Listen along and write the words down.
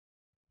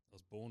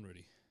Born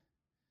ready.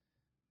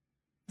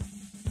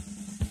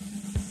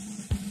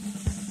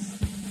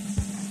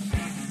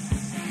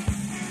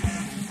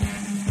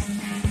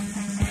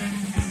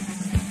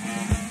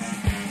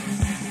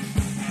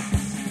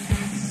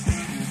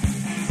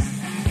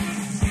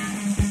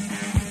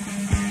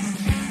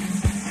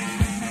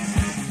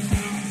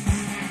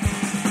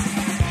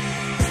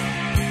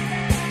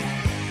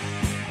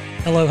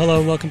 Hello,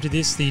 and welcome to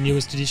this, the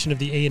newest edition of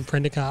the Ian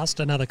Prendercast,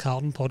 another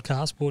Carlton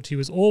podcast brought to you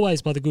as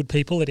always by the good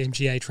people at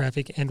MGA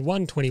Traffic and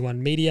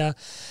 121 Media.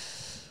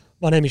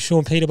 My name is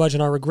Sean Peterbudge,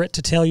 and I regret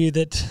to tell you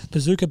that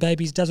Bazooka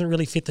Babies doesn't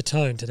really fit the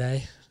tone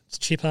today. It's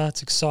chipper,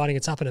 it's exciting,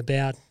 it's up and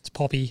about, it's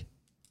poppy.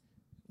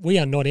 We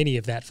are not any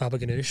of that, Faber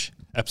Ganoush.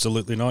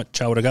 Absolutely not.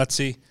 Ciao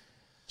ragazzi.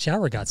 Ciao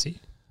ragazzi.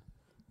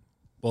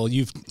 Well,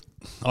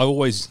 I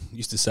always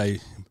used to say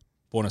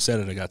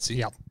buonasera ragazzi.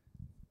 Yep.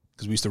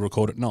 Because we used to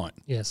record at night.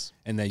 Yes.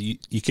 And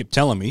you kept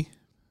telling me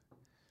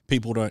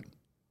people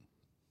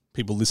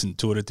listen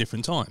to it at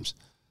different times.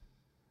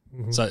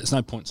 Mm-hmm. So it's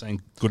no point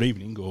saying good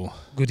evening or...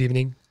 Good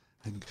evening.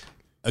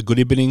 A good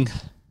evening.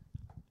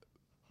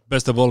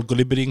 Best of all, good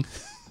evening.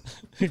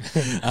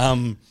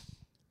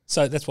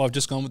 So that's why I've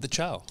just gone with the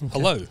ciao.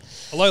 Okay.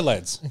 Hello,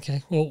 lads.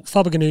 Okay, well,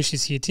 Faber Ganoush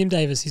is here. Tim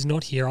Davis is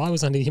not here. I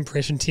was under the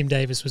impression Tim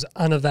Davis was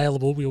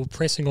unavailable. We were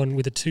pressing on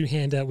with a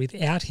two-hander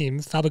without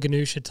him. Faber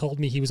Ganoush had told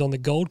me he was on the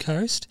Gold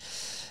Coast.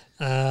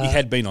 He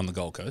had been on the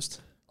Gold Coast.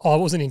 I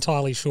wasn't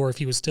entirely sure if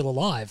he was still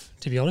alive,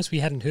 to be honest. We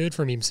hadn't heard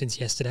from him since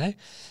yesterday.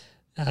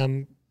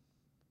 I,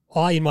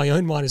 in my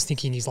own mind, was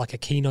thinking he's like a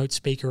keynote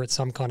speaker at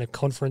some kind of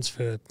conference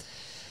for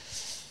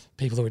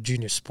people who are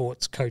junior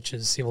sports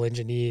coaches, civil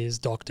engineers,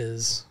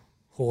 doctors,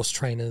 horse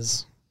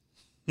trainers.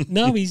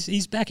 No,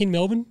 he's back in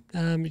Melbourne.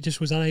 He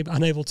just was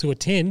unable to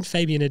attend.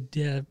 Fabian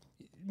had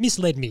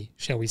misled me,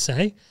 shall we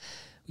say.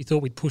 We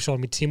thought we'd push on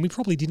with Tim. We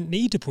probably didn't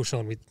need to push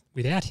on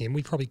without him.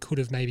 We probably could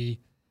have maybe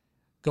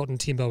gotten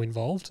Timbo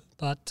involved.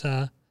 But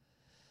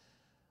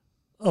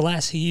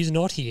alas, he is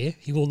not here.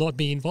 He will not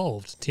be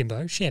involved,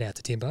 Timbo. Shout out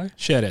to Timbo.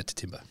 Shout out to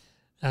Timbo.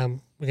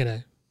 We're going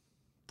to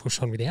push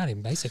on without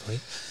him, basically.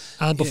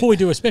 Before we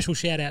do a special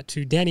shout out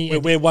to Danny.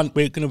 We're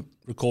going to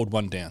record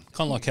one down,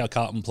 kind of like how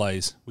Carlton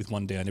plays with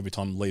one down every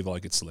time Levi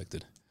gets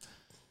selected.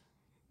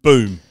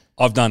 Boom!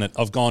 I've done it.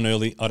 I've gone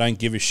early. I don't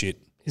give a shit.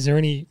 Is there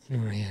any?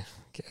 Oh, yeah.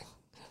 Okay.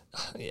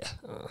 Yeah.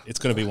 It's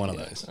going to be one of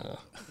those.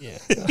 Yeah.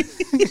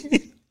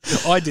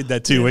 I did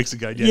that 2 weeks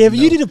ago. Yeah, but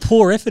you did a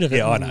poor effort of it.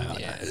 Yeah, I know.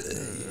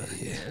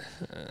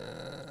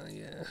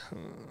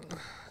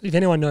 If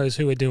anyone knows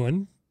who we're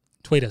doing,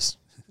 tweet us.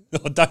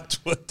 Don't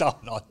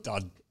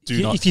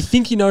do not. If you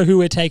think you know who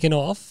we're taking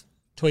off,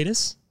 tweet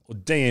us. Or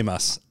DM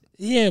us.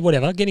 Yeah,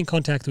 whatever. Get in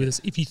contact with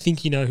us if you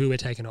think you know who we're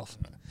taking off.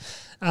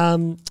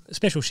 A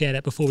special shout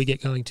out before we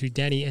get going to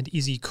Danny and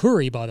Izzy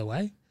Curry, by the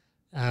way.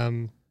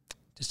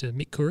 Just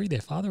Mick Curry,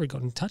 their father, had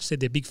got in touch,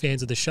 said they're big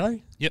fans of the show.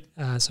 Yep.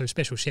 So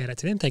special shout out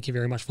to them. Thank you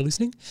very much for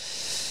listening.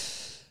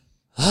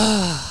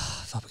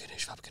 Faber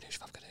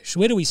Ganoush.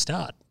 Where do we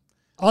start?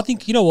 I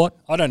think, you know what?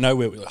 I don't know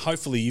where.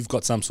 Hopefully you've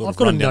got some sort I've of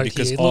got rundown a note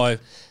because here. Look,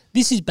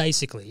 this is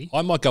basically...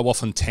 I might go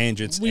off on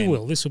tangents. We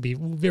will. This will be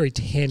very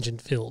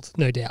tangent-filled,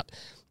 no doubt.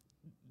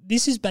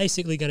 This is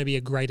basically going to be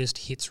a greatest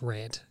hits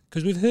rant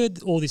because we've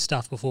heard all this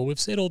stuff before. We've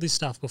said all this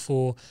stuff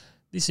before.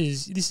 This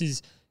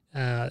is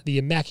the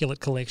Immaculate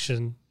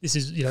Collection. This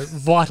is,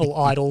 Vital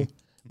Idol.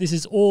 This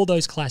is all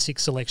those classic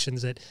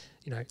selections that,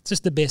 it's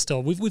just the best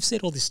of. We've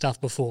said all this stuff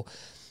before.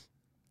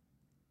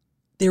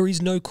 There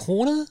is no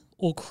corner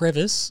or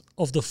crevice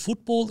of the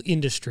football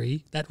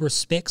industry that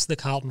respects the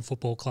Carlton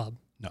Football Club.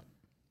 No.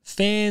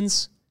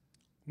 Fans,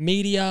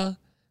 media,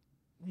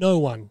 no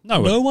one.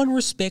 No one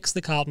respects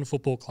the Carlton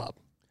Football Club.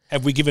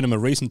 Have we given them a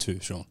reason to,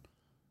 Sean?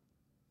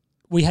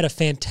 We had a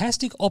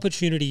fantastic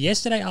opportunity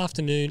yesterday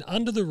afternoon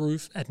under the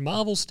roof at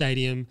Marvel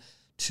Stadium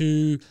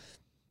to,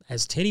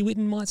 as Teddy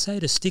Whitten might say,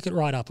 to stick it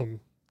right up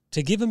them,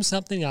 to give them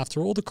something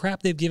after all the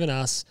crap they've given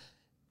us.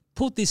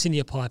 Put this in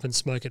your pipe and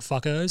smoke it,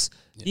 fuckos.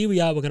 Yep. Here we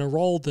are. We're going to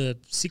roll the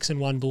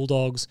 6-1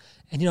 Bulldogs.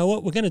 And you know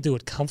what? We're going to do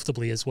it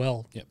comfortably as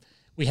well. Yep.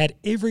 We had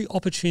every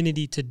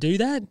opportunity to do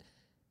that.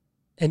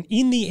 And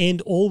in the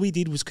end, all we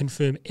did was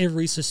confirm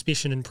every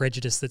suspicion and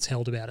prejudice that's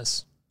held about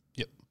us.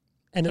 Yep.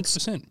 And 100%.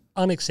 It's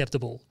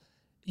unacceptable.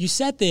 You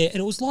sat there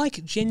and it was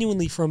like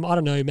genuinely from, I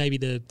don't know, maybe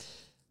the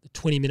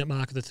 20-minute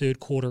mark of the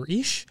third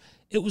quarter-ish,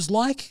 it was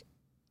like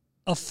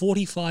a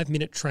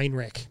 45-minute train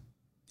wreck.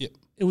 Yep.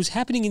 It was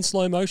happening in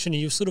slow motion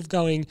and you're sort of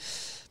going,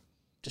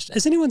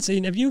 have you ever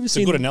seen... It's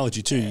a good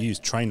analogy too, you use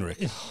train wreck.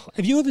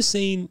 Have you ever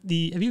seen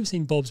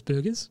Bob's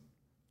Burgers?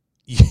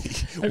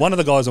 One of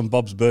the guys on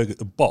Bob's Burger,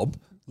 Bob,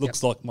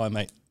 looks like my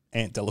mate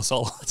Ant De La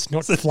Sola. It's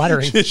not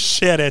flattering. Just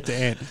shout out to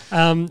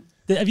Ant.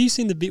 Have you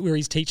seen the bit where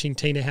he's teaching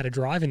Tina how to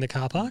drive in the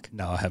car park?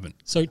 No, I haven't.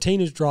 So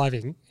Tina's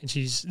driving and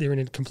they're in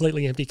a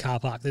completely empty car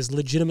park. There's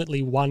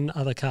legitimately one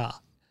other car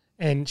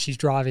and she's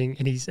driving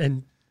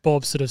and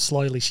Bob sort of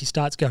slowly, she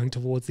starts going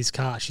towards this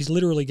car. She's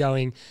literally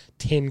going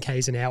 10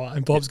 Ks an hour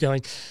and Bob's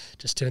going,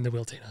 just turn the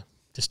wheel, Tina.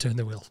 Just turn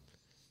the wheel.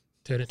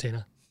 Turn it,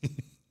 Tina.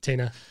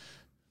 Tina.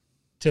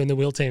 Turn the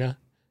wheel, Tina.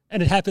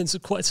 And it happens,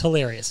 it's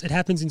hilarious. It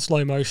happens in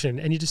slow motion.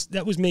 And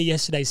that was me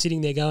yesterday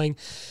sitting there going,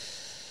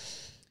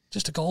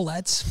 just a goal,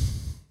 lads.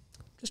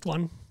 Just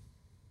one.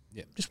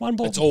 Yeah. Just one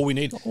ball. That's all we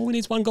need. All we need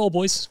is one goal,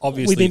 boys.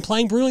 Obviously. We've been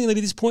playing brilliantly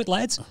to this point,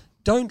 lads.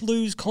 Don't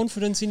lose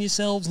confidence in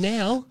yourselves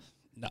now.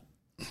 No.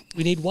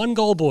 We need one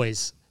goal,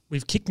 boys.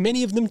 We've kicked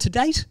many of them to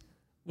date.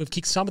 We've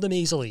kicked some of them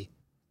easily.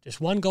 Just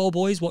one goal,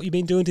 boys. What you've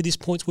been doing to this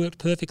point's worked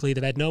perfectly.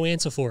 They've had no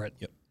answer for it.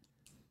 Yep.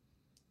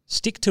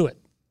 Stick to it.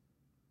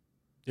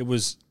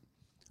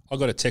 I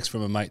got a text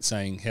from a mate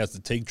saying, how's the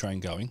Teague train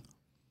going?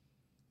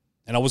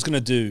 And I was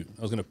going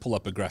to pull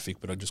up a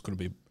graphic, but I just couldn't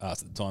be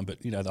asked at the time.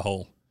 But,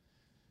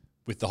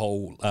 the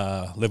whole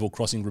level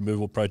crossing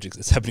removal project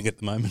that's happening at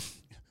the moment,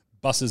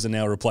 buses are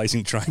now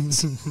replacing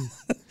trains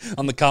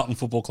on the Carlton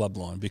Football Club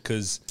line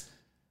because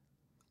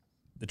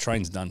the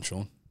train's done,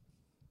 Sean.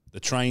 The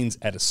train's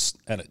at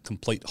a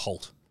complete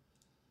halt.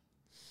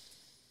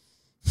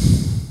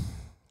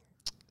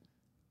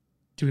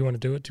 Do we want to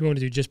do it? Do we want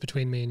to do just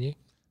between me and you?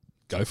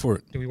 Go for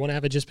it. Do we want to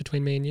have it just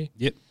between me and you?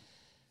 Yep.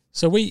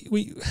 So we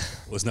well,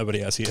 there's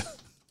nobody else here.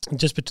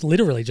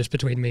 Literally just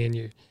between me and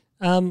you.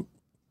 How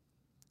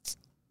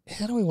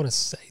do I want to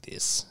say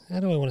this?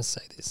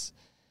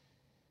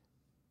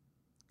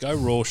 Go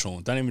raw,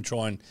 Sean. Don't even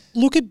try and...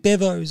 Look at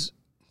Bevo's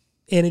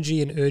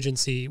energy and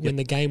urgency when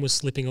the game was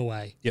slipping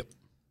away. Yep.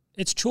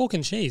 It's chalk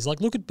and cheese.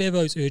 Like, look at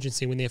Bevo's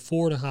urgency when they're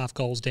 4.5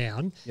 goals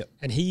down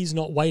and he's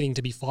not waiting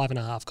to be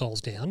 5.5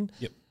 goals down.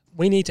 Yep.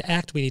 We need to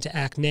act. We need to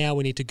act now.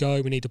 We need to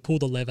go. We need to pull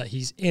the lever.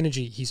 His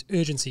energy, his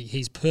urgency,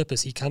 his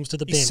purpose. He comes to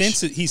the bench.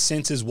 He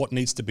senses what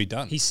needs to be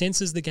done. He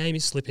senses the game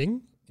is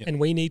slipping and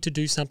we need to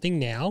do something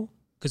now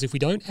because if we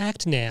don't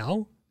act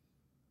now,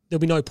 there'll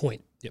be no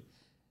point. Yep.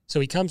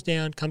 So he comes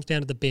down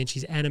to the bench.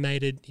 He's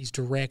animated. He's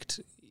direct.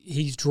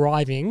 He's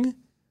driving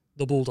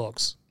the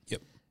Bulldogs.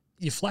 Yep.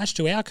 You flash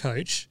to our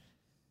coach,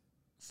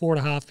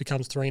 4.5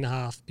 becomes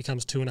 3.5,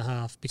 becomes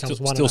 2.5, becomes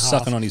 1.5. Still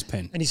sucking on his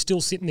pen. And he's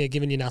still sitting there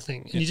giving you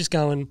nothing. And you're just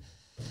going,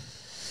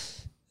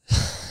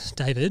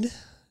 David,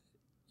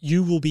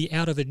 you will be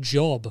out of a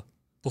job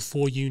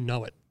before you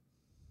know it.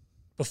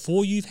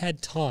 Before you've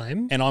had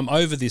time. And I'm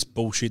over this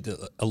bullshit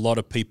that a lot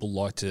of people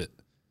like to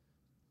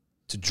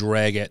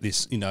drag out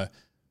this,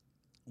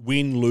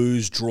 win,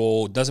 lose,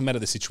 draw. Doesn't matter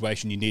the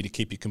situation, you need to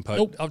keep your composure.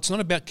 Nope. It's not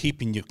about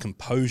keeping your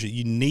composure.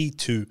 You need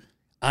to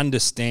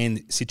understand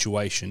the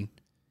situation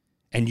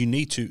and you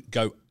need to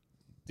go,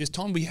 there's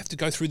time where you have to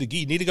go through the gear.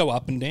 You need to go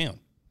up and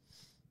down.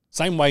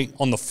 Same way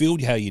on the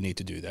field, how you need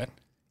to do that.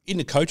 In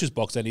the coach's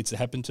box, that needs to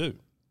happen too.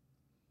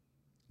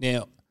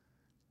 Now,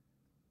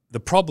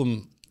 the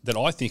problem that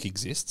I think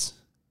exists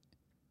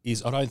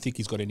is I don't think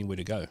he's got anywhere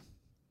to go.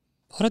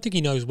 I don't think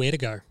he knows where to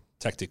go.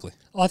 Tactically.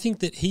 I think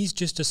that he's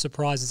just as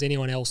surprised as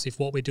anyone else if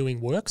what we're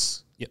doing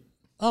works. Yep.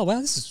 Oh, wow,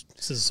 this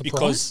is a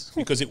surprise.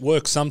 Because it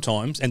works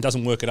sometimes and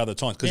doesn't work at other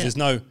times because there's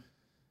no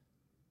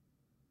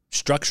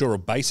structure or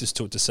basis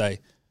to it to say,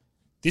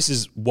 this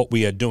is what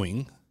we are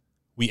doing.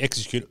 We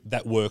execute,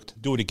 that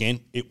worked, do it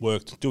again, it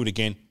worked, do it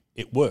again,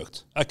 it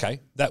worked.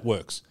 Okay, that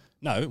works.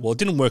 No, well, it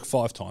didn't work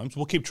 5 times.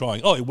 We'll keep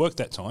trying. Oh, it worked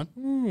that time.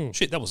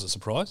 Shit, that was a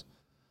surprise.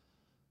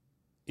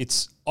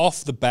 It's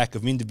off the back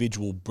of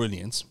individual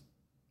brilliance,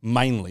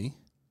 mainly,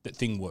 that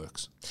thing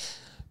works.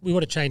 We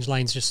want to change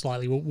lanes just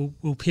slightly.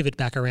 We'll pivot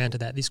back around to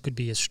that. This could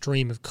be a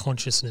stream of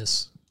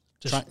consciousness.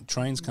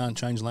 Trains can't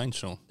change lanes,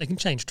 Sean. They can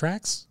change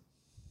tracks.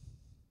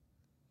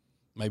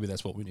 Maybe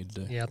that's what we need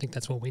to do. Yeah, I think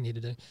that's what we need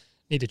to do.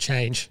 Need to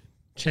change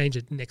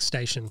it next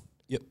station.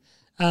 Yep.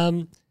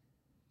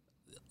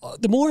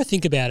 The more I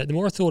think about it, the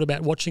more I thought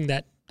about watching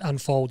that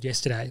unfold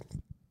yesterday,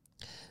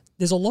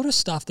 there's a lot of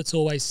stuff that's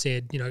always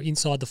said,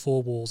 inside the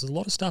 4 walls. There's a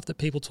lot of stuff that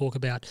people talk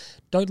about.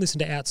 Don't listen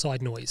to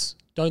outside noise.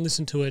 Don't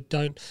listen to it.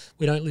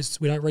 We don't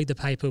read the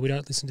paper. We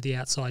don't listen to the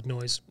outside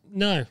noise.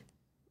 No.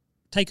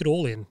 Take it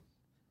all in.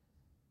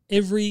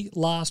 Every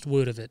last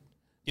word of it.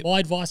 Yep. My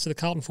advice to the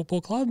Carlton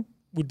Football Club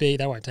would be,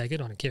 they won't take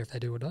it. I don't care if they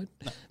do or don't.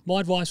 No. My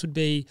advice would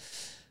be,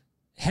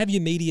 have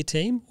your media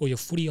team or your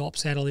footy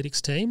ops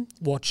analytics team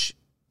watch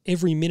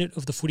every minute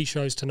of the footy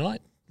shows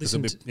tonight.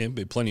 There'll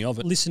be plenty of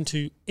it. Listen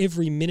to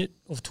every minute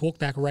of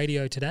Talkback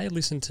Radio today.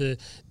 Listen to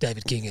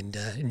David King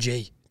and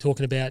G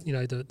talking about,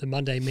 the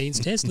Monday means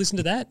test. Listen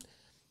to that.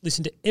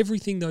 Listen to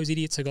everything those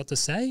idiots have got to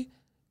say.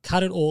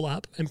 Cut it all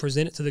up and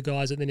present it to the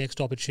guys at the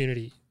next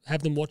opportunity.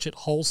 Have them watch it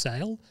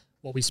wholesale,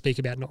 what we speak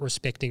about, not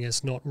respecting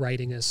us, not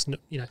rating us,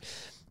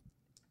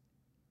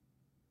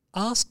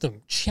 Ask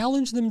them,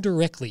 challenge them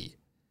directly.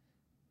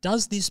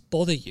 Does this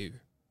bother you?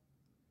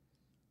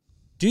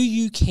 Do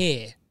you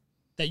care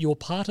that you're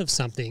part of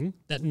something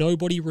that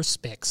nobody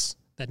respects,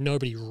 that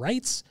nobody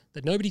rates,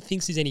 that nobody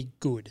thinks is any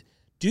good?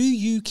 Do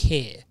you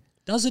care?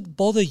 Does it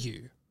bother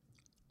you?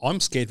 I'm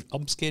scared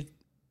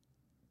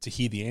to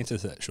hear the answer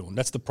to that, Sean.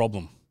 That's the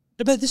problem.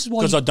 But this is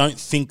why, because I don't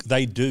think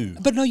they do.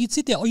 But no, you'd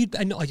sit there,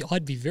 and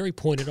I'd be very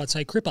pointed. I'd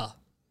say, Crippa,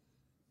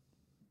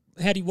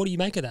 what do you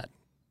make of that?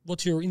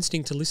 What's your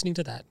instinct to listening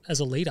to that as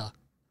a leader?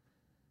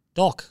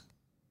 Doc,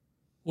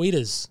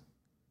 Weiters,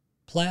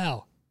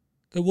 Plough.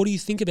 What do you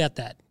think about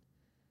that?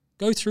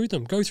 Go through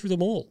them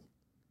all.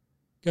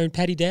 going,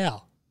 Paddy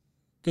Dow.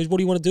 Goes, what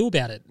do you want to do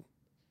about it?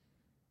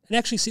 And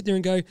actually sit there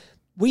and go,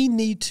 we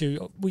need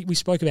to, we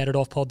spoke about it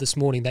off pod this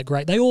morning, that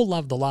great, they all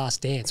love The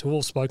Last Dance. We've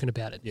all spoken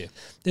about it. Yeah.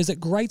 There's a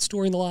great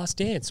story in The Last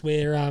Dance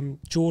where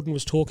Jordan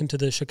was talking to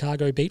the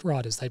Chicago beat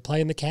writers. They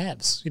play in the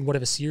Cavs in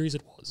whatever series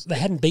it was. They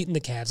hadn't beaten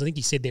the Cavs. I think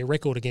he said their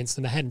record against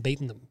them, they hadn't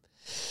beaten them.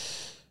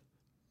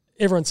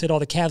 Everyone said,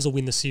 the Cavs will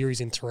win the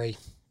series in 3.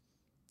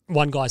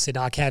 One guy said,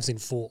 Cavs in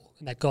 4.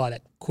 And that guy,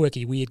 that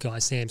quirky, weird guy,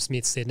 Sam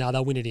Smith, said, no,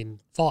 they'll win it in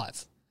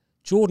 5.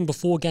 Jordan,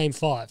 before game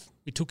 5,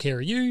 we took care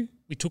of you,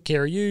 we took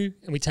care of you,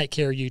 and we take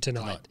care of you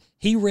tonight.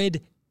 He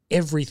read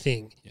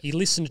everything. Yep. He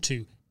listened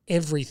to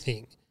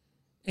everything.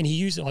 And he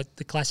used it like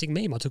the classic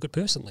meme. I took it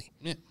personally.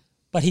 Yeah.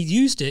 But he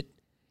used it.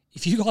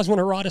 If you guys want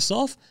to write us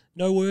off,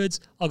 no words.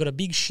 I've got a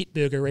big shit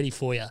burger ready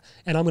for you.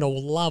 And I'm going to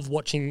love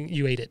watching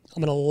you eat it.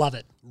 I'm going to love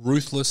it.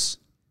 Ruthless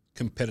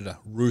competitor.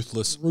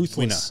 Ruthless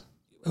winner.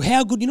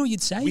 How good, you know what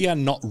you'd say? We are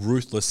not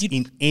ruthless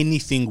in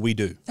anything we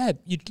do. Fab,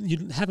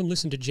 you'd have them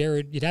listen to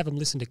Jared, you'd have them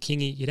listen to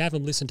Kingy, you'd have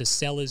them listen to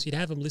Sellers, you'd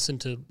have them listen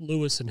to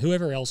Lewis and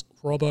whoever else,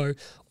 Robbo,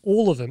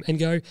 all of them, and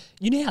go,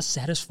 you know how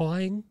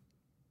satisfying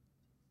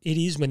it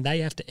is when they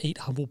have to eat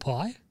humble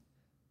pie?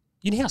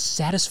 You know how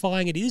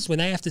satisfying it is when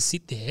they have to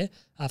sit there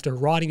after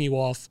writing you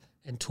off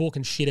and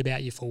talking shit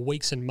about you for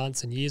weeks and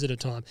months and years at a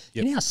time?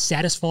 Yep. You know how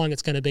satisfying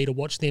it's going to be to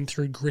watch them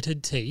through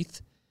gritted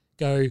teeth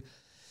go,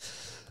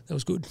 that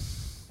was good.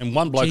 And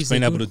one bloke's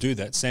been able to do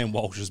that. Sam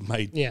Walsh has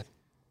made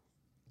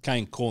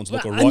Kane Corns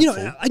look a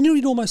rightful. And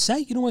you'd almost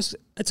say,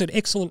 that's an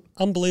excellent,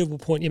 unbelievable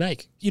point you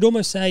make. You'd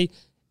almost say,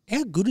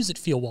 how good does it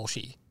feel,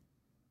 Walshy?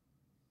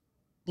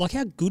 Like,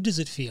 how good does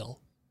it feel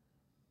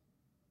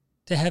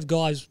to have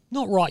guys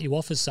not write you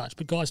off as such,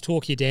 but guys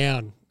talk you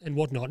down and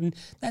whatnot? And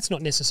that's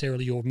not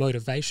necessarily your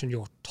motivation,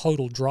 your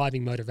total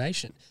driving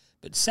motivation.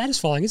 But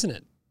satisfying, isn't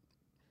it?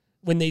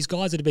 When these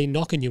guys that have been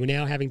knocking you are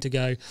now having to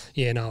go,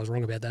 yeah, no, I was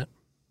wrong about that.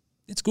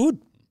 It's good.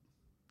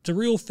 It's a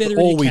real feather in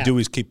your cap. All we do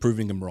is keep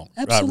proving them wrong.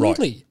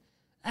 Absolutely. Right.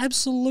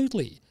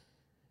 Absolutely.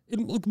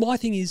 Look, my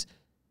thing is,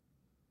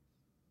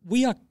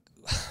 we are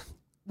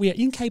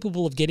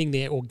incapable of getting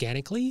there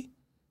organically,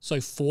 so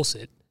force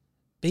it.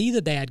 Be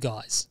the bad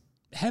guys.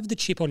 Have the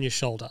chip on your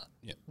shoulder.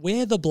 Yep.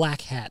 Wear the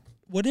black hat.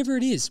 Whatever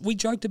it is. We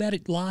joked about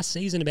it last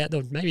season,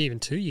 maybe even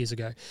 2 years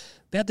ago,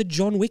 about the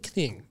John Wick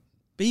thing.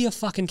 Be a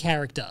fucking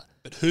character.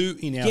 But who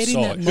in our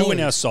side? Who in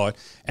our side?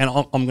 And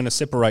I'm going to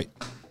separate.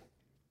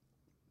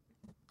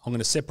 I'm going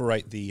to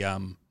separate the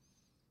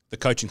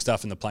coaching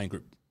staff and the playing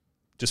group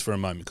just for a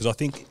moment, because I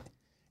think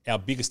our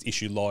biggest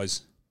issue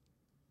lies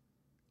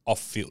off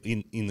field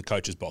in the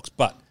coach's box.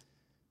 But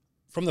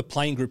from the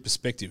playing group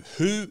perspective,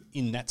 who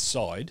in that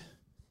side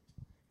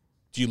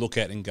do you look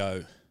at and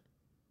go,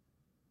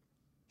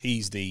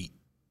 he's the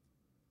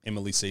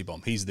Emily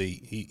Seabomb, he's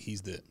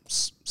the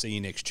see you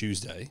next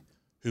Tuesday,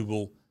 who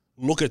will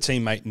look a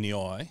teammate in the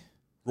eye,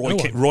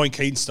 Roy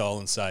Keane style,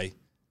 and say,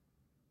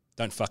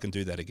 don't fucking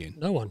do that again.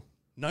 No one.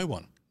 I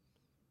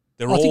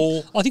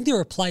think there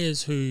are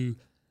players who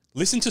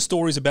listen to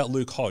stories about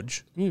Luke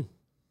Hodge,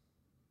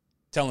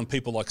 telling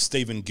people like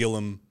Stephen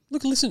Gillum.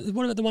 Look, listen.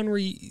 What about the one where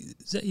he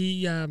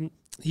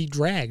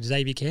dragged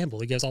Xavier Campbell?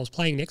 He goes, I was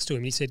playing next to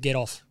him. He said, "Get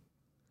off."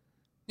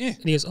 Yeah,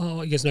 and he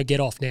goes, "No, get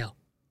off now."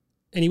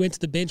 And he went to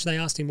the bench. They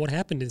asked him what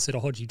happened, and said,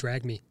 "Oh, Hodge, you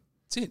dragged me."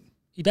 That's it.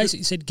 He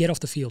basically said, "Get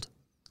off the field."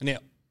 Now,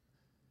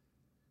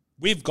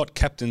 we've got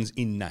captains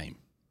in name.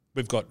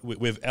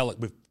 We've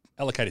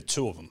allocated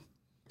 2 of them.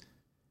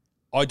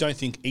 I don't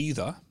think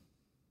either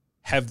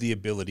have the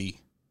ability,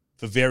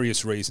 for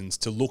various reasons,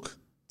 to look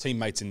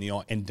teammates in the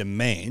eye and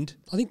demand.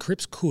 I think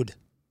Cripps could.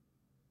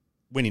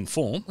 When in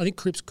form. I think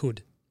Cripps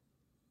could.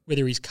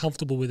 Whether he's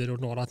comfortable with it or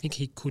not, I think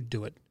he could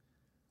do it.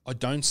 I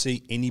don't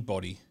see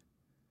anybody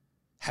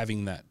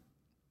having that.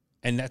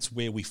 And that's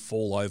where we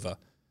fall over.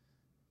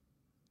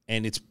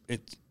 And it's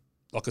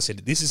like I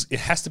said, it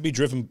has to be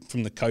driven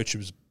from the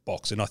coach's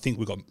box. And I think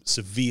we've got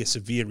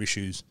severe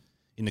issues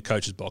in the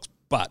coach's box.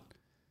 But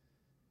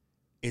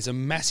it's a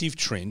massive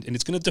trend, and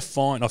it's going to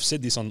define, I've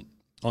said this on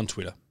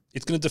Twitter,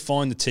 it's going to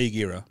define the Teague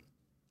era,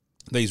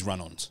 these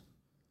run-ons.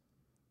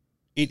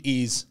 It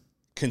is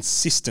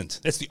consistent.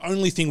 That's the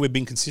only thing we've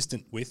been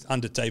consistent with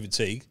under David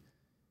Teague,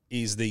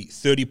 is the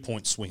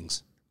 30-point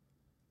swings.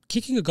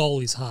 Kicking a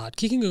goal is hard.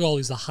 Kicking a goal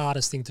is the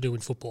hardest thing to do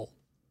in football.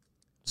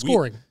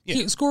 Scoring.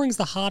 Scoring is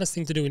the hardest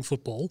thing to do in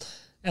football,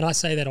 and I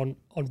say that on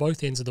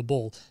both ends of the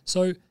ball.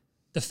 So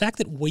the fact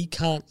that we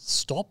can't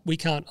stop, we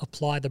can't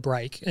apply the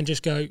brake and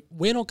just go,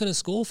 we're not going to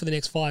score for the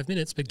next 5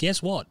 minutes, but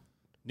guess what?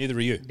 Neither are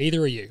you. Neither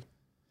are you.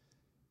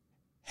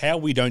 How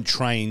we don't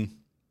train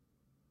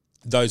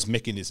those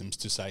mechanisms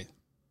to say,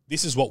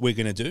 this is what we're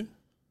going to do.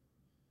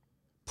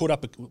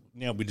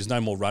 Now there's no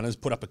more runners,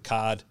 put up a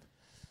card,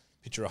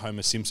 picture of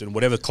Homer Simpson,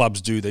 whatever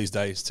clubs do these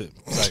days to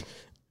say,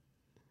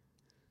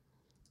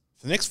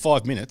 for the next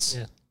 5 minutes,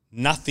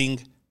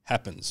 nothing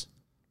happens.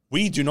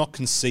 We do not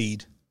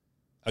concede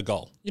a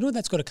goal. You know what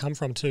that's got to come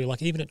from too?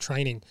 Like even at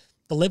training,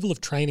 the level of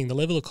training, the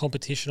level of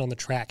competition on the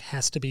track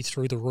has to be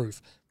through the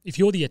roof. If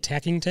you're the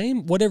attacking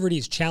team, whatever it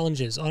is,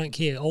 challenges, I don't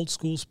care, old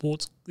school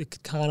sports, the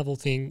carnival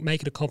thing,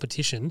 make it a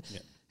competition,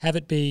 have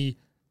it be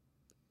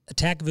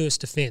attack versus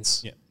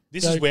defence. Yeah.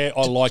 This is where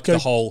I like the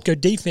whole... Go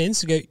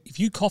defence, if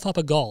you cough up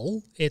a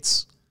goal,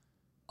 it's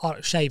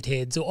shaved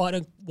heads, or I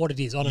don't what it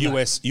is, I don't know.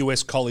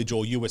 US college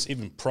or US,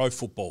 even pro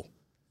football.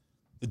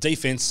 The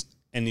defence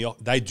and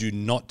they do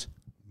not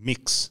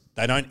mix.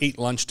 They don't eat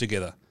lunch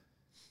together.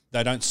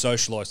 They don't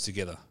socialise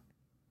together.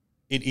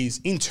 It is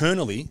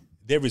internally,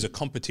 there is a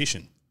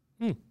competition.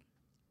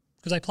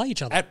 Because they play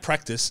each other. At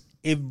practice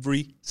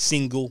every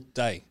single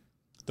day.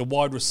 The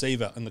wide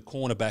receiver and the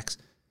cornerbacks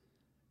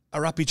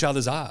are up each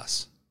other's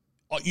ass.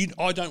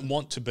 I don't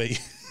want to be...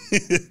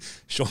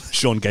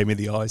 Sean gave me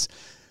the eyes.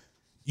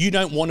 You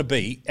don't want to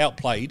be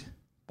outplayed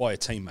by a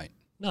teammate.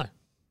 No.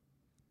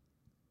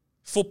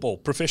 Football,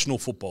 professional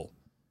football.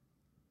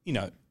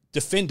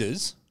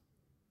 Defenders,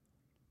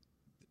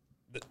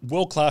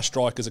 world-class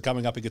strikers are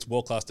coming up against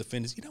world-class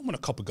defenders. You don't want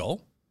to cop a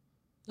goal.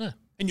 No.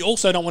 And you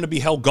also don't want to be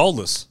held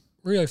goalless.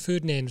 Rio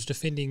Ferdinand's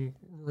defending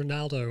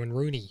Ronaldo and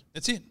Rooney.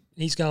 That's it.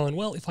 He's going,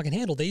 well, if I can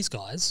handle these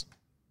guys...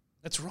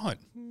 That's right.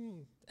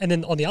 And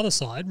then on the other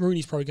side,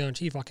 Rooney's probably going,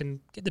 gee, if I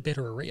can get the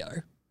better of Rio,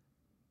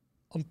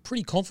 I'm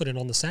pretty confident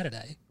on the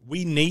Saturday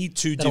we need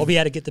to that I'll be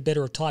able to get the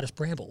better of Titus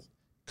Bramble.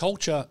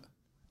 Culture,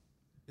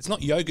 it's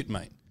not yogurt,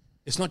 mate.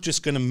 It's not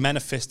just going to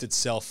manifest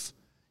itself.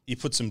 You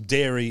put some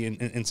dairy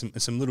and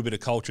some little bit of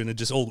culture, and it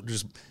just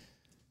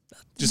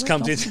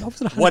comes in.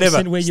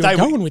 Whatever. Where you're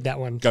going with that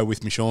one. Go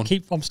with me, Sean.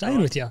 I'm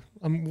staying with you.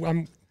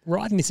 I'm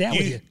riding this out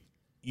with you.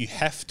 You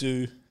have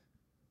to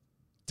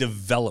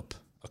develop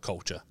a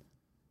culture.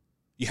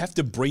 You have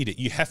to breed it.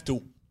 You have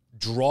to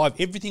drive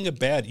everything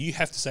about it. You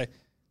have to say,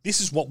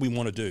 this is what we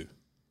want to do.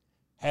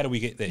 How do we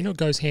get there? You know what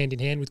goes hand in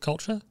hand with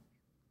culture?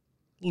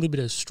 A little bit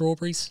of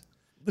strawberries.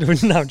 No,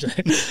 I'm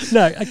joking.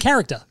 No, a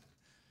character.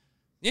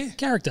 Yeah.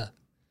 Character.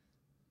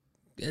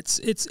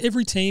 It's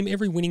every team,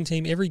 every winning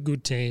team, every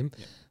good team.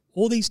 Yeah.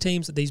 All these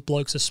teams that these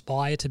blokes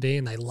aspire to be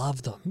and they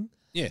love them.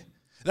 Yeah.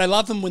 They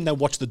love them when they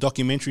watch the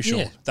documentary, Sean.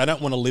 Yeah. They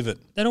don't want to live it.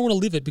 They don't want to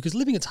live it because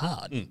living it's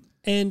hard.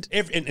 And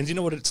do you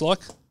know what it's like?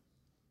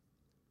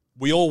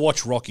 We all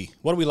watch Rocky.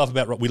 What do we love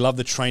about Rocky? We love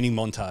the training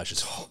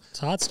montages. It's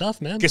hard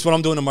stuff, man. Guess what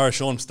I'm doing tomorrow,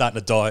 Sean? I'm starting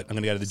a diet. I'm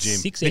going to go to the gym.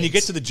 Then you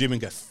get to the gym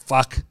and go,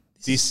 fuck,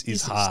 this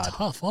is hard. This is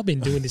tough. I've been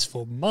doing this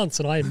for months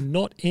and I am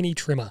not any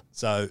trimmer.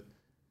 So,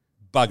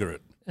 bugger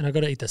it. And I've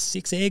got to eat the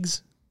 6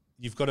 eggs.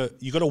 You've got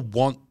to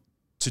want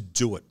to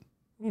do it.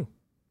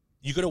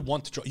 You've got to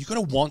want to try. You've got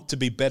to want to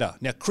be better.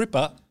 Now,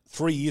 Crippa,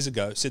 3 years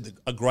ago, said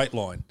a great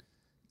line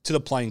to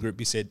the playing group.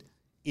 He said,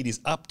 it is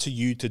up to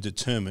you to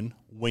determine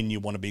when you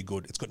want to be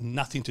good. It's got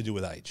nothing to do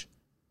with age.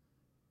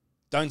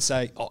 Don't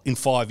say, in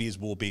 5 years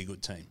we'll be a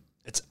good team.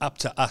 It's up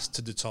to us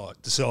to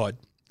decide,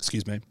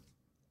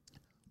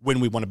 when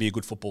we want to be a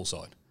good football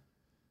side.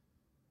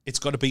 It's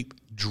got to be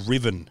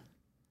driven.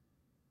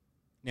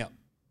 Now,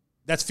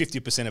 that's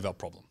 50% of our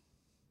problem.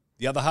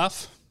 The other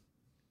half,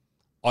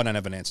 I don't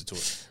have an answer to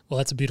it. Well,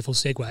 that's a beautiful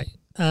segue.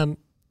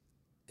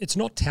 It's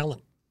not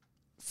talent.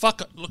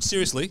 Fuck, look,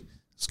 seriously,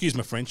 excuse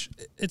my French.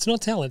 It's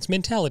not talent, it's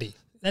mentality.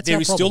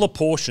 There is still a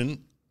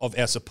portion of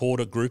our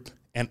supporter group,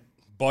 and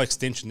by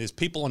extension, there's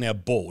people on our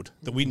board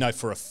that we know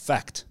for a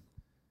fact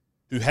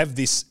who have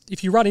this...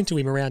 If you run into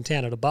him around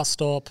town at a bus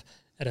stop,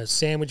 at a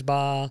sandwich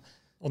bar,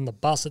 on the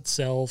bus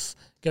itself,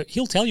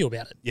 he'll tell you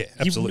about it. Yeah,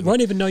 absolutely. You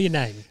won't even know your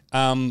name.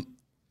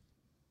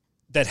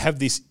 That have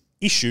this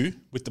issue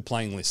with the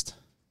playing list.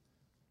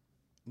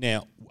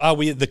 Now, are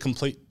we the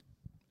complete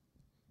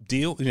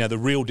deal? The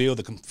real deal,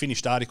 the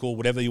finished article,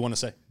 whatever you want to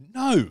say?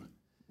 No.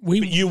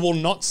 But you will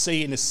not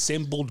see an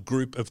assembled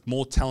group of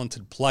more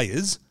talented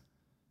players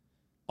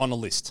on a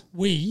list.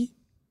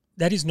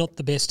 That is not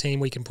the best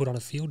team we can put on a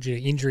field due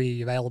to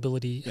injury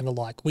availability and the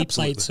like. We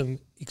played some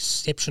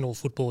exceptional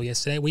football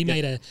yesterday. We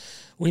made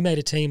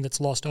a team that's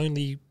lost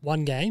only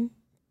one game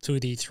to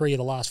the 3 of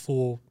the last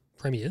 4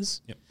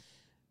 premiers. Yep.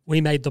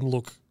 We made them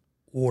look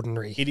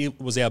ordinary. It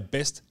was our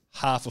best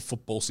half of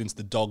football since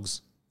the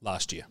Dogs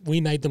last year.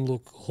 We made them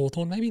look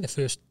Hawthorn maybe the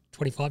first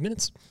 25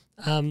 minutes.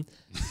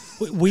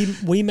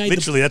 We made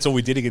literally that's all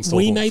we did against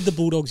Hawthorn. We made the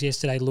Bulldogs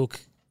yesterday look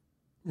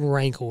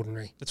rank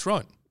ordinary. That's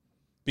right,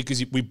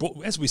 because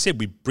as we said,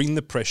 we bring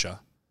the pressure,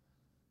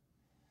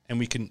 and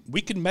we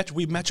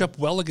match up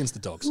well against the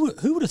Dogs.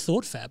 Who would have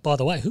thought, Fab? By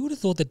the way, who would have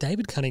thought that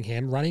David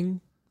Cunningham running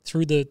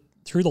through the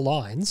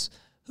lines?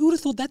 Who would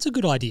have thought that's a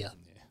good idea?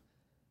 Yeah.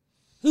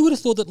 Who would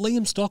have thought that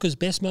Liam Stocker's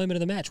best moment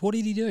of the match? What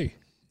did he do?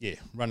 Yeah,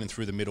 running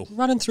through the middle.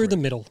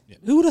 Yep.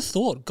 Who would have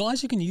thought?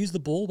 Guys who can use the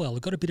ball well,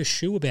 have got a bit of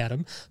shoe about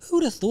them. Who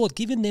would have thought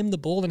giving them the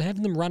ball and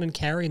having them run and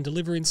carry and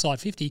deliver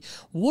inside 50?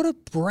 What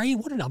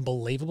an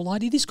unbelievable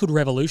idea. This could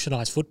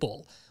revolutionise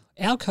football.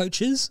 Our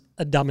coaches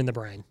are dumb in the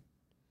brain.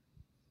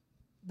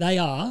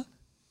 They're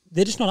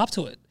just not up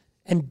to it.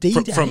 And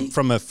D-Day...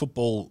 From a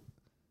football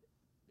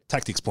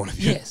tactics point of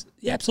view. Yes,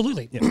 yeah,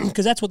 absolutely.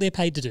 Because that's what they're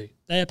paid to do.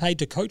 They are paid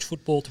to coach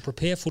football, to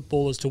prepare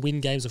footballers to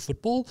win games of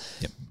football.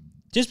 Yep.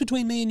 Just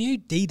between me and you,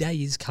 D-Day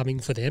is coming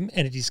for them,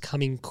 and it is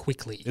coming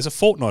quickly. There's a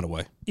fortnight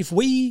away. If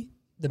we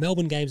The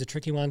Melbourne game's a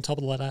tricky one, top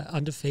of the ladder,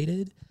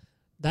 undefeated.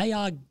 They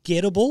are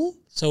gettable,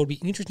 so it'll be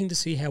interesting to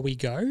see how we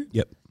go.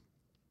 Yep.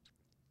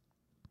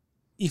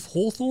 If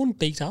Hawthorn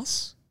beat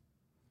us,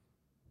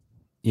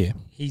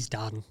 he's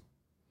done.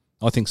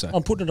 I think so.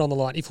 I'm putting it on the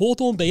line. If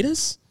Hawthorn beat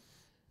us,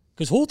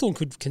 because Hawthorn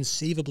could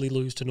conceivably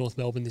lose to North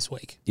Melbourne this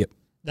week. Yep.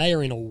 They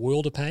are in a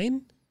world of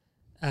pain.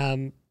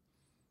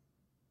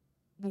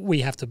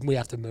 We have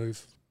to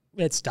move.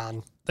 It's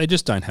done. They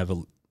just don't have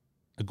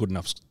a good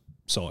enough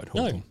side,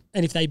 Hawthorn. No.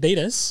 And if they beat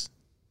us,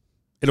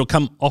 it'll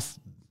come off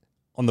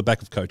on the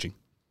back of coaching.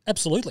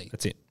 Absolutely.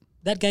 That's it.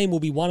 That game will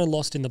be won and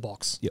lost in the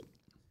box. Yep.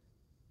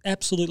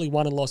 Absolutely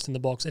won and lost in the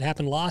box. It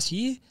happened last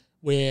year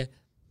where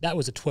that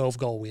was a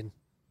 12-goal win.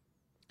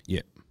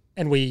 Yeah.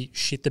 And we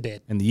shit the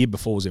bed. And the year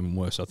before was even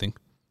worse, I think.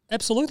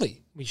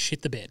 Absolutely. We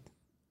shit the bed.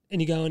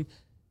 And you're going,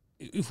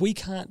 if we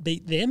can't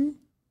beat them,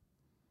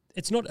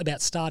 it's not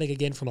about starting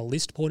again from a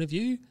list point of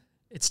view.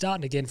 It's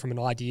starting again from an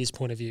ideas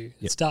point of view. Yep.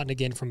 It's starting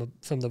again from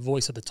the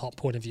voice at the top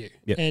point of view.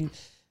 Yep. And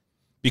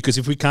because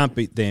if we can't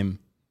beat them,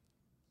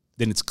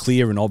 then it's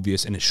clear and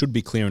obvious, and it should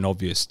be clear and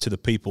obvious to the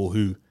people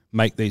who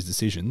make these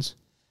decisions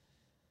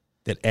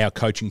that our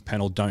coaching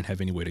panel don't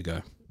have anywhere to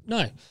go.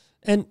 No.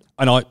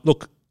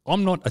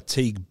 I'm not a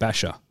Teague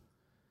basher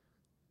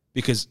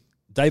because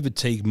David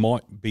Teague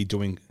might be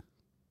doing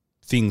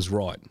things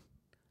right,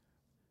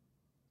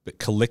 but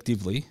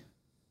collectively,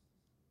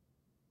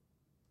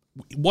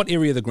 what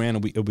area of the ground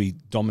are we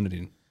dominant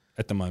in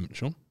at the moment,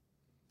 Sean?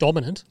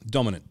 Dominant.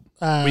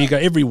 Where you go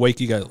every week,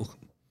 you go, look,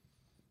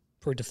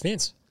 for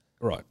defence.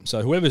 Right.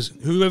 So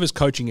whoever's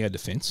coaching our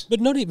defence. But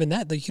not even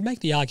that. You can make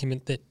the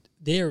argument that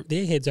their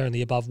head's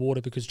only above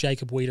water because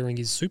Jacob Weitering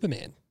is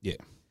Superman. Yeah.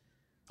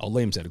 Oh,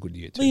 Liam's had a good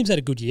year too. Liam's had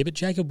a good year, but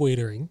Jacob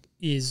Weitering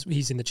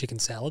he's in the chicken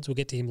salads. We'll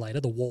get to him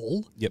later. The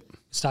wall. Yep.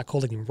 Start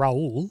calling him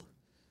Raoul. Do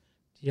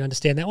you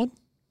understand that one?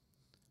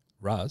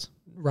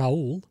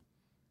 Raoul.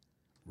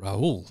 Do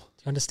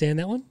you understand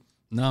that one?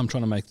 No, I'm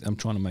trying to make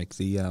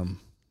the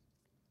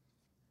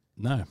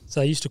no. So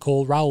I used to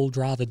call Raoul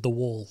Dravid the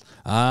wall.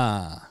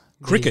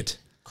 Cricket.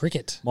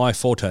 Cricket. My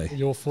forte.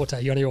 Your forte.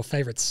 One of your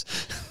favourites.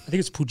 I think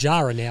it's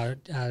Pujara now.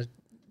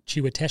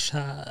 Chiwetesh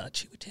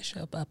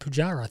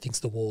Pujara, I think, is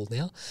the wall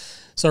now.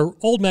 So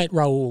old mate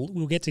Raoul,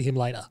 we'll get to him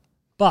later.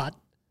 But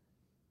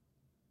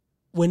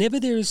whenever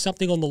there is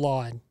something on the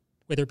line,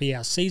 whether it be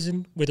our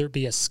season, whether it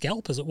be a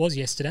scalp as it was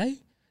yesterday,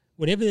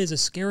 whenever there's a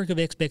skerrick of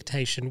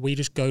expectation, we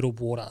just go to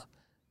water.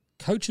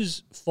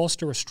 Coaches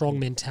foster a strong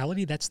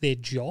mentality. That's their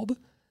job.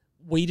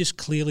 We just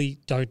clearly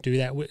don't do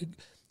that.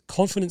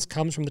 Confidence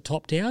comes from the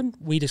top down.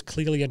 We just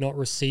clearly are not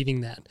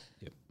receiving that.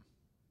 Yep.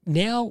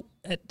 Now,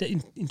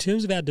 in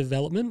terms of our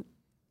development,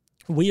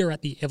 we are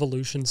at the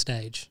evolution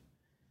stage.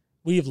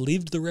 We have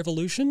lived the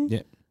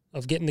revolution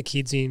of getting the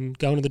kids in,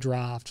 going to the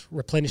draft,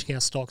 replenishing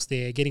our stocks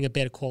there, getting a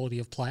better quality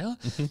of player.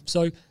 Mm-hmm.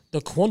 So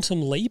the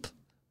quantum leap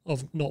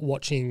of not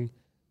watching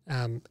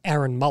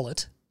Aaron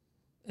Mullet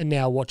and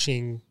now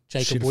watching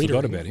Jacob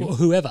Weitering or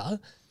whoever,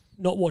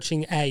 not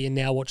watching and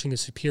now watching a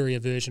superior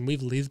version.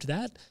 We've lived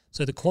that.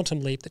 So the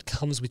quantum leap that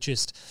comes with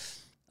just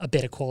a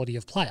better quality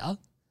of player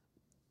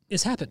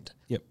has happened.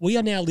 Yep. We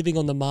are now living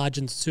on the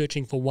margins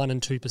searching for 1%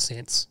 and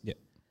 2%. Yep.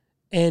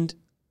 And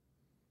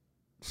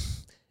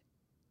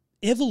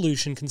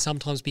evolution can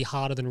sometimes be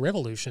harder than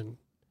revolution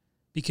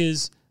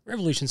because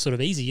revolution's sort of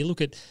easy. You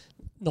look at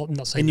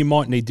not saying, and you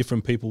might need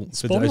different people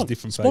for those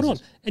different phases. On.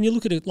 And you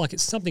look at it like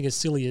it's something as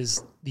silly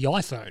as the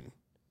iPhone.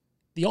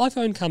 The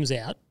iPhone comes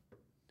out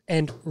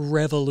and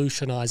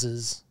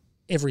revolutionizes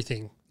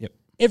everything. Yep.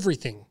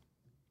 Everything.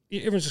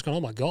 Everyone's just going,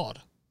 oh my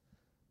God,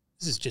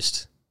 this is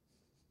just,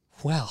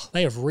 wow,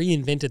 they have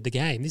reinvented the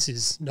game.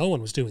 No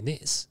one was doing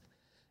this.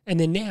 And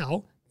then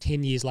now,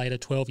 10 years later,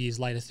 12 years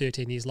later,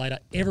 13 years later,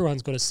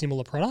 everyone's got a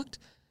similar product.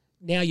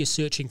 Now you're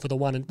searching for the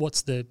one, and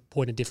what's the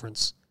point of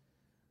difference?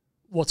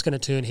 What's going to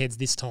turn heads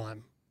this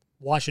time?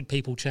 Why should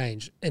people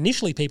change?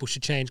 Initially, people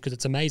should change because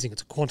it's amazing.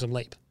 It's a quantum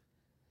leap.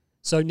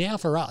 So now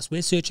for us,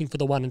 we're searching for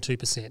the 1% and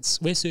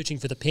 2%. We're searching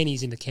for the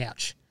pennies in the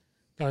couch,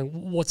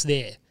 going, what's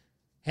there?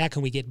 How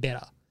can we get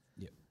better?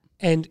 Yep.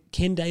 And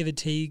can David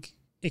Teague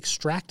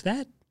extract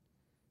that?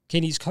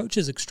 Can his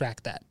coaches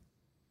extract that?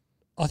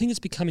 I think it's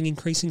becoming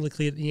increasingly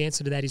clear that the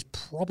answer to that is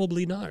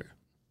probably no.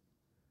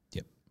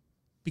 Yep.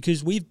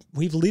 Because we've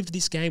lived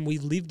this game,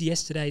 we've lived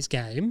yesterday's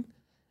game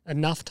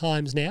enough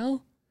times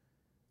now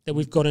that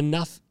we've got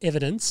enough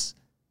evidence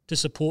to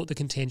support the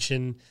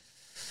contention.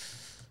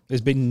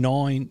 There's been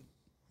 9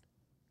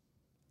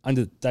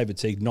 under David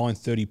Teague, 9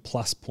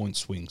 30-plus point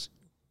swings.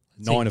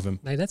 9 of them.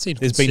 Mate, that seems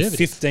There's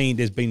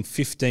conservative. been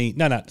 15.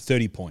 No,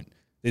 30-point.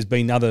 There's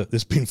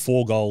been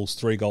 4 goals,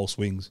 3 goal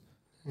swings.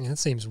 Yeah, that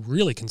seems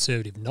really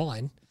conservative.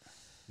 9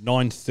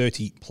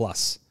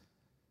 30-plus.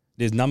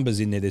 There's numbers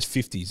in there. There's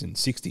 50s and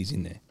 60s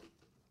in there.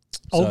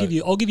 I'll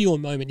give you a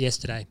moment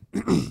yesterday.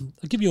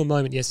 I'll give you a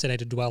moment yesterday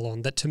to dwell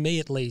on that. To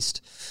me, at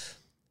least,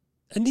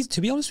 and this,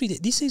 to be honest with you,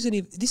 this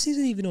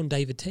isn't even on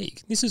David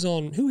Teague. This is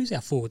on who is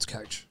our forwards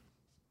coach?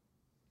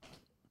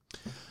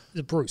 Is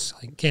it Bruce?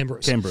 I think Cam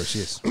Bruce. Cam Bruce,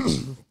 yes.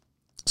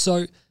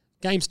 So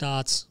game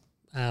starts.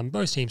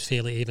 Both teams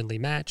fairly evenly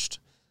matched.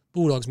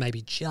 Bulldogs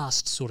maybe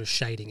just sort of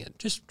shading it,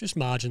 just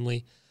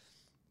marginally.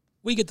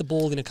 We get the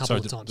ball in a couple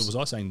of times. Was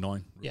I saying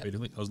 9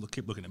 repeatedly? I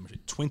keep looking at my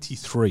shit.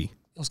 23.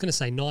 I was going to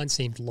say 9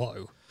 seemed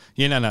low.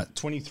 Yeah, no.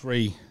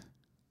 23.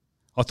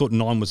 I thought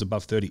 9 was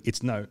above 30.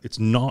 It's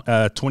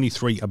not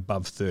 23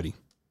 above 30.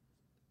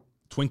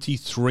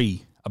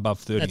 23 above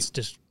 30. That's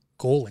just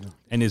galling.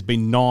 And there's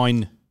been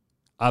 9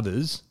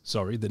 others.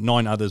 Sorry, the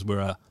 9 others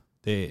were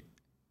their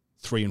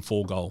 3 and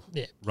 4 goal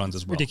runs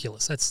as well.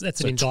 Ridiculous. That's so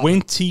an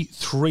indictment.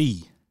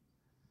 23.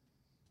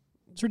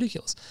 It's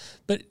ridiculous.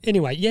 But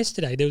anyway,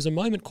 yesterday there was a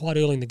moment quite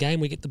early in the game.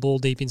 We get the ball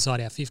deep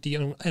inside our 50,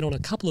 and on a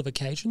couple of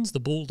occasions, the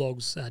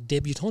Bulldogs'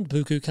 debutant,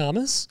 Buku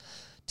Khamis,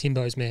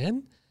 Timbo's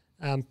man.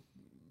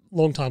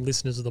 Long-time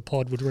listeners of the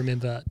pod would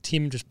remember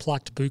Tim just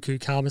plucked Buku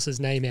Khamis'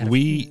 name out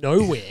of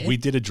nowhere. We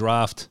did a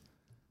draft.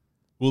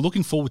 We were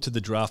looking forward to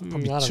the draft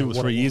probably 2 or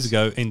 3 years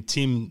ago, and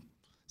Tim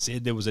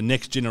said there was a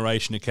next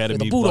generation academy.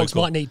 The Bulldogs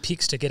might need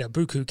picks to get a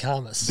Buku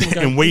Khamis.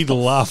 And we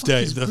laughed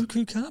at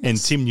Buku Khamis. And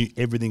Tim knew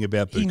everything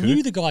about Buku. He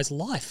knew the guy's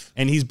life.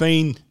 And he's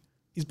been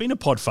a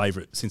pod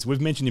favourite since.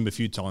 We've mentioned him a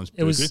few times.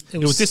 It was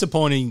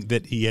disappointing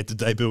that he had to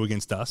debut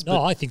against us.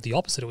 No, I think the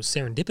opposite. It was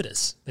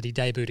serendipitous that he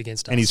debuted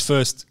against us. And his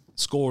first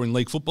score in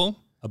league football,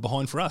 a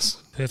behind for us.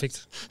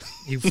 Perfect.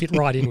 He fit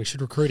right in. We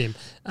should recruit him.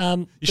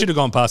 You should have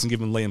gone past and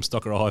given Liam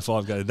Stocker a high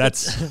five.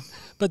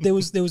 But there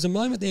was a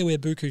moment there where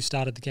Buku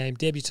started the game,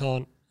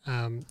 debutant.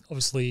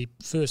 Obviously,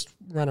 first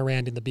run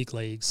around in the big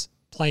leagues,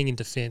 playing in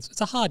defence.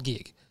 It's a hard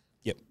gig.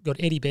 Yep. Got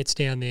Eddie Betts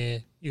down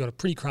there. You got a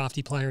pretty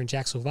crafty player in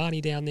Jack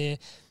Silvani down there.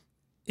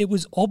 It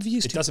was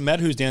obvious. It doesn't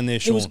matter who's down there,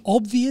 Sean. It was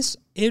obvious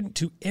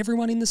to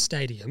everyone in the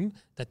stadium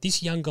that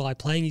this young guy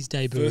playing his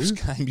debut first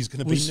game, he's going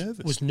to be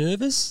nervous. Was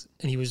nervous,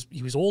 and he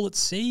was all at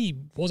sea. He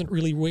wasn't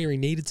really where he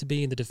needed to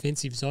be in the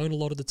defensive zone a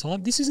lot of the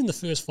time. This is in the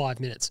first 5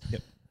 minutes.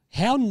 Yep.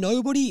 How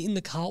nobody in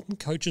the Carlton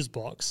coach's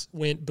box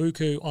went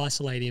Buku,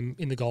 isolate him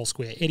in the goal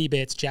square. Eddie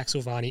Betts, Jack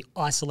Silvani,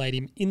 isolate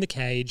him in the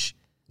cage.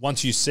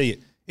 Once you see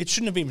it, it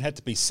shouldn't have even had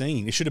to be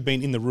seen. It should have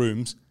been in the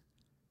rooms.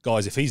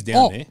 Guys, if he's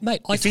down there,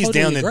 mate, if he's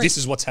down there, this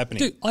is what's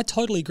happening. Dude, I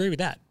totally agree with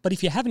that. But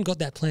if you haven't got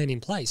that plan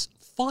in place,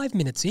 5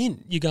 minutes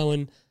in, you're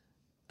going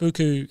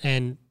Buku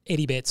and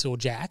Eddie Betts or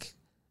Jack,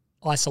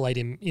 isolate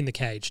him in the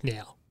cage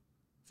now.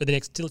 For the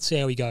next, let's see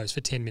how he goes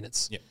for 10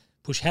 minutes. Yep.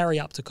 Push Harry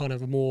up to kind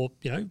of a more,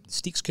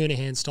 Sticks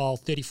Kernahan style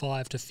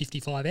 35 to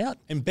 55 out.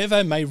 And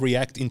Bevo may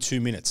react in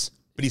 2 minutes,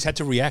 but he's had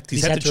to react.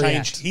 He's had to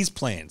change his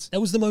plans. That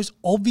was the most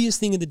obvious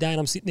thing in the day, and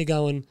I'm sitting there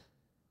going,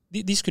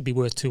 this could be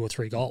worth 2 or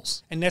 3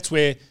 goals. And that's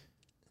where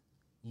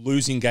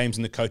losing games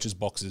in the coaches'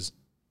 boxes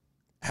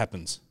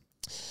happens.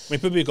 When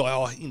people go,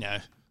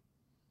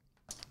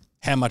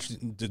 how much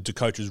do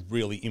coaches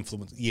really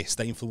influence? Yes,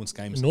 they influence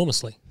games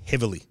enormously,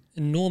 heavily.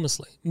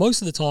 Enormously.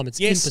 Most of the time, it's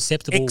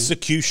imperceptible.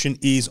 Execution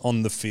is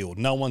on the field.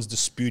 No one's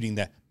disputing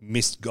that.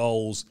 Missed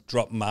goals,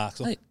 drop marks.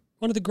 Hey,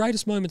 one of the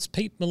greatest moments,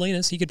 Pete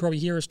Molinas, he could probably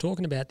hear us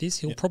talking about this.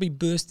 He'll probably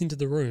burst into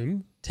the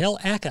room, tell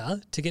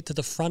Acker to get to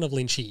the front of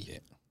Lynchy. Yeah.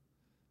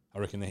 I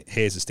reckon the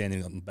hairs are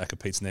standing on the back of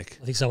Pete's neck.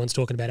 I think someone's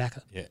talking about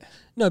Acker. Yeah.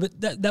 No, but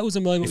that was a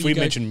moment. If we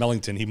mentioned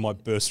Mellington, he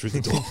might burst through the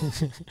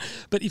door.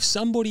 But if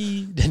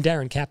somebody,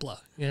 Darren Kapler,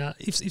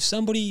 if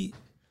somebody,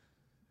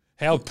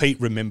 how Pete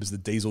remembers the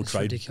diesel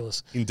trade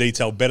ridiculous. In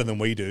detail better than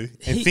we do,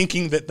 and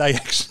thinking that they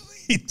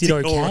actually did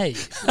okay.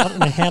 I don't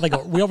know how they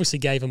got. We obviously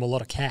gave him a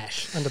lot of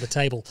cash under the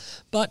table,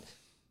 but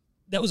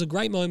that was a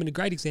great moment, a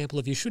great example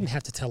of you shouldn't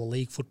have to tell a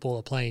league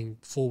footballer playing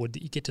forward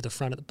that you get to the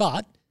front of the.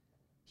 But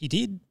he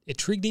did. It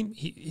trigged him.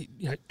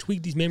 He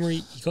twigged his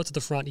memory. He got to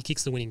the front. He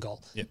kicks the winning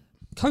goal. Yep.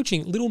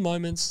 Coaching, little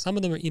moments. Some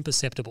of them are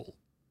imperceptible,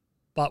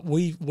 but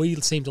we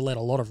seem to let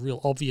a lot of real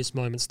obvious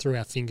moments through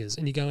our fingers.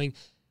 And you're going,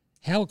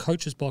 how a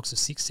coach's box of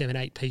 6, 7,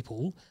 8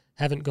 people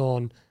haven't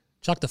gone,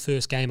 chuck the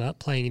first game up,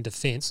 playing in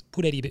defence,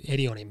 put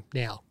Eddie on him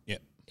now.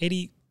 Yep.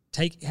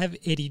 Have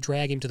Eddie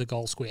drag him to the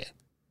goal square.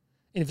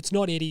 And if it's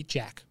not Eddie,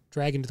 Jack,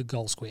 drag him to the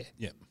goal square.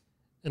 Yep.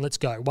 And let's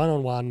go.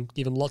 1-on-1,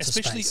 give him lots of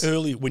space. Especially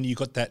early when you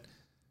got that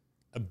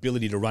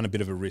ability to run a bit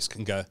of a risk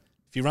and go,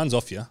 if he runs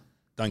off you,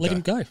 don't let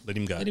him go. Let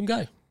him go. Let him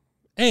go.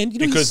 And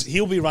because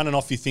he'll be running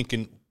off you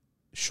thinking,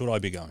 should I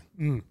be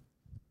going?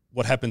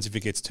 What happens if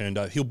it gets turned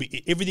over?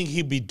 Everything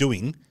he'll be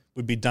doing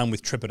would be done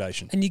with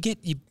trepidation. And you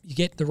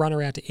get the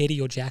runner out to Eddie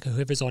or Jack or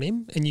whoever's on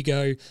him, and you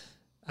go,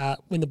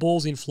 when the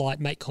ball's in flight,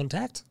 make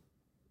contact.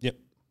 Yep.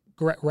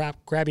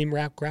 Grab him,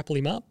 grapple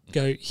him up,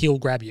 go, he'll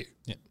grab you.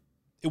 Yep.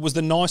 It was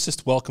the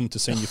nicest welcome to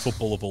senior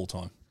football of all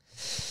time.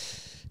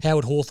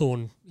 Howard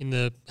Hawthorn in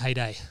the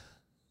heyday.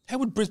 How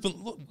would Brisbane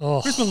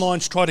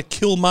Lions try to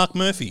kill Mark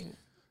Murphy?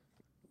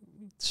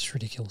 It's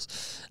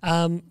ridiculous.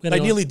 They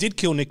nearly did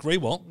kill Nick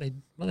Rewalt. They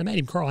made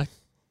him cry.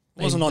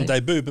 Wasn't on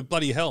debut, but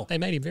bloody hell. They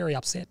made him very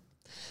upset.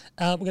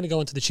 We're going to go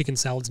on to the chicken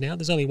salads now.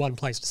 There's only one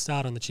place to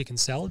start on the chicken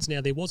salads.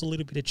 Now, there was a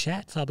little bit of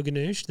chat, Faber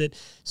Ganoush, that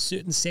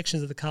certain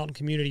sections of the Carlton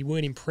community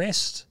weren't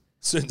impressed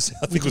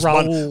with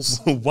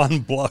Raoul's one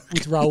bloke.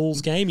 With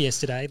Raoul's game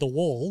yesterday, the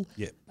wall.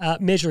 Yep.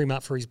 Measure him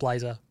up for his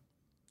blazer.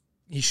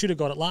 He should have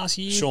got it last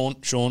year.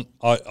 Sean,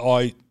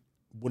 I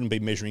wouldn't be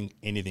measuring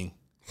anything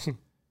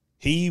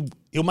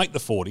He'll make the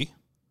 40,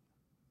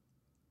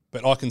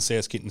 but I can see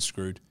us getting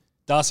screwed.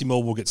 Darcy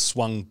Moore will get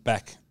swung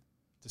back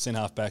to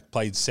centre-half back,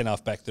 played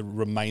centre-half back the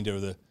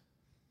remainder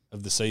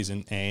of the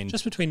season. And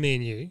just between me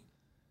and you,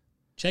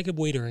 Jacob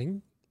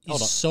Weitering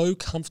is so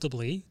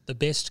comfortably the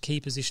best key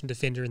position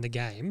defender in the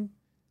game.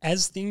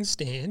 As things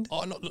stand,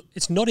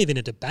 it's not even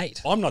a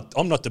debate. I'm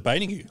not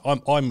debating you.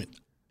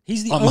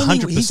 He's the I'm only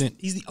 100%.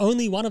 He's the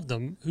only one of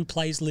them who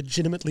plays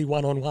legitimately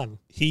one-on-one.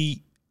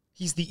 He's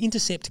the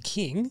intercept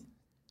king.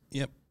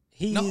 Yep.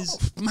 He is a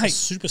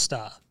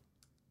superstar.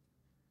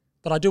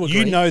 But I do agree.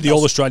 You know the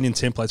All-Australian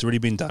template's already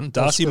been done.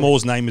 Darcy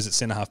Moore's name is at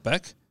centre-half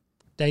back.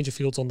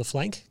 Dangerfield's on the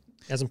flank.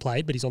 Hasn't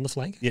played, but he's on the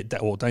flank. Yeah,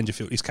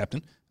 Dangerfield is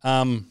captain.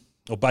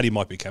 Or Buddy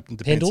might be captain.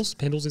 Depends.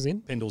 Pendles is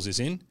in. Pendles is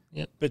in.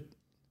 Yep. But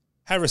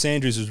Harris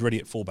Andrews is ready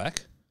at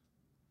fullback.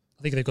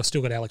 I think they've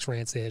still got Alex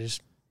Rance there,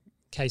 just in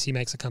case he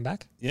makes a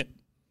comeback. Yep.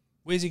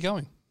 Where's he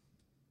going?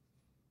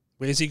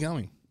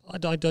 I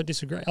don't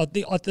disagree. I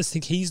just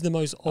think he's the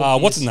most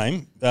obvious. What's his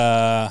name?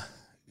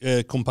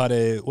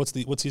 Compadre,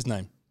 what's his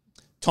name?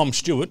 Tom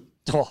Stewart.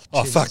 Oh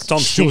fuck, Tom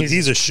Stewart.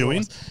 He's a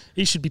shoo-in.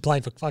 He should be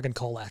playing for fucking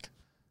Colac.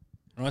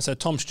 All right, so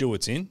Tom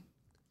Stewart's in.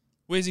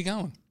 Where's he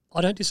going?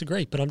 I don't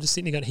disagree, but I'm just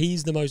sitting there going,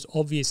 he's the most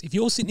obvious. If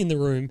you're sitting in the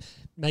room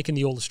making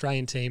the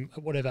All-Australian team,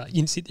 whatever,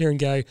 you can sit there and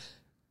go,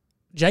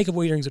 Jacob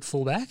Weitering's at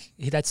fullback.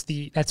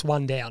 That's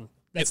one down.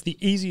 That's the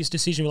easiest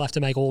decision we'll have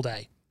to make all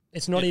day.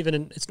 It's not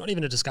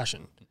even a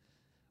discussion.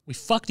 We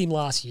fucked him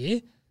last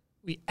year.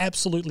 We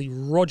absolutely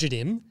rogered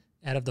him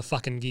out of the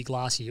fucking gig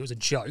last year. It was a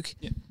joke.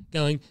 Yeah.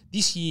 Going,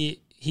 this year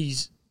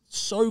he's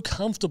so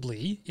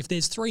comfortably, if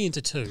there's 3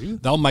 into 2.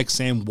 They'll make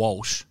Sam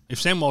Walsh. If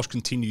Sam Walsh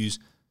continues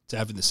to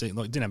have the season,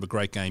 he didn't have a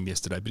great game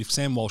yesterday, but if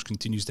Sam Walsh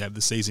continues to have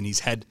the season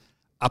he's had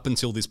up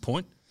until this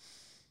point,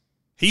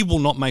 he will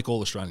not make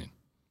All-Australian.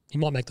 He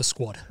might make the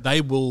squad.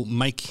 They will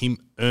make him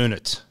earn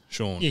it,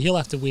 Sean. Yeah, he'll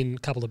have to win a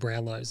couple of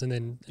Brownlows, and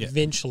then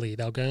eventually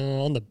they'll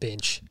go on the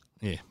bench.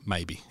 Yeah,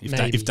 maybe.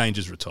 If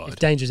Danger's retired. If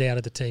Danger's out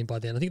of the team by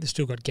then. I think they've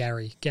still got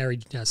Gary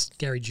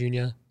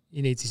Jr.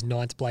 He needs his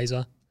 9th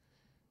blazer.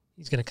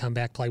 He's going to come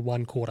back, play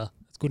 1 quarter.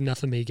 It's good enough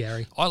for me,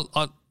 Gary.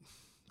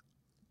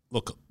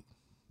 Look,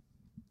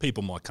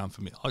 people might come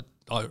for me.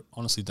 I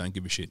honestly don't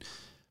give a shit.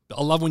 But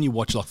I love when you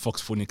watch like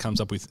Fox Footy and it comes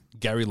up with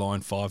Gary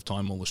Lyon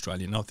 5-time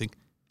All-Australian. And I think,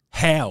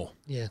 how?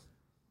 Yeah.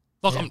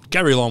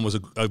 Gary Lyon was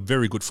a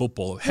very good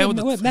footballer. How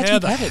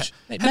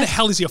the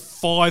hell is he a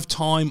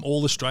 5-time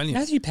All-Australian?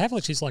 Matthew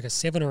Pavlich is like a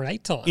 7 or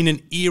 8 time. In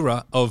an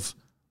era of,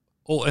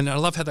 and I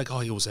love how they go,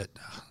 he was at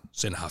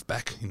centre-half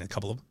back in a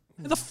couple of them.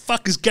 How the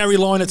fuck is Gary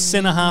Lyon at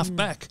centre-half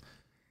back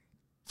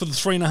for the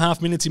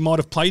 3.5 minutes he might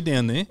have played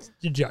down there? It's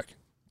a joke.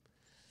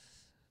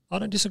 I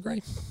don't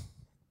disagree.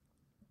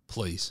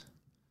 Please.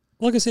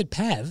 Like I said,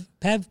 Pav's,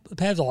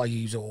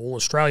 he's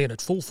All-Australian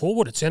at full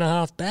forward, at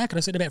centre-half back, and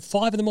I said about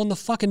 5 of them on the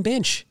fucking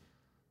bench.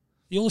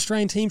 The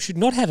All-Australian team should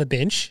not have a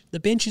bench. The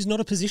bench is not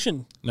a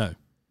position. No.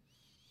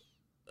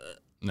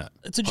 No.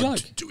 It's a joke.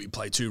 Do we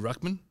play 2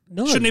 ruckmen?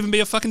 No. Shouldn't even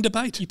be a fucking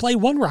debate. You play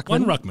 1 ruckman.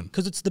 1 ruckman.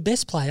 Because it's the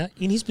best player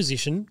in his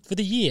position for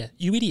the year.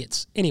 You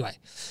idiots. Anyway.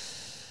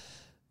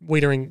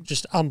 Weitering,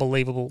 just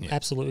unbelievable,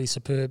 absolutely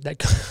superb.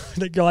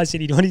 That guy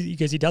said he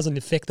goes, he doesn't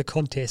affect the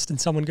contest,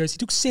 and someone goes, he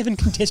took 7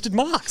 contested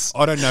marks.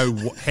 I don't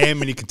know how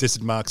many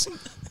contested marks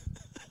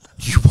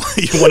you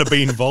want to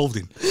be involved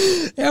in.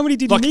 How many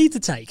did he need to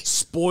take?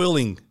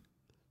 Spoiling,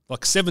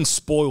 like 7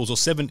 spoils or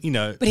 7,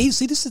 But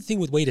this is the thing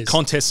with Weiters.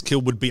 Contest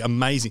kill would be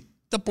amazing.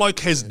 The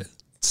bloke has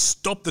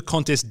stopped the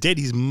contest dead.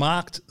 He's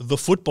marked the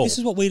football. This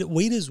is what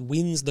Weiters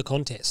wins the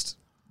contest.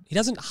 He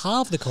doesn't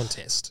halve the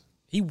contest.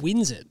 He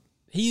wins it.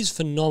 He is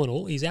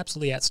phenomenal. He's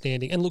absolutely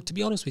outstanding. And look, to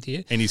be honest with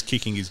you... And his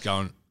kicking is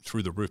going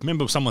through the roof.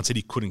 Remember someone said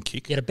he couldn't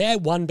kick? He had a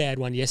bad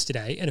one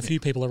yesterday, and a few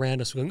people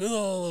around us were going,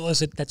 oh, I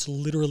said, that's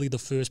literally the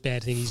first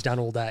bad thing he's done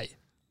all day.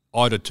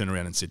 I'd have turned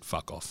around and said,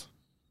 fuck off.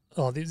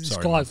 Oh, this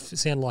guy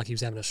sounded like he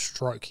was having a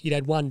stroke. He'd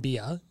had 1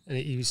 beer, and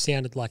he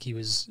sounded like he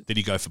was... Did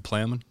he go for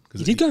Plowman?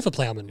 He did go for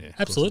Plowman, yeah,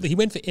 absolutely. He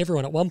went for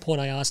everyone. At one point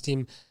I asked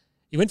him,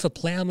 he went for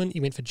Plowman, he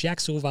went for Jack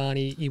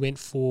Silvani, he went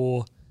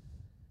for...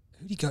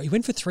 Who did he go? He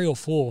went for 3 or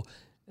 4.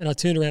 And I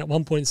turned around at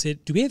one point and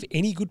said, do we have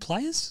any good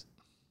players?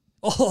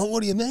 Oh,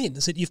 what do you mean? I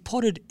said, you've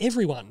potted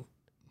everyone.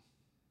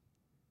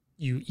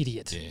 You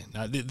idiot. Yeah,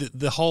 no,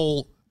 the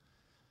whole...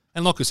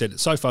 And like I said,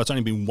 so far it's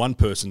only been one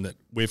person that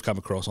we've come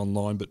across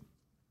online, but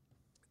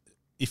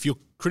if you're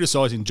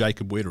criticising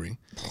Jacob Weitering,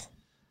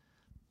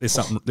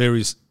 there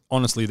is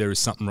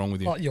something wrong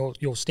with him. Oh,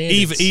 your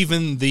standards.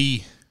 Even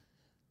the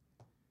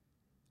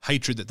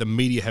hatred that the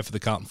media have for the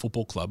Carlton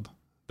Football Club,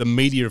 the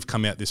media have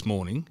come out this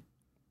morning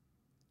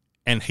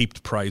and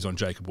heaped praise on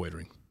Jacob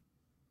Weitering,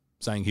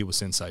 saying he was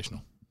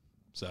sensational.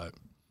 So,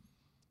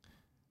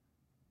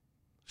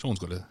 Sean's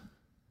got a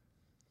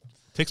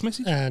text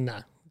message?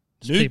 No.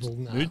 Nudes?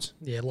 Nudes?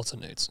 Yeah, lots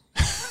of nudes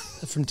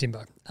from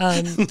Timbo.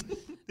 And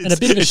a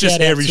bit of a it's just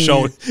shout hairy out to...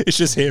 shoulder. It's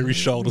just hairy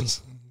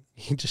shoulders.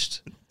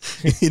 Just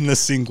in the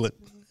singlet.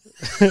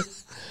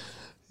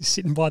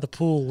 sitting by the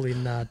pool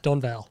in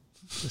Donvale.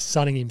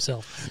 sunning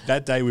himself.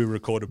 That day we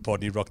recorded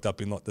pod, he rocked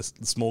up in like the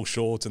small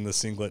shorts and the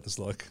singlet. It's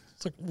like,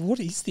 what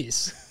is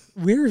this?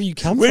 Where have you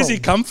come from? Where's he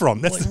come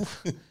from? That's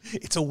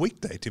it's a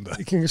weekday, Timbo.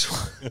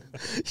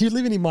 You're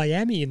living in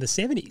Miami in the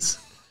 70s.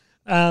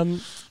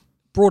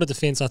 Broader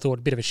defence, I thought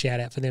a bit of a shout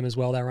out for them as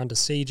well. They were under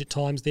siege at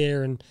times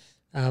there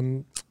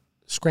and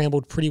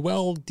scrambled pretty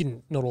well.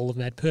 Not all of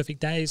them had perfect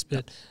days,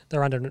 but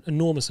they're under an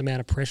enormous amount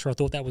of pressure. I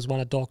thought that was one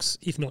of Doc's,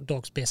 if not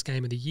Doc's, best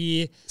game of the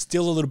year.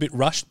 Still a little bit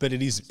rushed, but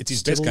it's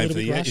his best game for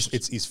the year.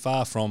 It's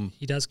far from.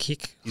 He does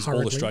kick. His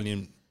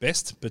All-Australian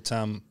best, but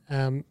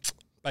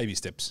baby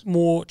steps.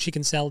 More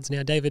chicken salads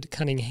now. David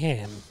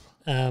Cunningham,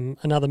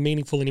 another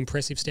meaningful and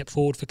impressive step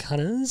forward for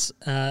Cunners.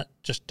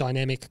 Just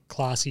dynamic,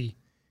 classy.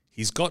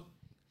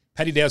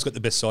 Paddy Dow's got the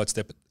best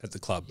sidestep at the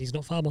club. He's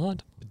not far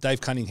behind. But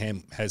Dave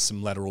Cunningham has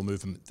some lateral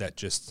movement that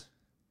just...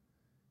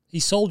 He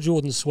sold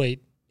Jordan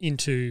Sweet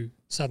into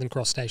Southern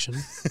Cross Station.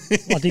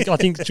 I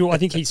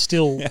think he's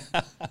still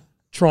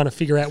trying to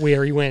figure out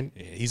where he went.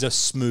 Yeah, he's a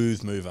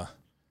smooth mover.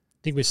 I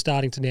think we're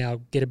starting to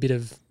now get a bit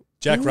of...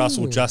 Jack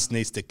Russell just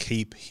needs to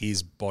keep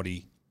his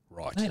body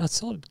right. Mate, I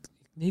saw it.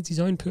 He needs his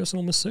own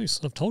personal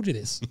masseuse. I've told you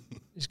this.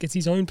 He just gets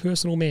his own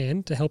personal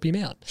man to help him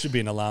out. Should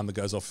be an alarm that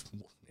goes off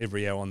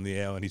every hour on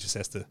the hour, and he just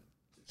has to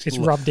get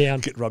rubbed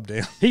down. Get rubbed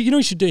down. You know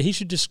what he should do? He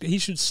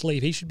should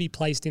sleep. He should be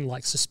placed in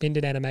like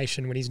suspended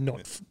animation when he's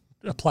not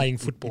playing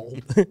football,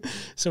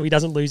 so he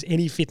doesn't lose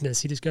any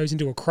fitness. He just goes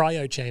into a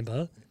cryo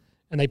chamber,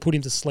 and they put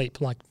him to sleep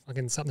like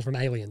fucking something from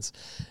Aliens.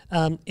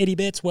 Eddie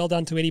Betts, well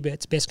done to Eddie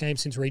Betts. Best game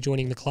since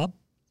rejoining the club.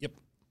 Yep,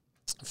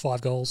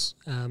 5 goals.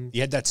 He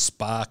had that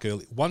spark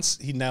early. Once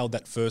he nailed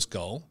that first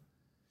goal,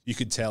 you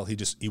could tell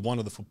he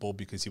wanted the football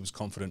because he was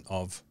confident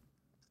of.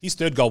 His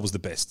third goal was the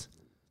best.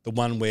 The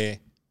one where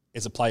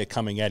there's a player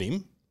coming at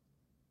him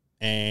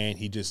and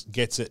he just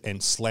gets it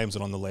and slams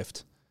it on the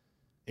left.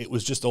 It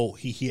was just all,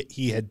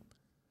 he had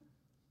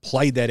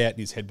played that out in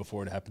his head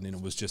before it happened, and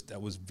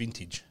that was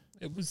vintage.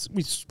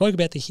 We spoke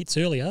about the hits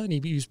earlier, and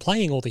he was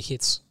playing all the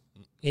hits,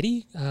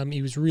 Eddie.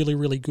 He was really,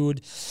 really good.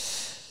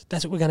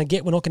 That's what we're going to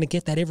get. We're not going to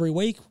get that every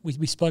week.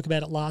 We spoke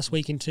about it last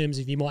week in terms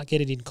of you might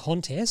get it in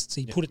contests.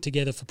 He put it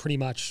together for pretty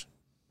much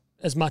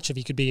as much as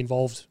he could be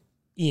involved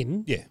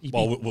in. Yeah,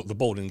 well, the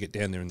ball didn't get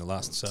down there in the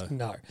last, so.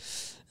 No.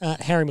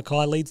 Harry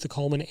Mackay leads the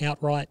Coleman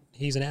outright.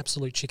 He's an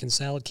absolute chicken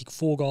salad, kicked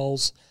 4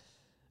 goals.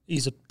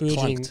 He's a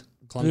burgeoning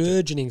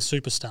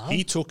superstar.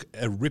 He took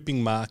a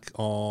ripping mark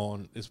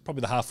on, it's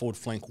probably the half-forward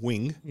flank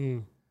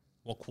wing.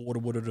 What quarter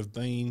would it have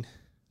been?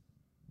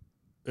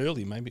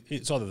 Early, maybe.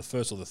 It's either the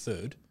first or the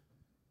third.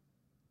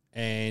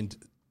 And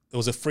there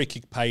was a free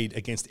kick paid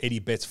against Eddie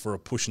Betts for a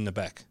push in the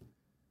back.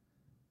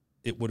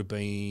 It would have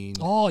been...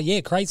 Oh,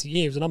 yeah, crazy.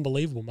 Yeah, it was an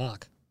unbelievable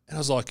mark. And I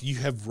was like, you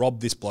have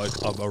robbed this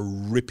bloke of a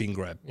ripping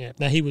grab. Yeah,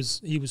 no, he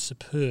was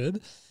superb.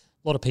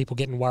 A lot of people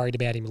getting worried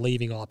about him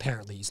leaving. Oh,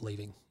 apparently he's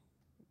leaving.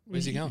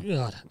 Where's he going? I don't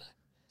know.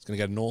 He's going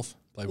to go to North,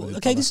 play with his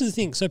Okay, this is the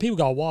thing. So people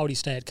go, why would he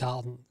stay at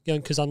Carlton?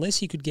 Because unless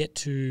he could get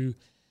to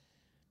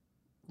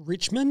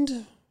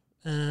Richmond,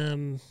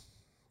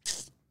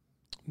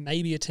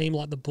 maybe a team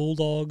like the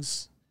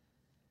Bulldogs,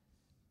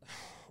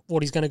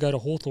 he's going to go to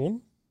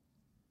Hawthorn,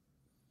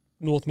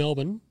 North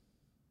Melbourne,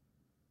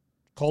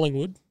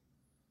 Collingwood,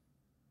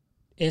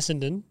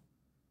 Essendon,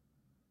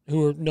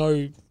 who are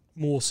no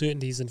more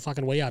certainties than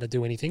fucking we are to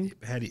do anything.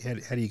 How do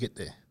you get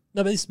there?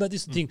 No, but this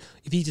is the thing.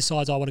 If he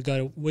decides I want to go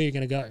to where you're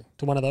going to go,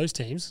 to one of those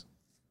teams,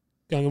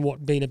 going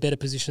and be in a better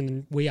position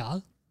than we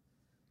are,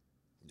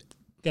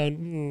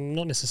 going,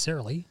 not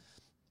necessarily.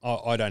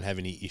 I don't have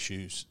any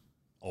issues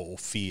or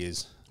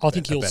fears. I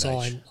think he'll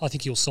sign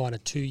a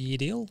 2-year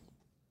deal.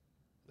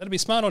 That'd be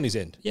smart on his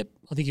end. Yep,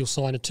 I think he'll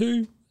sign a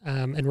 2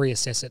 and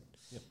reassess it.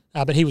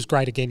 Yep. But he was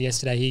great again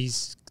yesterday.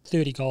 He's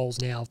 30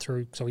 goals now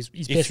through, so his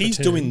best return. If he's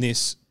doing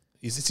this,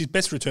 is this his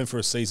best return for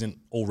a season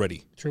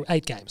already? Through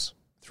 8 games.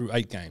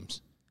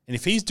 And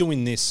if he's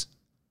doing this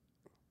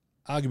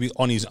arguably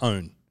on his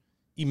own,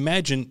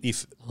 imagine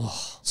if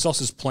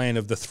Sauce's plan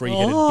of the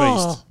 3-headed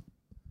beast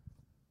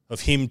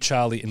of him,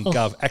 Charlie and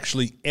Gov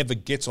actually ever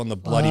gets on the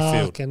bloody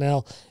field.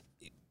 Hell.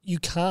 You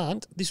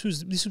can't. This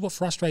is what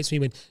frustrates me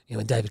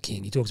when David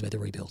King, he talks about the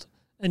rebuild.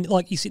 And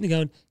like you're sitting there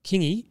going,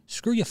 Kingy,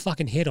 screw your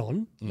fucking head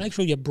on. Make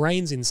sure your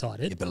brain's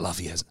inside it. Yeah, but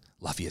Luffy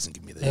hasn't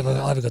given me that.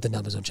 I haven't got the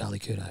numbers on Charlie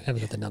Curnow. I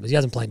haven't got the numbers. He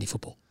hasn't played any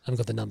football. I haven't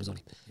got the numbers on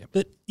him. Yep.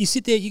 But you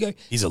sit there, you go...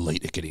 He's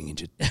elite at getting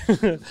injured.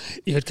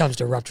 If it comes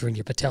to rupturing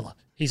your patella,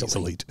 he's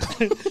elite.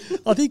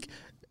 I think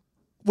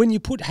when you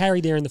put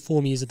Harry there in the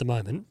form he is at the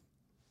moment,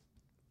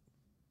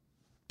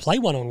 play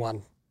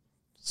one-on-one.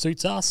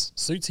 Suits us,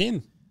 suits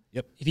him.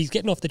 Yep. If he's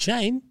getting off the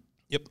chain,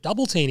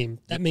 double team him.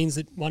 That means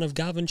that one of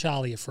Gov and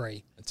Charlie are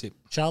free. That's it.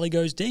 Charlie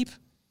goes deep.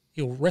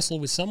 He'll wrestle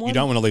with someone. You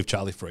don't want to leave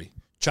Charlie free.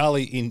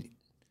 Charlie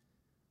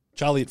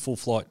at full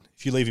flight.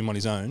 If you leave him on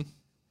his own,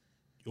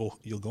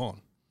 you're gone.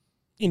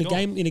 In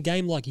a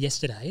game like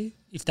yesterday,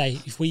 if they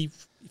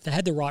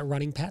had the right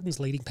running patterns,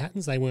 leading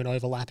patterns, they weren't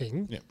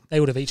overlapping. Yep.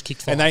 They would have each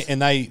kicked 5.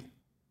 And they,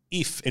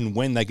 if and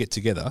when they get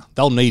together,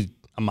 they'll need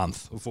a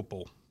month of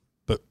football.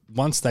 But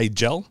once they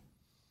gel,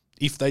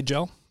 if they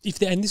gel,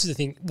 And this is the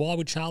thing, why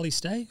would Charlie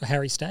stay or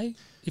Harry stay?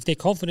 If they're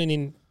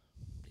confident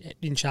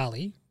in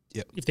Charlie,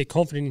 if they're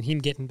confident in him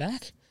getting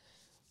back,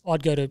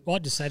 I'd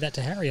just say that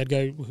to Harry. I'd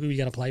go, who are you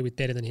going to play with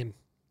better than him?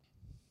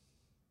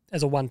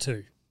 As a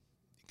 1-2.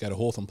 Go to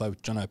Hawthorn, play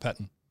with Jono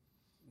Patton.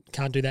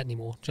 Can't do that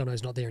anymore.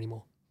 Jono's not there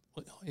anymore.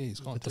 Oh, yeah, he's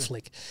gone with the too.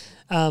 flick.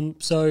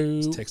 So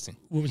He's texting.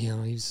 Well,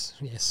 he's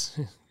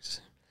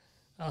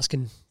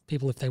asking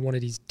people if they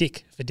wanted his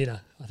dick for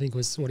dinner, I think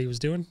was what he was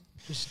doing.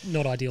 Just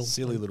not ideal.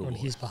 Silly little on boy.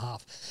 his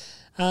behalf.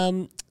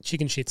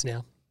 Chicken shits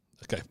now.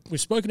 Okay. We've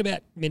spoken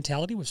about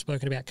mentality. We've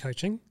spoken about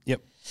coaching.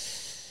 Yep.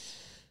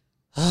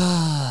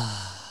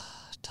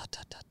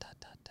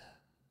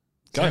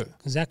 Go.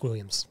 Zach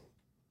Williams.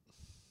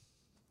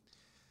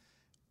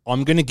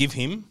 I'm going to give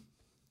him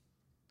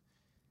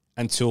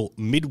until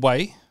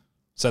midway.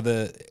 So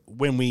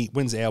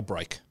when's our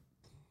break?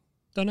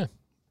 Don't know.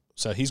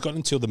 So he's got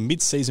until the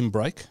mid-season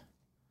break.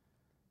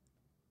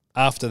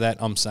 After that,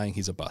 I'm saying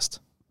he's a bust.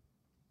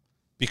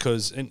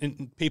 Because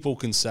and people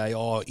can say,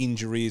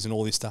 injuries and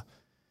all this stuff.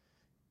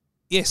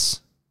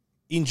 Yes,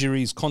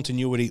 injuries,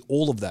 continuity,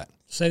 all of that.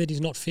 Say that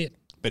he's not fit.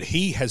 But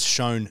he has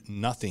shown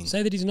nothing.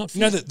 Say that he's not fit.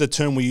 You know the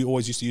term we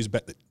always used to use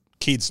about the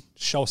kids,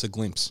 show us a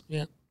glimpse.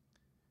 Yeah.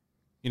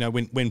 You know,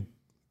 when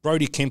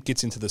Brody Kemp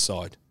gets into the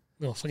side.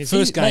 Oh,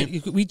 First game.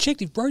 Mate, we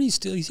checked if Brody's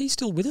still, is he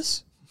still with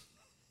us?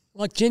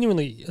 Like,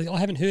 genuinely, I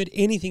haven't heard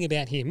anything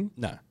about him.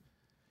 No.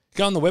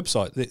 Go on the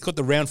website. They've got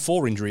the round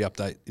 4 injury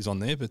update is on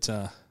there, but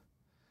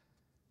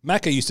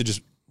Macca used to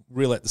just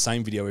reel out the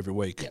same video every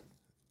week. Yep.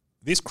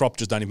 This crop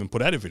just don't even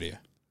put out a video.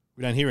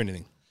 We don't hear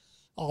anything.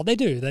 Oh, they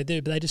do, but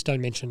they just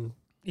don't mention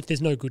if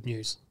there's no good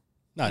news.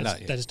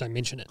 They just don't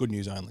mention it. Good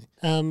news only.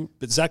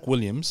 But Zach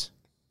Williams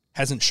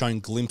hasn't shown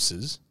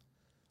glimpses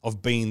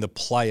of being the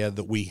player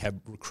that we have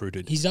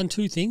recruited. He's done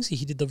two things.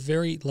 He did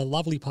the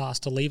lovely pass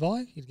to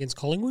Levi against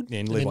Collingwood.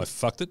 Yeah, and Levi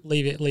fucked it.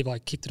 Levi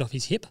kicked it off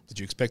his hip. Did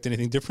you expect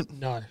anything different?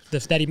 No.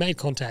 That he made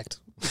contact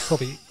was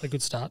probably a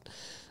good start.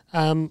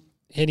 And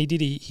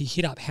he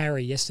hit up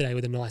Harry yesterday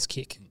with a nice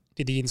kick.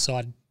 Did the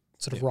inside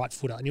sort of right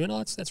footer. And you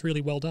went, that's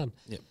really well done.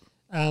 Yep.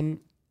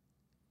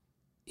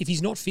 If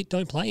he's not fit,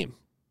 don't play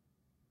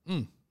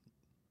him.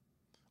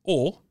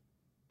 Or,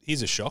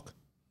 here's a shock.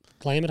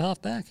 Play him at half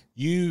back.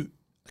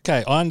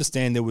 Okay, I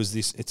understand there was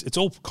this. It's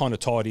all kind of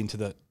tied into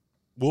the,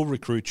 we'll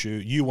recruit you.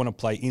 You want to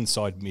play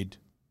inside mid.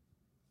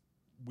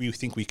 We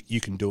think you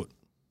can do it.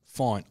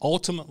 Fine.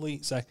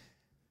 Ultimately, say,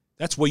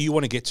 that's where you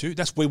want to get to.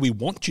 That's where we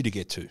want you to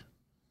get to.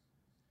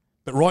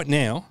 But right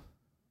now,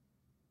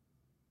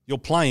 you're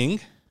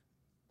playing.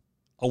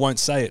 I won't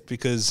say it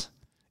because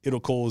it'll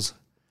cause.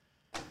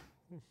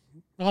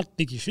 I don't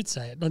think you should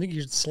say it. I think you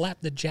should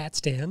slap the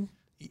Jats down.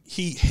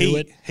 He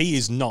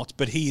is not,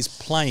 but he is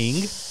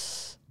playing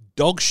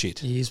dog shit.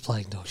 He is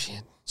playing dog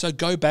shit. So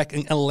go back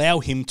and allow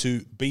him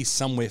to be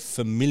somewhere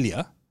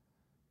familiar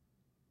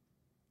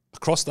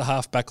across the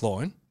half-back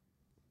line.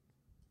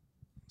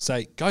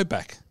 Say, go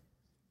back.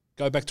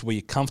 Go back to where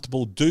you're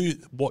comfortable. Do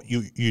what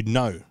you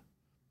know.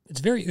 It's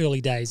very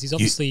early days. He's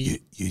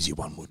obviously... use your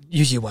one wood.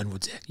 Use your one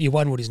wood, Zach. Your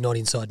one wood is not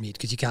inside mid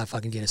because you can't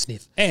fucking get a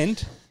sniff.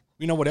 And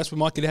you know what else we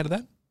might get out of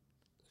that?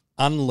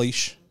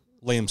 Unleash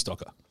Liam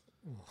Stocker.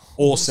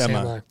 Or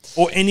Samo.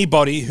 Or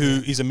anybody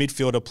who is a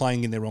midfielder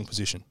playing in their wrong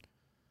position.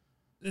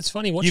 It's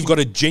funny watching... You've got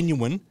a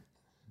genuine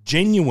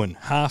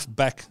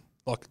half-back,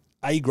 like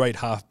A-grade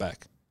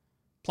half-back.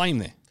 Play him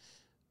there.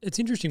 It's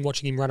interesting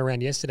watching him run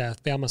around yesterday. I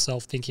found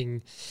myself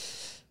thinking,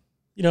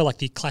 like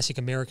the classic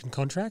American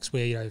contracts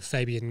where,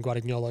 Fabian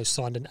Guadagnolo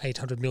signed an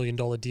 $800 million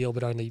deal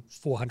but only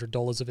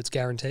 $400 of it's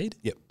guaranteed.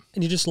 Yep.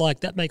 And you're just like,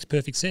 that makes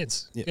perfect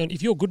sense. Yep.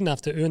 If you're good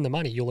enough to earn the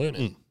money, you'll earn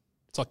it.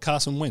 It's like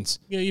Carson Wentz.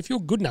 If you're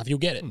good enough, you'll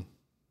get it.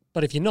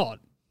 But if you're not,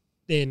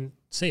 then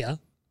see ya.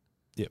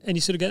 Yep. And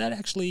you sort of go, that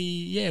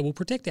actually, we'll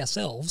protect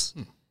ourselves.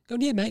 Going,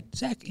 yeah, mate,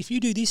 Zach, if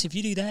you do this, if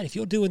you do that, if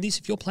you're doing this,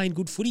 if you're playing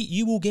good footy,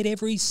 you will get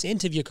every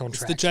cent of your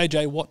contract. It's the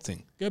JJ Watt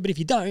thing. Go, but if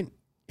you don't,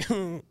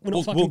 we'll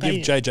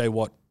give JJ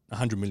Watt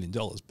 $100 million,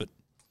 but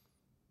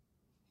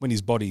when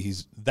his body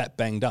is that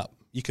banged up,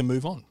 you can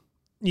move on.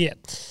 Yeah.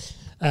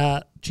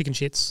 Chicken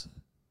shits.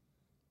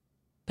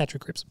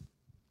 Patrick Cripps.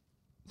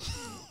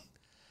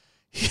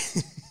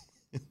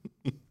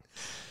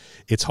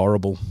 It's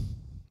horrible.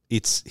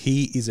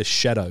 He is a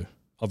shadow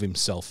of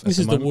himself. This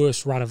is the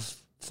worst run of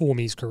form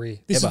in his career.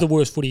 This is the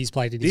worst footy he's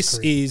played in his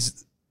career.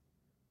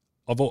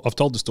 I've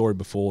told the story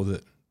before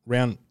that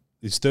round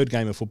his third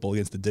game of football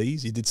against the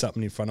D's, he did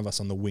something in front of us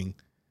on the wing,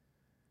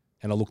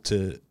 and I looked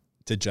to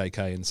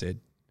JK and said,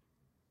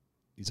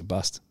 "He's a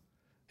bust."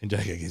 And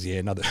JK goes, "Yeah,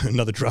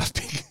 another draft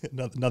pick,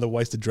 another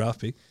wasted draft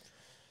pick."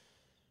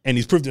 And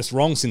he's proved us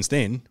wrong since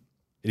then.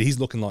 He's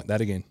looking like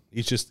that again.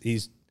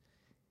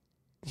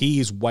 He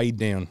is weighed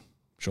down,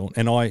 Sean.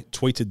 And I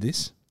tweeted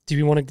this. Do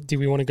we want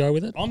to go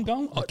with it? I'm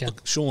going. Okay.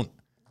 Look, Sean,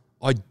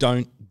 I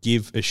don't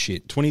give a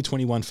shit.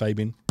 2021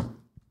 Fabian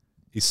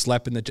is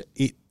slapping it.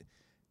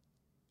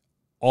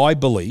 I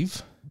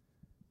believe.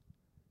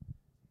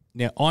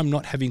 Now, I'm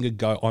not having a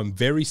go. I'm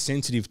very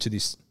sensitive to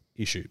this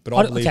issue, but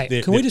I believe.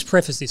 Okay, can we just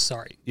preface this?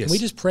 Sorry, yes. Can we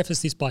just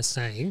preface this by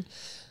saying,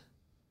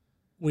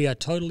 We are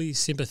totally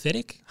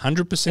sympathetic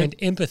 100%. and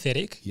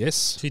empathetic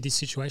Yes. to this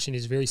situation.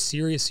 It's a very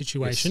serious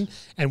situation.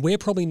 And we're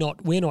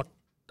not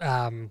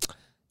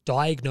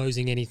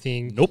diagnosing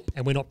anything. Nope.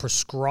 And we're not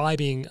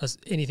prescribing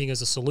anything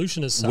as a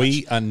solution as such.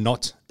 We are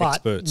not but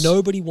experts.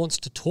 nobody wants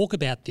to talk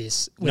about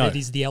this when it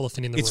is the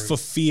elephant in the room. It's for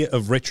fear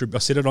of retribution. I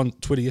said it on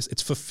Twitter. Yes,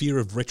 it's for fear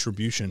of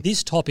retribution.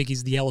 This topic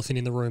is the elephant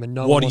in the room, and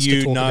no one wants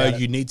to talk about it. What do you know?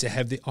 You need to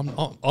have the.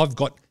 I've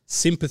got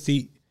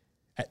sympathy.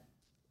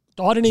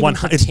 I don't even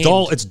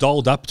pretend. It's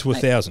dialed up to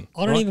 1,000.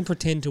 I don't even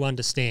pretend to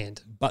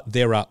understand. But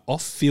there are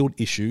off-field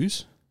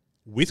issues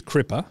with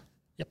Crippa.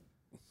 Yep.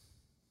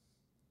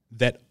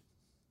 That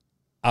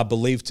are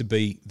believed to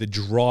be the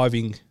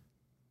driving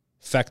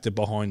factor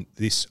behind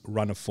this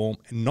run of form,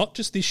 and not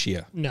just this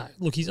year. No,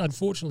 look,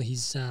 unfortunately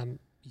his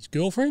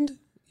girlfriend,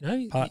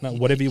 Partner,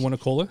 whatever you want to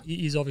call her,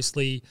 is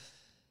obviously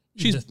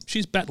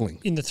she's battling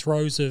in the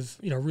throes of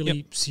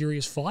really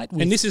serious fight.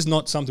 And this is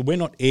not something, we're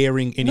not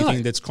airing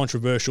anything that's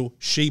controversial.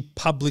 She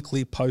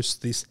publicly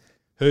posts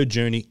her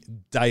journey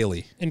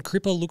daily. And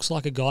Crippa looks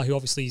like a guy who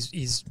obviously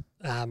is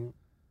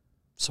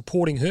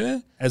supporting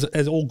her.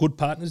 As all good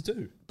partners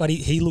do. But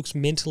he looks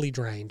mentally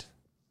drained.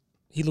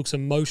 He looks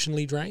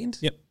emotionally drained.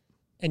 Yep.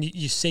 And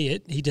you see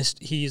it.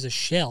 He is a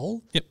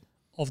shell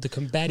of the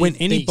combative When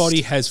anybody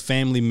beast. has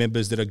family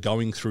members that are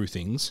going through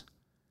things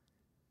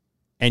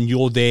and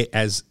you're there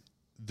as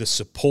the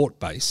support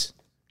base,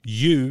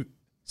 you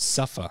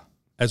suffer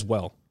as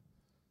well.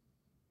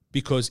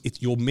 Because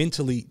you're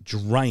mentally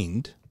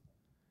drained.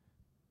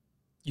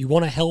 You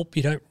want to help.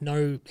 You don't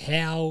know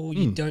how.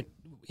 You don't...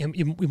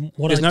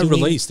 There's no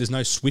release. There's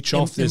no switch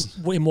off.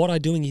 In what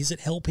I'm doing, is it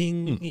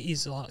helping?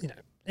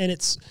 And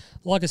it's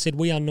like I said,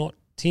 we are not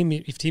Tim.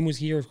 If Tim was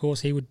here, of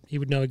course, he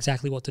would know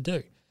exactly what to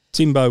do.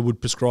 Timbo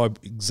would prescribe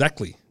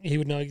exactly. He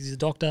would know. He's a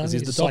doctor. He's a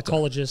doctor.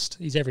 psychologist.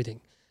 He's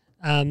everything.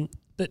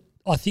 But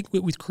I think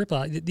with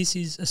Crippa, this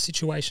is a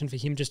situation for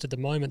him just at the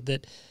moment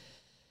that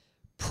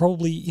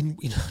probably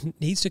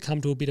needs to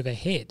come to a bit of a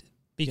head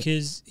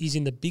because he's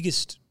in the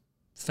biggest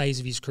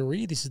phase of his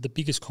career. This is the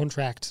biggest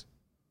contract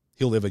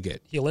he'll ever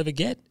get.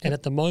 And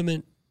at the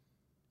moment,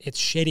 it's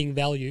shedding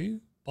value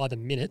by the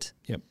minute.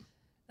 Yep.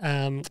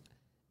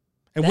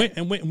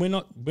 We're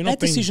not. That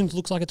decision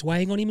looks like it's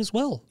weighing on him as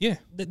well. Yeah.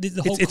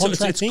 The whole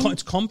contract thing.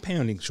 It's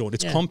compounding, Short.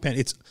 It's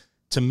compound.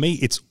 To me,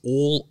 it's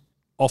all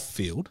off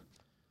field,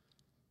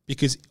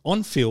 because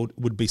on field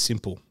would be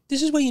simple.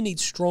 This is where you need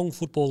strong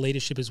football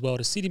leadership as well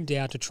to sit him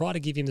down to try to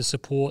give him the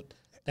support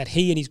that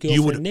he and his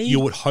girlfriend need. You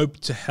would hope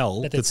to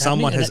hell that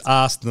someone has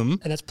asked them,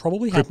 and that's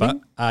probably Crippa,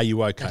 happening. Are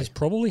you okay? That is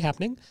probably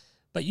happening,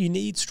 but you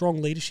need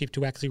strong leadership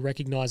to actually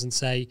recognise and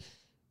say,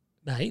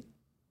 mate,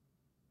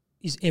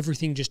 is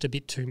everything just a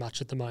bit too much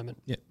at the moment?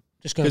 Yeah,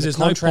 just going to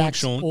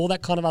contracts, all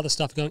that kind of other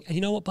stuff. Going, and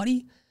you know what,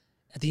 buddy?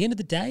 At the end of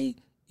the day,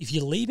 if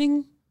you're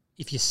leaving,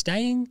 if you're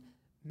staying,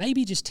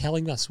 maybe just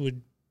telling us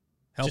would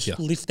help you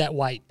lift that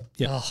weight.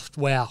 Yep. Oh,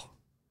 wow.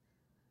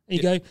 And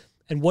you go.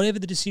 And whatever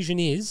the decision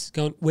is,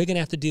 we're going to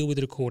have to deal with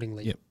it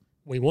accordingly. Yep.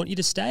 We want you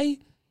to stay.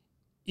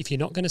 If you're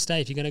not going to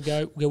stay, if you're going to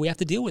go, we have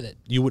to deal with it.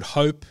 You would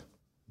hope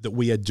that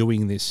we are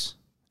doing this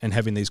and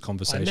having these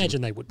conversations. I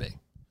imagine they would be.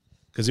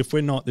 Because if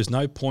we're not, there's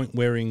no point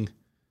wearing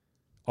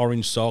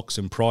orange socks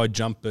and pride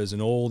jumpers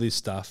and all this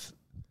stuff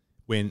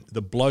when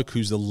the bloke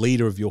who's the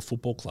leader of your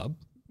football club...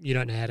 You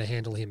don't know how to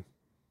handle him.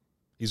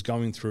 He's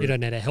going through... You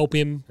don't know how to help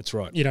him. That's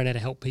right. You don't know how to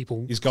help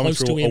people. He's going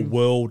through a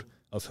world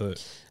of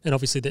hurt. And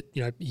obviously that,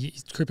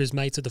 Crippa's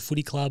mates at the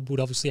footy club would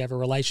obviously have a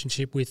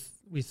relationship with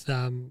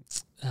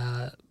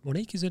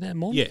Monique, is it that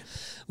Mon? Yeah.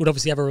 Would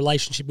obviously have a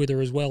relationship with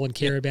her as well and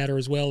care about her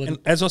as well. And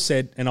as I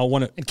said, and I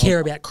want to... And care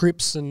about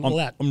Crips and all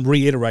that. I'm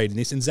reiterating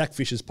this, and Zach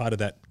Fisher's part of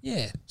that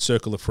Yeah.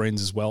 circle of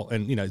friends as well.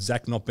 And,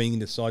 Zach not being in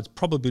the side's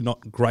probably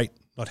not great,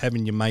 not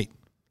having your mate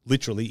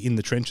literally in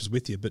the trenches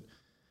with you, but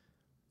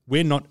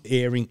we're not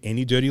airing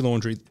any dirty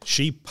laundry.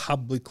 She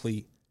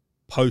publicly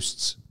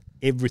posts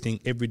everything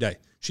every day.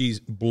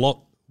 She's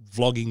vlogging,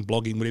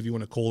 blogging, whatever you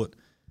want to call it.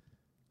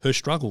 Her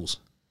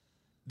struggles,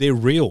 they're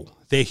real.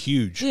 They're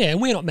huge. Yeah,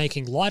 and we're not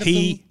making light of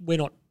them. We're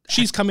not.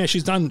 She's come out.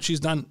 She's done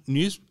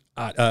news.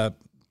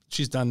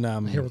 She's done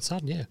Herald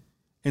Sun, yeah,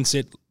 and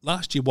said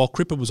last year while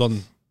Crippa was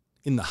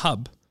in the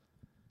hub,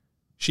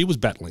 she was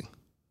battling.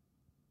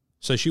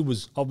 So she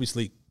was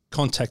obviously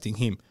contacting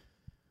him.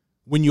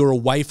 When you're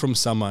away from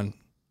someone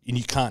and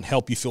you can't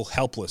help, you feel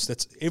helpless.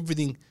 That's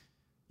everything.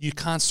 You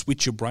can't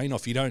switch your brain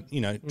off. You don't,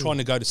 trying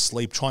to go to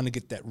sleep, trying to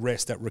get that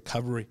rest, that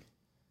recovery.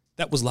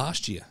 That was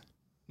last year.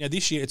 Now,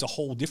 this year, it's a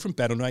whole different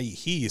battle. Now,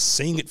 you're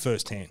seeing it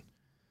firsthand.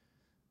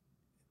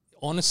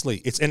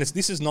 Honestly,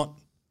 this is not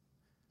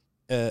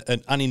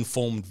an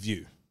uninformed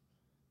view.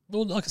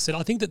 Well, like I said,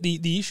 I think that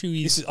the issue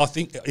is... I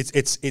think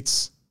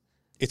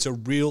it's a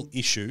real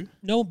issue.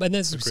 No, and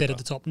as we said at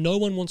the top, no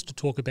one wants to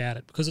talk about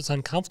it because it's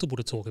uncomfortable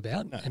to talk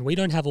about, and we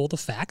don't have all the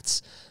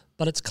facts,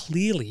 but it's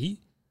clearly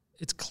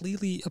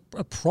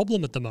a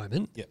problem at the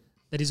moment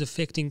that is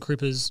affecting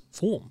Crippa's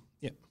form.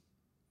 Yep.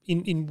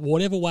 in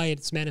whatever way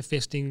it's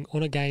manifesting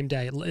on a game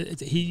day,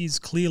 he is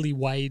clearly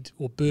weighed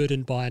or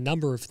burdened by a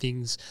number of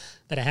things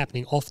that are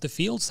happening off the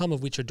field, some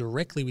of which are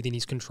directly within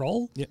his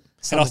control. Yep.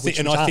 Some And of which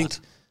I aren't.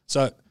 think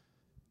so.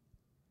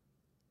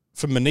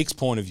 From Monique's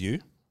point of view,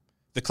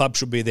 the club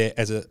should be there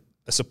as a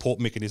support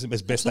mechanism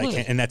as best Absolutely.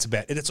 they can, and that's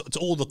about it. It's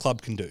all the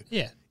club can do.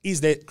 Yeah.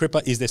 Is there,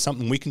 Crippa, is there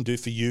something we can do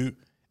for you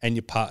and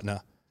your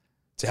partner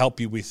to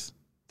help you with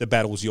the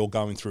battles you're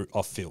going through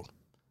off field?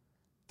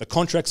 The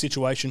contract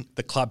situation,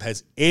 the club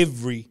has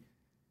everything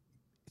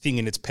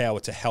in its power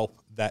to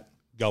help that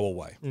go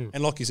away.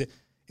 And like you said,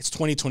 it's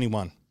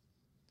 2021.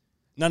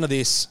 None of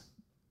this,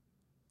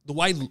 the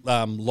way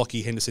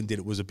Lockie Henderson did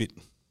it was a bit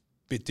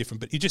different,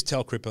 but you just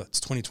tell Crippa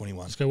it's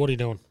 2021. Let's go, what are you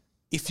doing?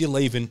 If you're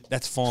leaving,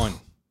 that's fine.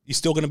 You're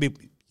still going to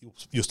be,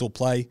 you'll still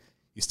play.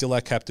 You're still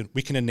our captain.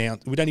 We can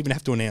announce, we don't even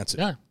have to announce it.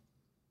 No.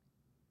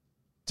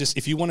 Just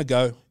if you want to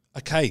go,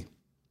 okay.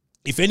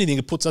 If anything,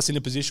 it puts us in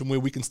a position where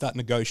we can start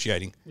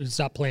negotiating. We can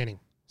start planning.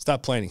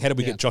 Start planning. How do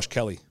we get Josh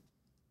Kelly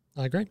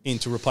I agree. in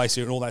to replace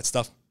you and all that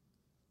stuff?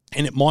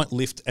 And it might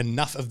lift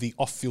enough of the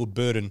off-field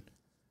burden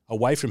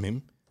away from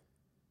him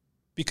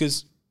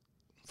because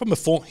from a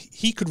form,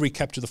 he could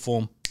recapture the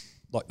form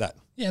like that.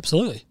 Yeah,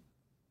 absolutely.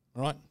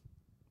 All right?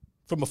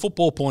 From a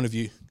football point of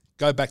view,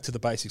 go back to the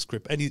basics,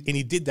 Crip. And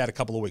he did that a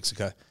couple of weeks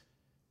ago.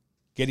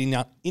 Get in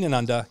and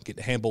under, get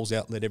the handballs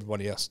out, let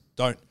everybody else.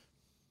 Don't.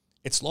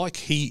 It's like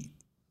he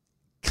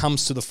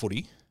comes to the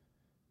footy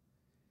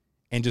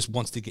and just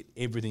wants to get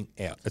everything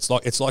out.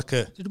 It's like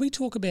a... Did we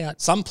talk about...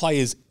 Some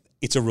players,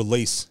 it's a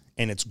release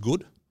and it's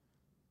good.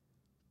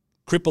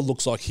 Crippa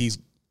looks like he's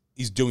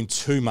doing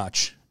too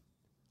much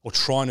or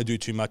trying to do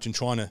too much and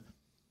trying to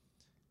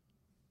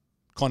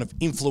kind of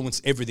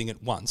influence everything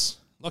at once.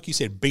 Like you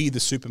said, be the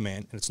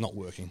Superman, and it's not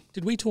working.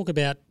 Did we talk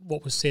about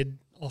what was said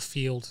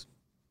off-field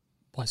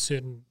by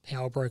certain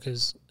power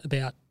brokers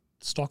about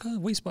Stocker?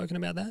 Have we spoken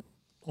about that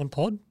on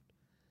pod?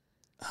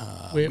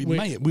 We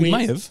may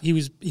have. He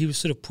was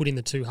sort of put in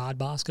the too hard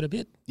basket a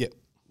bit. Yep.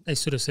 They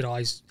sort of said,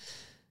 look,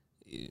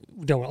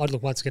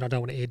 once again, I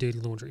don't want to air dirty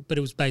laundry, but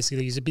it was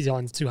basically he's a bit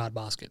on the too hard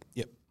basket.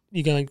 Yep.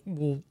 You're going,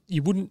 well,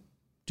 you wouldn't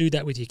do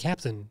that with your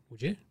captain,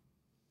 would you?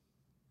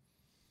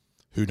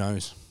 Who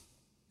knows?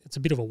 It's a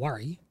bit of a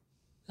worry.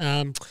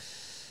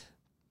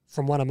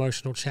 From one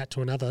emotional chat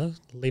to another,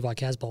 Levi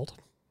Casbolt.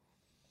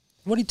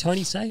 What did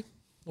Tony say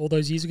all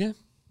those years ago?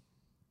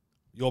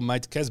 Your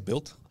mate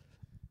Casbolt,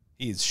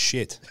 he is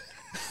shit.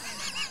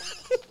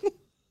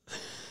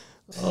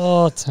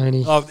 Oh,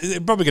 Tony. Oh,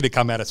 they're probably going to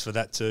come at us for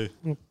that too,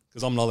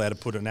 because I'm not allowed to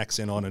put an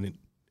accent on it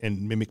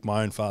and mimic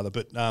my own father.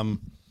 But no,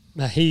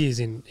 he is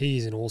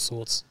in all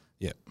sorts.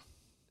 Yeah,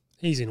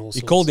 he's in all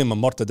sorts. You called him a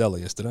mortadella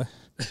yesterday.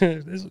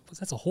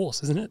 That's a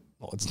horse, isn't it?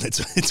 Oh,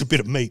 it's a bit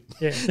of meat.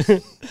 Yeah,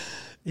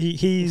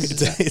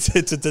 he's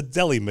it's a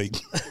deli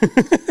meat.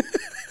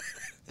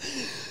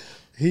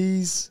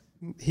 He's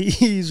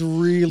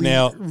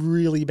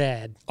really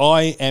bad.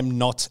 I am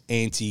not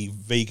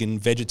anti-vegan,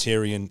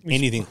 vegetarian,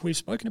 anything. We've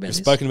spoken about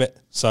this.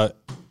 So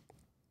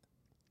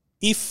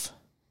if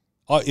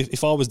I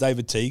was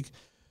David Teague,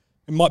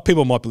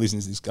 people might be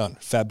listening to this going,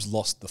 Fab's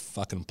lost the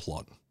fucking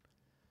plot.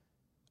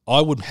 I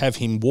would have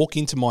him walk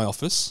into my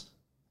office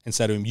and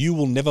say to him, you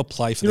will never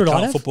play for the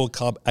Carlton Football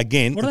Club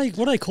again. What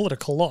do they call it, a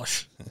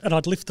kolosh? And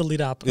I'd lift the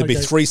lid up. There'd be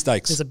 3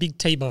 steaks. There's a big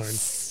T-bone.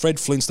 Fred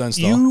Flintstone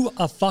style. You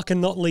are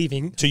fucking not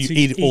leaving till you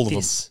eat all of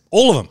them.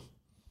 All of them.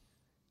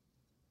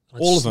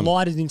 All of them.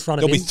 Slide it in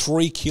front of him. There'll be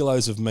 3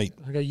 kilos of meat.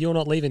 I go, you're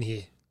not leaving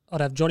here.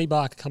 I'd have Johnny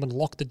Barker come and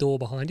lock the door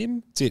behind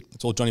him. That's it.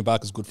 That's all Johnny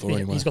Barker's good for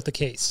anyway. He's got the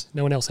keys.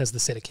 No one else has the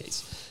set of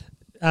keys.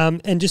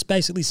 And just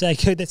basically say,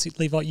 okay, that's it,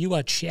 Levi. You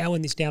are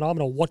chowing this down. I'm going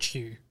to watch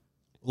you.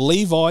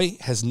 Levi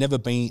has never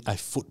been a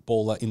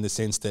footballer in the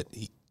sense that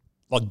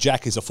like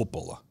Jack is a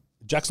footballer.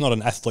 Jack's not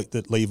an athlete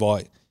that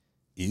Levi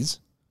is,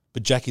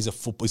 but Jack is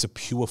he's a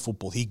pure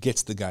football. He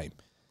gets the game.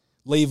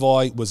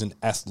 Levi was an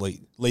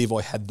athlete.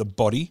 Levi had the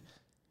body.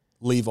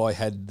 Levi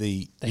had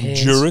the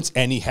endurance, hands.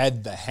 And he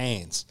had the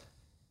hands.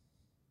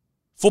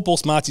 Football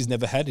smarts he's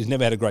never had. He's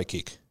never had a great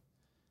kick.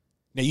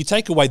 Now, you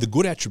take away the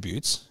good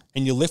attributes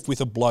and you're left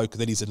with a bloke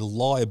that is a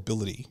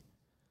liability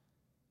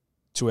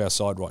to our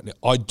side right now.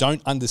 I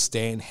don't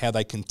understand how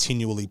they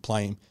continually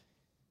play him.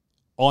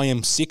 I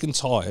am sick and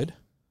tired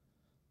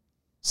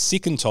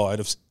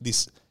of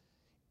this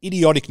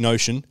idiotic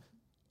notion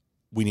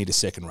we need a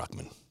second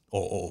ruckman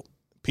or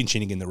pinch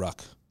hitting in the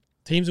ruck.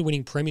 Teams are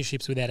winning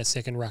premierships without a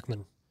second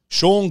ruckman.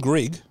 Sean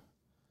Grigg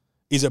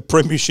is a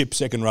premiership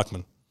second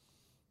ruckman.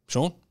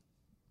 Sean?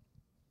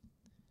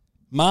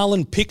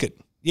 Marlon Pickett.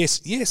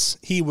 Yes,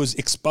 he was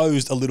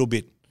exposed a little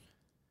bit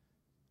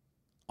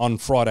on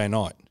Friday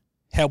night.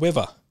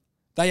 However,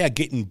 they are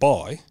getting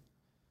by.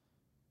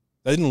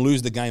 They didn't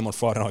lose the game on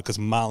Friday night because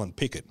Marlon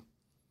Pickett.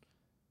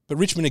 But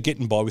Richmond are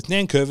getting by with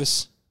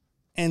Nankervis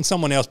and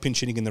someone else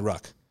pinch hitting in the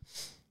ruck.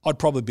 I'd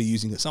probably be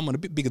using someone a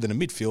bit bigger than a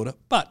midfielder,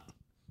 but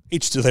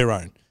each to their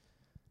own.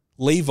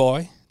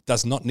 Levi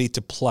does not need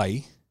to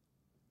play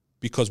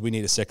because we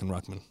need a second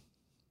ruckman.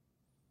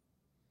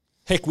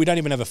 Heck, we don't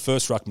even have a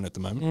first ruckman at the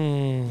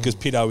moment because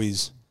Pitto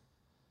is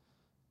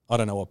I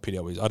don't know what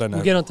Pido is. I don't know.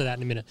 We'll get onto that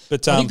in a minute.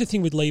 But I think the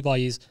thing with Levi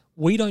is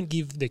we don't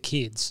give the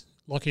kids,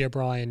 Lockie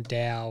O'Brien,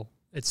 Dow,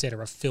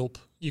 etc., Philp,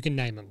 you can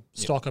name them,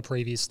 Stocker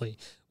previously,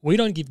 we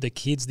don't give the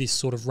kids this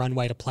sort of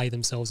runway to play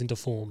themselves into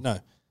form.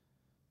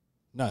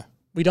 No.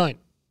 We don't.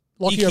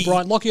 Lockie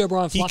O'Brien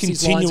fluffs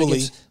his lines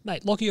against...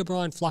 Mate, Lockie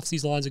O'Brien fluffs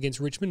his lines against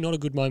Richmond. Not a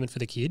good moment for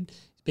the kid.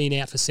 He's been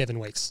out for 7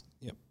 weeks.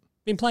 Yep.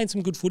 Been playing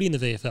some good footy in the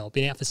VFL.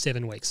 Been out for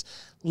 7 weeks.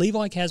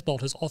 Levi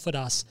Casbolt has offered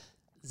us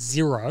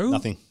zero.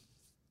 Nothing.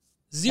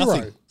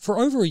 Zero.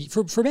 For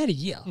about a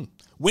year.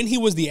 When he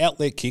was the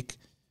outlet kick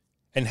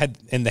and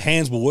the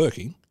hands were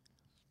working,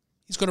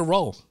 he's got a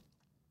role.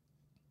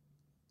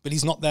 But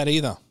he's not that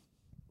either.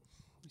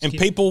 And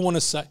people want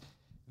to say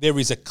there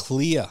is a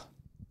clear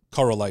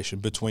correlation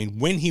between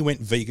when he went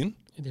vegan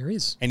there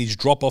is and his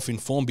drop off in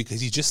form because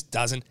he just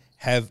doesn't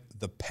have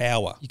the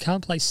power. You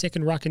can't play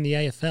second ruck in the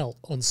AFL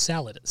on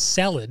salad.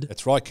 Salad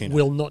That's right, Keno.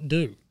 Will not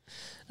do.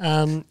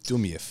 Do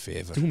me a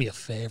favour. Do me a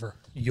favour.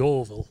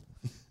 Yorville.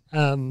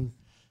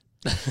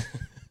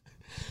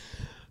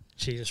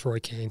 Jesus, Roy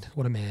Keane.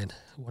 What a man.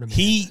 What a man.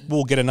 He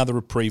will get another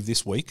reprieve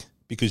this week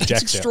because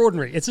Jack's It's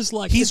extraordinary. It's just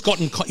like he's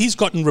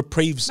gotten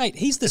reprieves. Mate,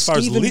 he's the as far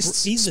as Stephen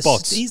lists, he's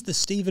spots. He's the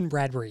Stephen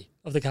Bradbury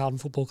of the Carlton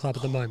Football Club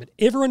at the moment.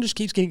 Everyone just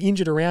keeps getting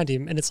injured around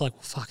him, and it's like,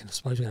 well, fucking, I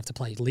suppose we have to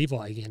play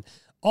Levi again.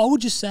 I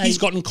would just say He's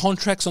gotten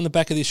contracts on the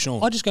back of this,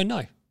 Sean. I just go,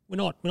 no, we're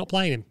not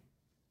playing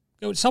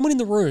him. Someone in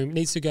the room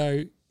needs to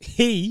go,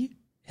 he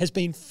has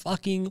been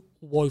fucking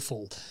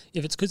woeful.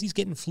 If it's because he's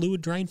getting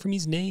fluid drained from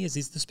his knee, as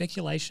is the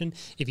speculation,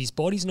 if his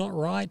body's not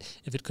right,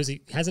 if it's because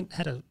he hasn't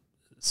had a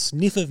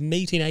sniff of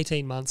meat in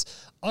 18 months,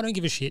 I don't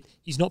give a shit.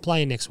 He's not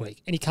playing next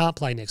week, and he can't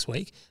play next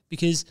week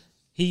because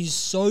he's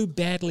so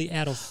badly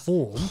out of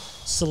form.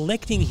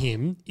 Selecting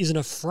him is an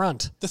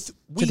affront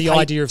to the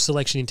idea of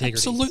selection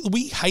integrity. Absolutely.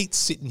 We hate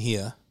sitting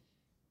here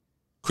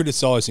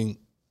criticising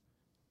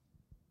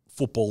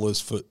footballers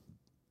for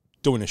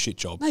doing a shit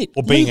job, mate,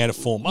 or being out of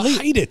form. I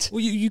hate it. Well,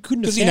 you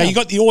couldn't have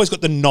because you always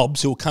got the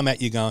knobs who will come at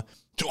you going,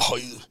 oh,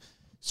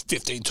 it's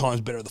 15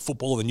 times better at the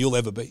football than you'll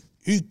ever be.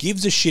 Who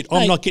gives a shit? Mate,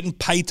 I'm not getting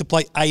paid to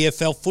play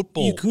AFL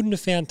football. You couldn't have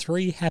found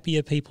 3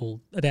 happier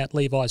people about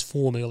Levi's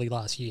form early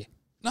last year.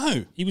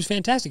 No. He was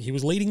fantastic. He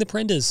was leading the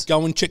Prenders.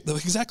 Go and check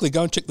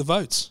the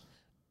votes.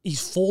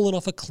 He's fallen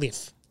off a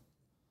cliff.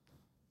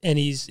 And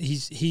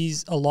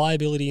he's a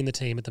liability in the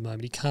team at the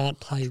moment. He can't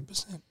play.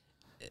 100%.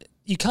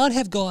 You can't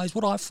have guys,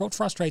 what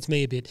frustrates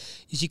me a bit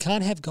is you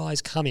can't have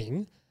guys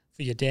coming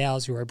for your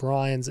Dows, your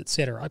O'Briens,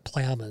 etc.,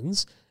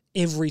 Plowmans,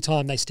 every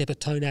time they step a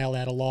toenail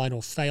out of line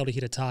or fail to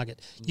hit a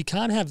target. You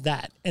can't have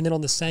that and then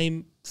on the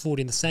same foot,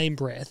 in the same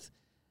breath,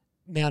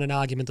 mount an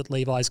argument that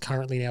Levi is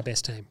currently our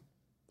best team.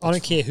 I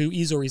don't care who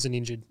is or isn't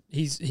injured.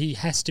 He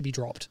has to be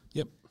dropped.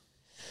 Yep.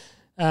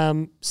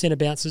 Centre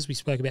bounces, we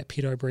spoke about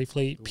Pido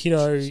briefly.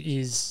 Pido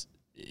he's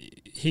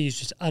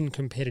just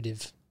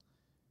uncompetitive.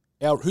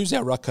 Who's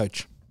our ruck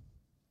coach?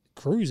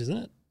 Cruz, isn't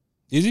it?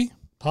 Is he?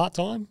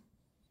 Part-time,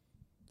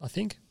 I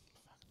think.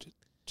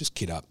 Just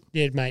kid up.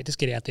 Yeah, mate, just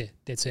get out there.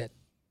 Dead set.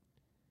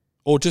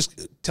 Or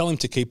just tell him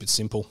to keep it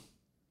simple.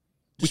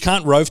 We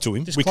can't rove to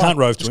him. Just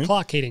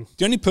Clark Keating.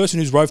 The only person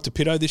who's roved to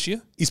Pido this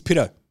year is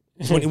Pido.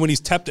 when he's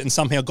tapped it and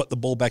somehow got the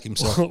ball back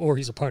himself. or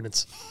his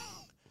opponents.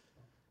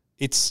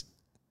 There's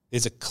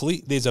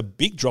a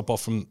big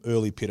drop-off from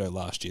early Pido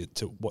last year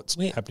to what's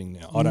happening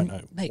now. I don't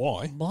know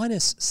why.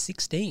 Minus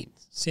 16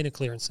 centre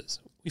clearances.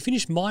 We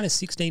finished minus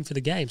 16 for the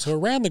game. So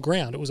around the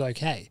ground, it was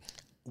okay.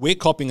 We're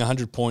copying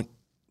 100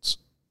 points,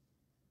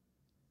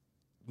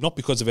 not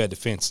because of our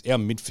defence. Our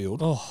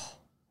midfield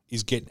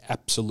is getting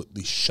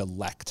absolutely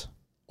shellacked.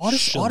 I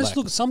just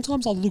look.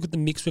 Sometimes I look at the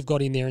mix we've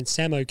got in there, and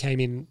Samo came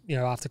in,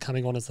 after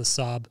coming on as the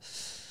sub.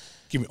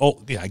 Giving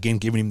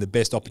him the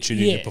best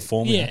opportunity to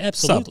perform. Yeah,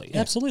 absolutely,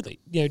 absolutely.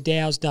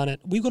 Dow's done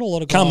it. We've got a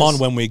lot of guys. Come on,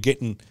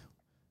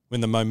 when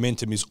the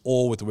momentum is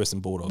all with the Western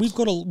Bulldogs. We've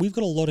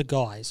got a lot of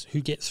guys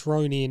who get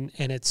thrown in,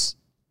 and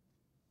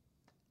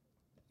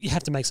you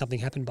have to make something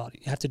happen, buddy.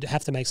 You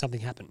have to make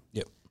something happen.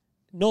 Yep.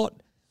 Not,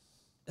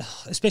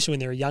 especially when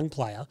they're a young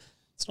player.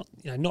 It's not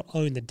not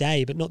own the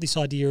day, but not this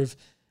idea of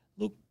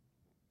look,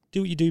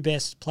 do what you do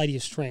best, play to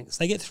your strengths.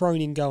 They get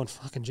thrown in, going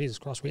fucking Jesus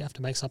Christ, we have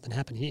to make something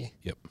happen here.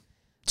 Yep.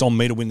 It's on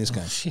me to win this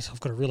game. Shit, we've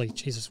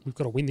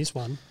got to win this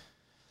one.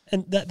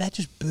 And that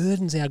just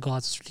burdens our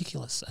guys. It's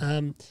ridiculous.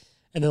 And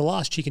the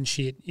last chicken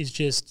shit is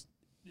just,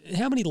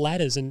 how many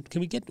ladders, and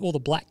can we get all the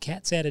black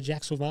cats out of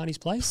Jack Silvani's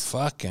place?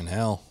 Fucking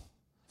hell.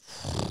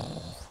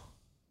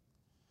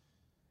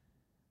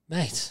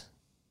 Mate,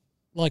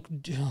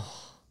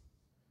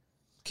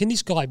 can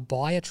this guy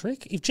buy a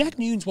trick? If Jack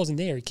Nunes wasn't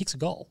there, he kicks a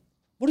goal.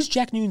 What is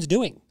Jack Nunes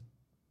doing?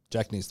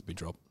 Jack needs to be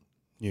dropped.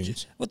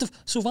 Nunes.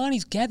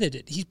 Silvani's gathered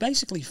it. He's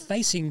basically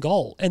facing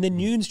goal, and then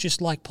Nunes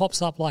just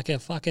pops up like a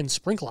fucking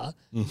sprinkler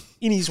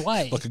in his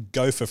way, like a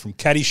gopher from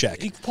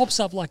Caddyshack. He pops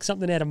up like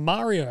something out of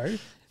Mario,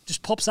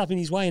 just pops up in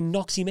his way and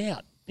knocks him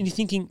out. And you're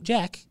thinking,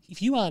 Jack,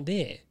 if you aren't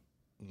there,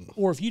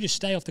 or if you just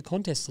stay off the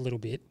contest a little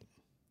bit,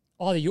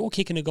 either you're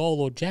kicking a goal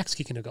or Jack's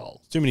kicking a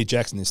goal. Too many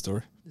Jacks in this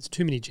story. There's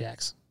too many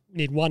Jacks. We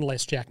need one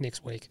less Jack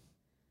next week.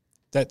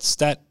 that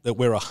stat that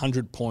we're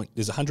 100 point,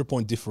 there's a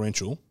 100-point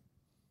differential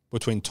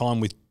between time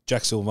with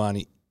Jack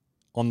Silvani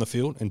on the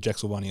field and Jack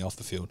Silvani off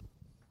the field.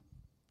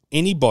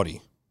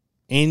 Anybody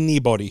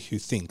who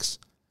thinks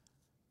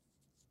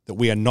that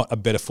we are not a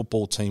better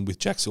football team with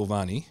Jack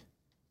Silvani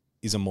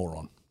is a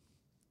moron.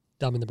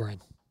 Dumb in the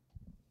brain.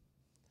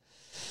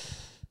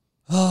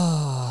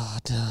 Oh,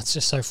 it's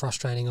just so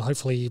frustrating.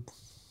 Hopefully,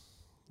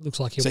 looks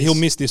like he'll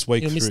miss this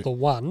week. He'll miss the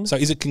one. So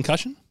is it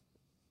concussion?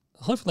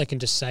 Hopefully, they can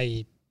just say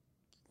he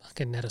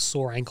fucking had a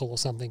sore ankle or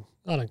something.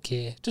 I don't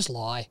care. Just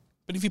lie.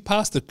 But if you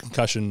pass the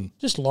concussion...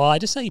 Just lie.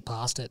 Just say he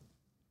passed it.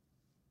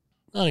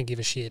 I don't give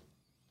a shit.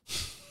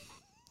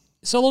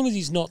 So long as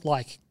he's not,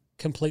 like,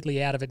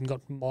 completely out of it and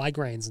got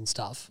migraines and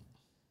stuff.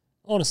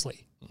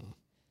 Honestly.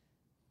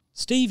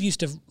 Steve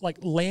used to, like,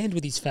 land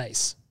with his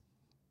face.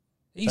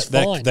 He's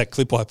fine. That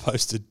clip I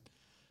posted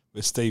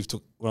where Steve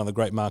took one of the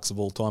great marks of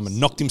all time and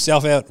knocked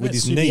himself out with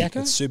his knee.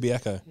 That's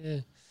Subiaco. Yeah.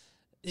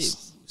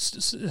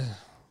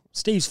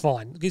 Steve's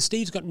fine because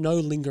Steve's got no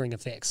lingering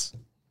effects.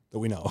 That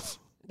we know of.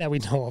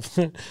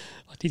 I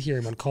did hear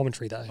him on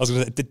commentary, though. I was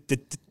going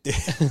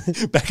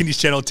to back in his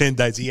Channel 10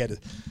 days,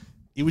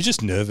 he was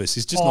just nervous.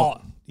 He's just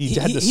not... He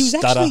had the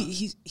stutter.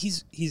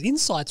 His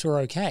insights were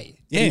okay.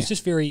 Yeah. He was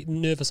just very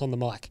nervous on the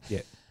mic.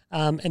 Yeah.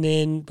 And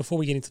then before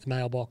we get into the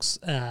mailbox,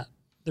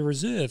 the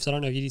reserves, I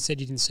don't know, you said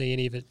you didn't see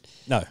any of it.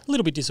 No. A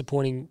little bit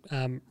disappointing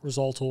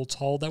result all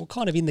told. They were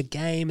kind of in the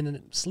game and then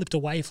it slipped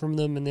away from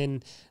them and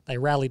then they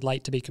rallied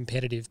late to be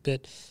competitive.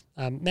 But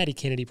Matty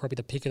Kennedy, probably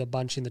the pick of the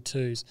bunch in the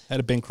twos. How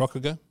did Ben Crocker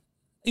go?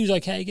 He was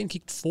okay again,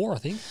 kicked 4, I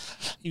think.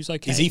 He was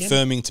okay. Is he again.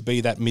 firming to be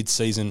that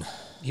mid-season?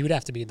 He would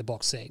have to be in the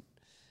box seat.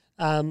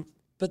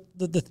 But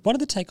the one of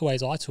the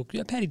takeaways I took,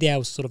 Paddy Dow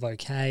was sort of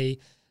okay.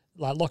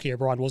 Like Lockie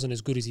O'Brien wasn't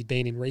as good as he'd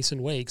been in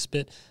recent weeks.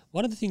 But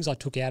one of the things I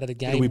took out of the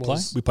game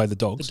was... We play the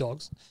Dogs. The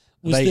Dogs.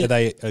 Are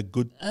they a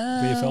good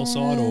VFL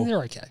side? Or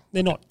They're okay.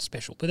 They're not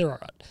special, but they're all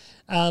right.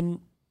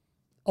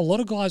 A lot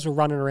of guys were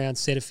running around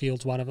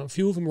Setterfield's one of them. A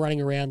few of them running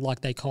around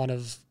like they kind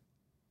of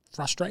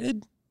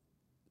frustrated.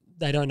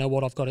 They don't know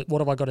what have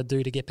I got to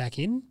do to get back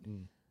in?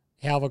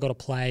 How have I got to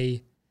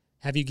play?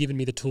 Have you given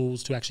me the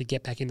tools to actually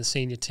get back in the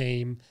senior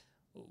team?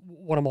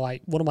 What am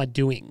I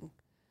doing?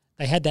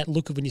 They had that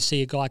look of when you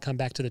see a guy come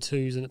back to the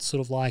twos and it's sort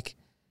of like,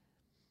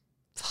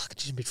 fuck,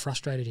 just a bit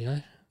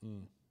frustrated,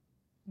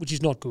 which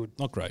is not good.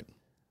 Not great.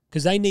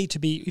 Because they need to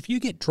be, if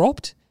you get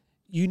dropped,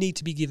 you need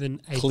to be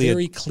given a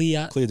very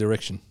clear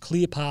direction,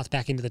 clear path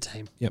back into the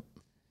team. Yep.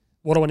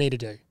 What do I need to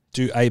do?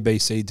 Do A, B,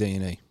 C, D,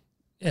 and E.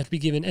 You have to be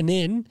given, and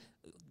then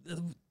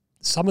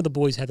some of the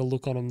boys had a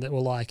look on them that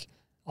were like,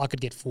 I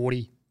could get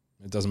 40.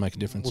 It doesn't make a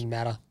difference. Wouldn't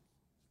matter.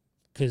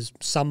 Because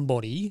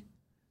somebody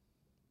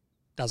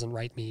doesn't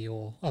rate me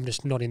or I'm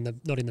just not in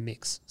the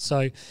mix.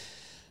 So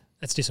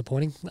that's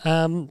disappointing.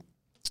 No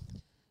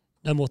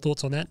more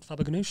thoughts on that,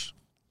 Faber Ganoush?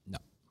 No.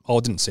 I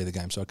didn't see the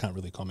game, so I can't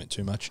really comment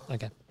too much.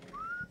 Okay.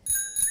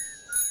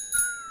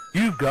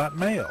 You've got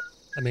mail.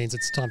 That means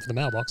it's time for the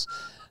mailbox.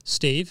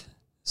 Stevie,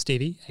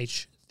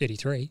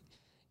 H33.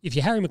 If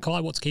you're Harry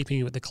Mackay, what's keeping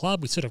you at the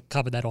club? We sort of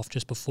covered that off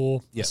just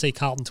before. Yep. I see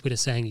Carlton Twitter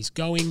saying he's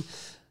going.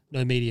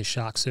 No media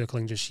shark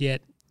circling just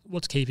yet.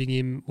 What's keeping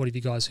him? What have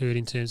you guys heard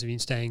in terms of him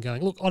staying and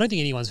going? Look, I don't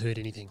think anyone's heard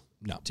anything.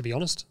 No. To be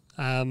honest.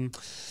 I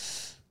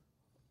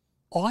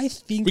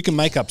think... We can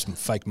make up some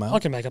fake mail. I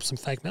can make up some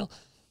fake mail.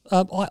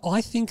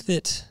 I think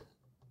that...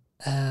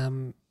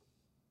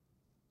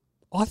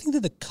 I think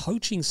that the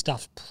coaching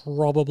stuff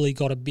probably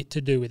got a bit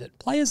to do with it.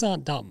 Players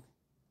aren't dumb.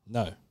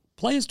 No.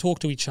 Players talk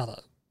to each other.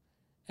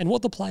 And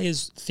what the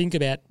players think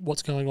about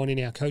what's going on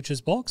in our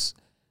coach's box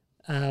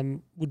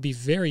would be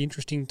very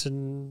interesting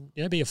to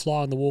be a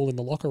fly on the wall in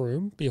the locker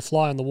room, be a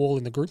fly on the wall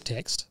in the group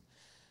text.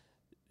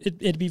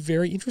 It'd be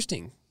very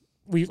interesting.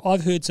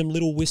 I've heard some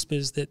little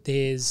whispers that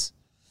there's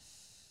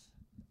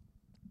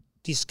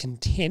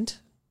discontent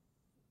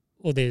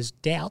or there's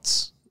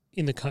doubts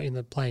in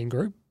the playing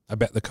group.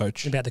 About the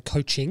coach. About the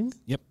coaching.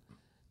 Yep.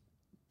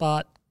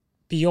 But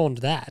beyond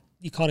that,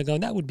 you're kind of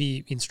going, that would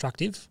be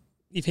instructive.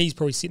 If he's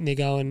probably sitting there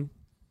going,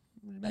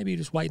 maybe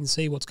just wait and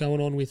see what's going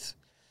on with,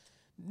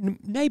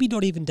 maybe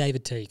not even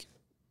David Teague.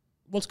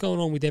 What's going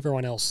on with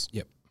everyone else?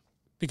 Yep.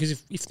 Because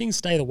if things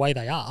stay the way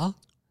they are,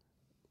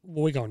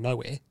 well, we're going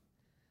nowhere.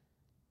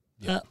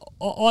 Yep.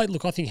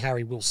 I think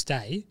Harry will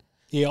stay.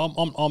 Yeah,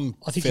 I'm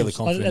fairly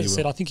confident as I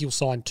said, I think he'll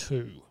sign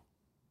 2.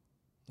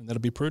 And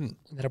that'll be prudent.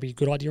 And that'll be a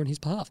good idea on his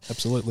part.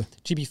 Absolutely.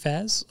 Jimmy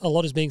Faz, a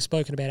lot is being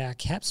spoken about our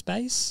cap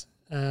space.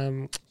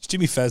 Is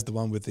Jimmy Faz the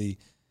one with the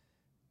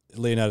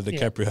Leonardo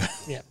DiCaprio?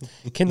 Yeah.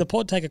 Can the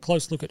pod take a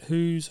close look at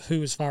who's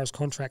who as far as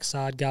contracts,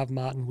 Sard, Gov,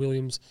 Martin,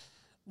 Williams?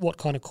 What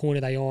kind of coin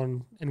are they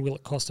on, and will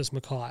it cost us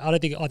Mackay?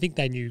 I think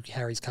they knew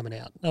Harry's coming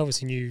out. They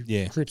obviously knew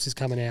Cripps is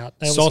coming out.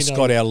 Sauce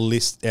got our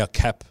list, our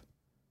cap.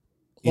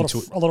 A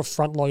lot of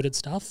front-loaded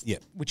stuff,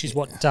 which is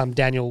what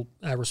Daniel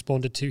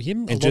responded to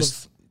him. And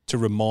just to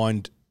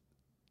remind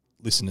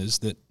listeners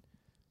that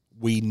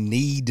we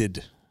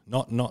needed,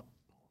 not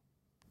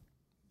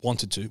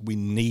wanted to, we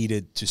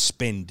needed to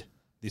spend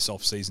this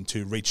off-season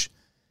to reach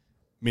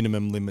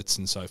minimum limits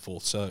and so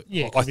forth. So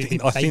Yeah, I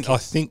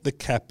think the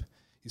cap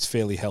is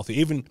fairly healthy.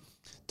 Even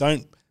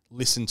don't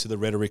listen to the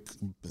rhetoric.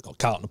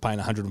 Carlton are paying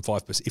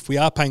 105%. If we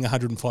are paying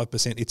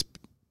 105%, it's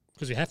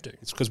because we have to.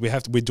 It's because we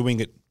have to. We're doing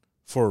it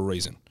for a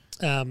reason.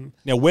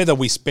 Now, whether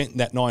we spent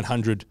that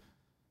 900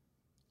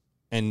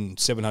 and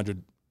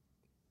 700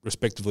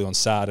 respectively on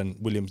Sard and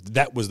Williams,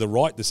 that was the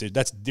right decision.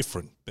 That's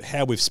different. But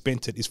how we've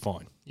spent it is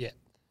fine. Yeah.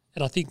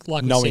 And I think,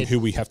 like knowing we said, who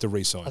we have to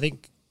re-sign. I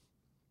think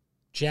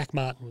Jack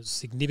Martin was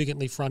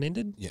significantly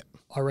front-ended. Yeah.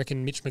 I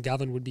reckon Mitch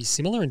McGovern would be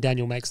similar, and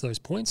Daniel makes those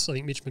points. I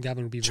think Mitch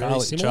McGovern would be very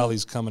similar.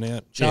 Charlie's coming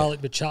out.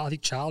 But I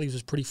think Charlie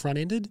was pretty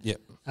front-ended. Yeah.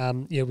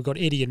 We've got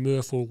Eddie and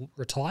Murph will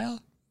retire.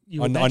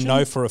 I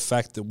know for a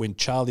fact that when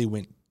Charlie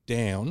went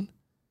down,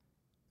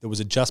 there was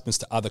adjustments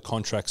to other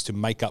contracts to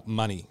make up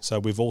money. So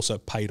we've also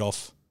paid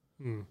off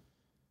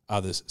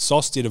others.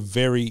 Sauce did a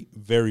very,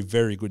 very,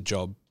 very good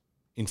job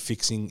in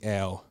fixing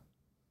our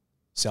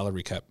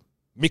salary cap.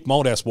 Mick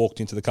Moldhouse walked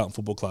into the Carlton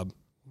Football Club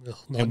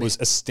and was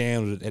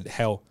astounded at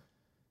how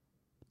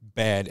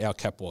bad our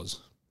cap was.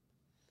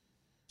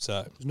 So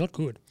it was not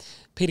good.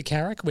 Peter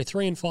Carrick, we're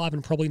 3-5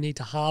 and probably need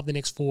to halve the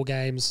next 4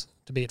 games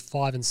to be at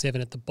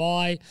 5-7 at the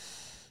bye.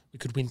 We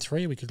could win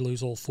 3, we could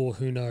lose all 4,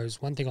 who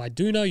knows. One thing I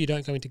do know, you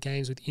don't go into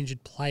games with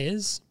injured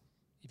players.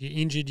 If you're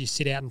injured, you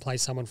sit out and play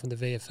someone from the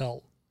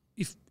VFL.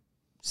 If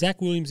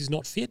Zach Williams is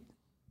not fit,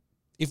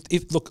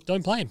 look,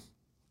 don't play him.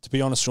 To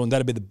be honest, Sean,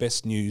 that'd be the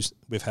best news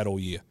we've had all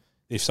year.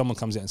 If someone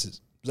comes out and says,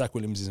 Zach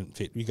Williams isn't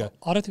fit, you go...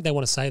 I don't think they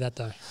want to say that,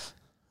 though.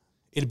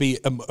 It'd be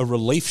a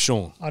relief,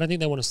 Sean. I don't think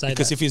they want to say that.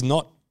 Because if he's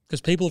not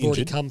because people have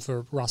injured, already come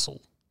for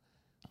Russell.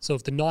 So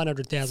if the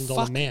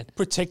 $900,000 man...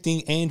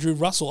 protecting Andrew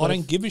Russell, I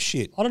don't give a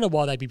shit. I don't know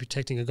why they'd be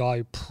protecting a guy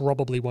who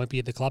probably won't be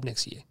at the club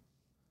next year.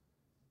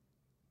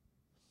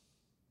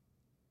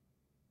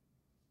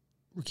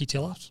 Ricky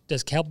Tiller.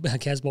 Does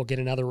Casbolt get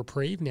another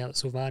reprieve now that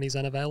Silvani's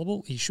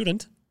unavailable? He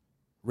shouldn't.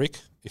 Rick,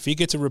 if he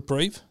gets a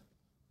reprieve,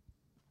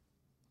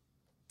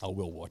 I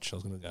will watch. I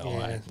was going to go,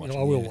 I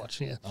will watch,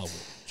 yeah. I will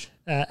watch.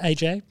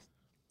 AJ,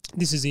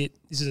 this is it.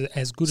 This is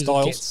as good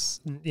Styles.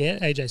 as it gets. Yeah,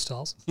 AJ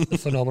Styles, the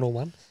phenomenal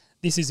one.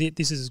 This is it.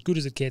 This is as good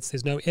as it gets.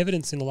 There's no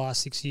evidence in the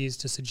last 6 years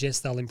to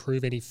suggest they'll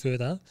improve any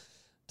further.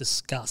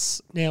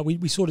 Discuss. Now,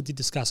 we sort of did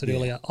discuss it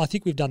earlier. I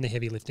think we've done the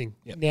heavy lifting.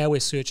 Yep. Now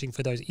we're searching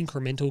for those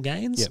incremental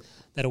gains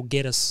that'll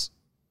get us,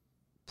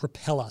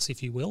 propel us,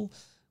 if you will.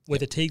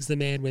 Whether Teague's the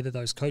man, whether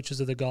those coaches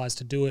are the guys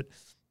to do it,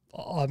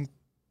 I'm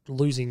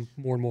losing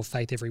more and more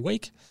faith every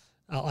week.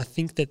 I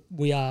think that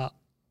we are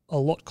a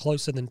lot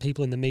closer than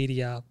people in the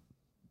media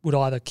would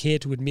either care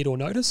to admit or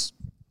notice.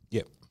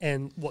 Yep.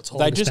 And what's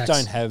holding us back.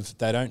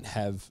 They don't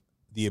have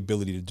the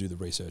ability to do the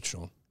research,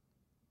 Sean.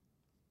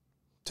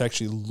 To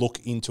actually look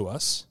into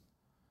us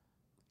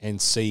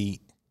and see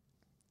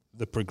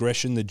the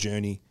progression, the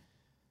journey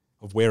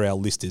of where our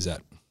list is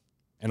at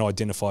and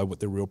identify what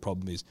the real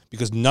problem is.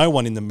 Because no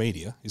one in the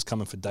media is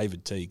coming for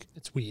David Teague.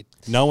 It's weird.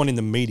 No one in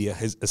the media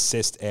has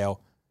assessed our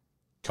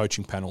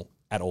coaching panel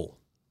at all.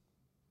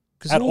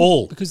 At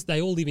all. Because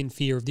they all live in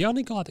fear of... The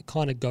only guy that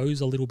kind of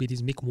goes a little bit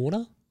is Mick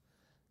Warner.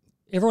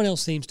 Everyone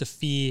else seems to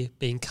fear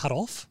being cut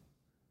off.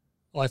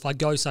 Or if I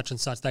go such and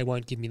such, they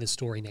won't give me the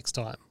story next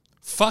time.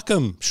 Fuck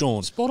them,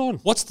 Sean. Spot on.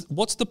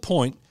 What's the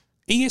point?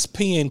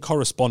 ESPN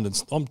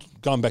correspondents, I'm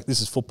going back,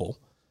 this is football.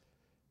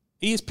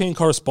 ESPN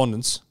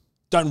correspondents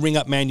don't ring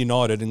up Man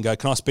United and go,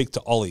 can I speak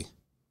to Ollie?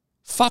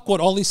 Fuck what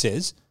Ollie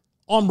says.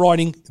 I'm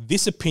writing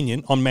this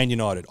opinion on Man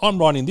United. I'm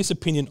writing this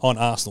opinion on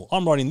Arsenal.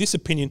 I'm writing this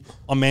opinion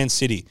on Man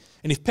City.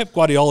 And if Pep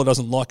Guardiola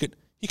doesn't like it,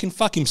 he can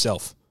fuck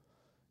himself.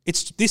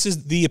 This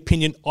is the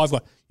opinion I've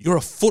got. You're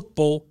a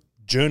football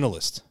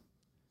journalist.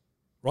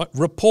 Right?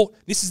 Report.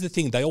 This is the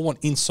thing. They all want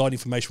inside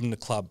information from the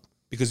club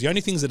because the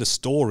only things that are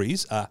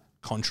stories are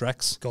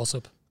contracts,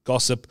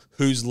 gossip,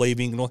 who's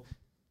leaving, and all.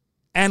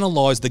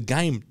 Analyze the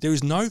game. There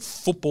is no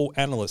football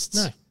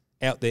analysts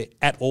out there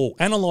at all.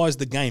 Analyze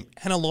the game.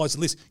 Analyze the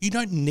list. You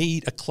don't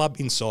need a club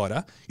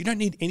insider. You don't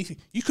need anything.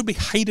 You could be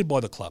hated by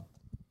the club.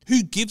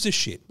 Who gives a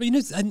shit? But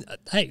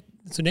hey,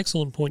 it's an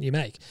excellent point you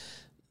make.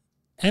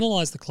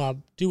 Analyze the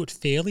club. Do it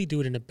fairly. Do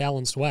it in a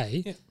balanced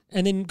way. Yeah.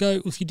 And then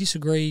go, if you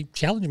disagree,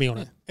 challenge me on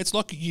it. It's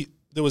like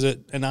there was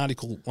an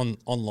article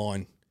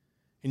online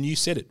and you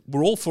said it.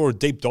 We're all for a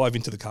deep dive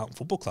into the Carlton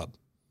Football Club.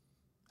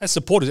 As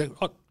supporters,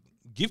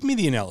 give me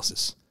the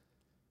analysis.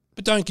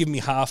 But don't give me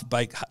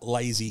half-baked,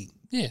 lazy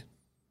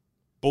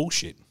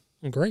bullshit.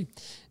 Agree.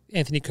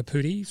 Anthony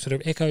Caputi sort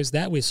of echoes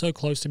that. We're so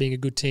close to being a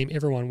good team.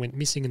 Everyone went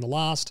missing in the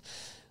last.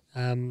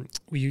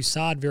 We used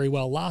Sard very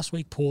well last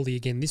week, poorly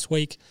again this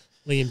week.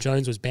 Liam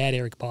Jones was bad,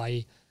 Eric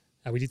Bailly.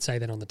 We did say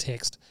that on the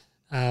text.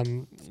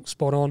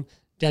 Spot on.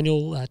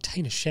 Daniel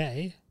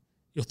Tainashay,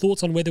 your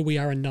thoughts on whether we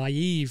are a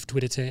naive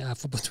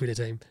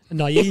a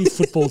naive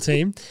football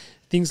team.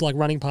 Things like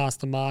running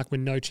past the mark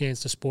when no chance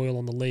to spoil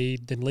on the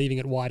lead, then leaving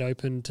it wide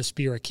open to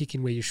spear a kick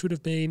in where you should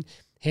have been,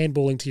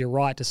 handballing to your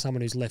right to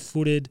someone who's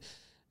left-footed.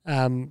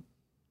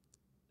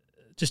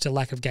 Just a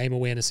lack of game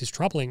awareness is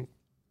troubling.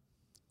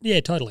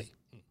 Yeah, totally.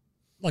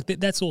 Like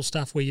that's all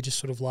stuff where you're just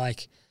sort of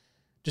like,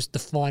 just the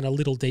finer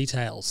little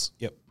details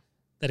Yep.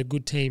 that a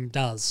good team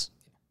does.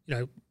 You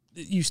know,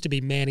 it used to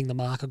be manning the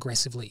mark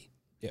aggressively.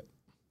 Yep.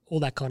 All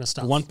that kind of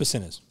stuff.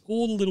 1%ers.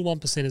 All the little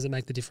 1%ers that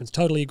make the difference.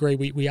 Totally agree.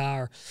 We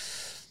are,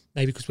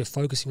 maybe because we're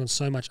focusing on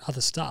so much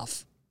other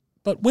stuff.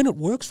 But when it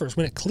works for us,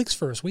 when it clicks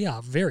for us, we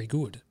are very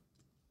good.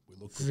 We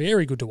look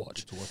Very good to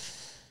watch.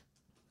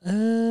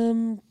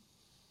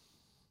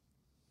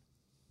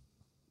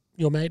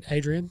 Your mate,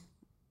 Adrian,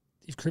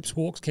 if Cripps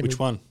walks, can Which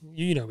one?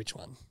 You know which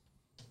one.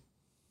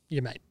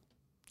 Your mate.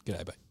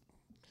 G'day,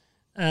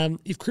 mate.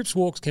 If Cripps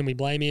walks, can we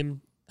blame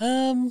him?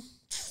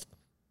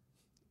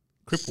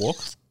 Crip walk?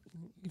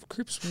 If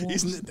Cripps walks...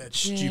 Isn't it that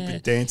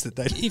stupid dance that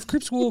they do? If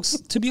Cripps walks,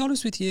 to be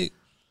honest with you,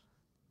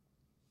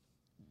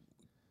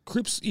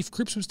 if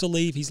Cripps was to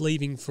leave, he's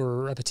leaving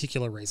for a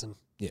particular reason.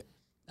 Yeah.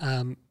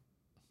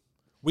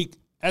 We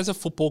as a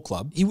football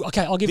club,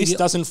 I'll give this you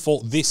doesn't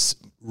fall, this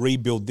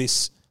rebuild,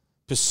 this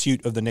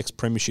pursuit of the next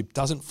premiership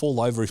doesn't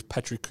fall over if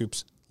Patrick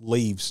Cripps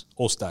leaves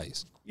or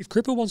stays. If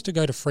Crippa wants to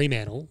go to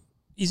Fremantle,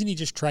 isn't he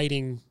just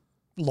trading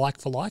like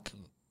for like?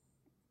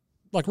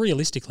 Like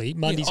realistically,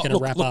 Mundy's going to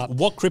wrap up.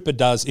 What Crippa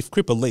does, if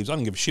Crippa leaves, I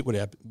don't give a shit what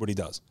he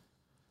does.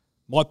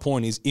 My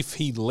point is, if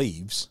he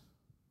leaves,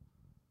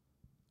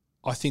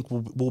 I think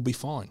we'll be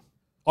fine.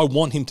 I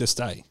want him to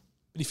stay,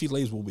 but if he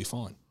leaves, we'll be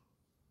fine.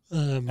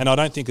 And I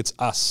don't think it's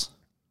us.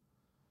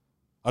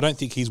 I don't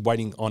think he's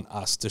waiting on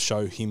us to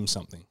show him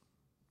something.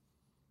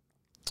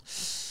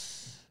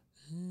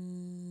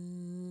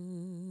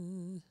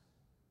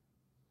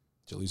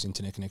 Did you lose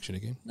internet connection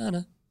again?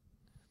 No.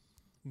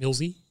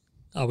 Millsy,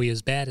 are we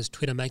as bad as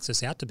Twitter makes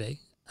us out to be?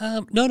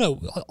 No.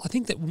 I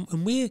think that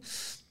when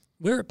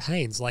we're at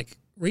pains, like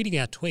reading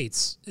our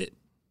tweets,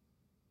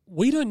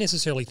 we don't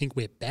necessarily think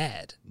we're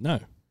bad. No.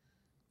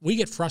 We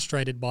get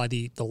frustrated by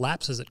the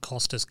lapses that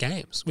cost us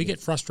games. We get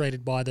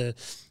frustrated by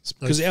those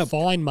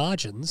fine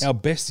margins. Our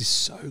best is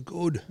so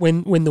good.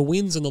 When the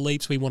wins and the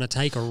leaps we want to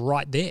take are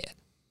right there.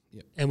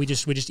 Yep. And we're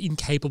just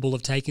incapable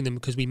of taking them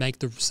because we make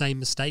the same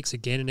mistakes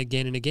again and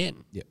again and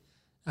again. Yep.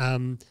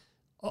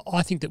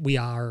 I think that we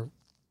are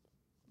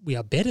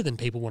better than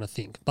people want to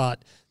think,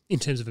 but in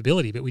terms of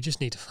ability, but we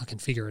just need to fucking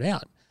figure it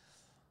out.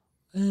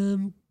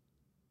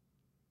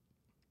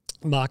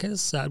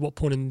 Marcus, at what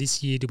point in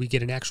this year do we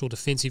get an actual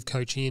defensive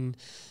coach in?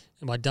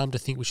 Am I dumb to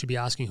think we should be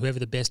asking whoever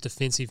the best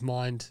defensive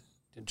mind,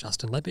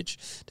 Justin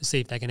Lepich, to see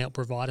if they can help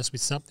provide us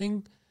with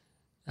something?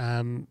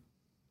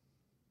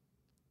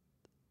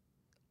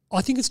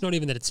 I think it's not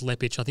even that it's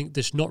Lepich. I think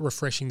there's not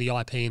refreshing the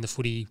IP in the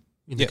footy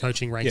in the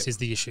coaching ranks is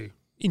the issue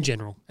in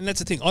general. And that's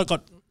the thing.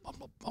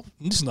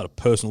 This is not a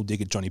personal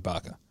dig at Johnny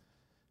Barker,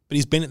 but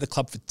he's been at the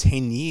club for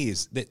 10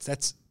 years.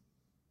 That's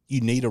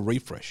you need a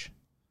refresh.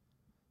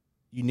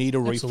 You need a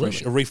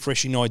refresh, a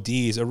refreshing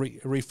ideas, a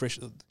refresh.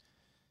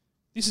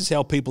 This is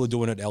how people are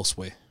doing it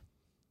elsewhere.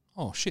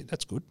 Oh, shit,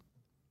 that's good.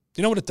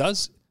 You know what it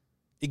does?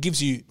 It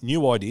gives you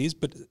new ideas,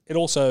 but it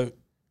also...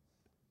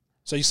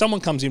 So someone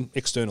comes in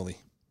externally,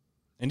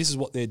 and this is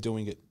what they're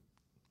doing at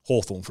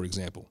Hawthorn, for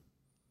example,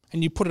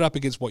 and you put it up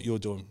against what you're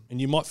doing, and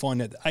you might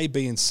find out that A,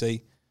 B, and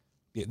C,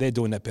 they're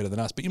doing that better than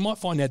us, but you might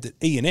find out that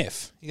E and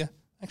F, you go,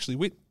 actually,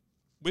 we're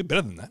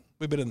better than that.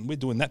 We're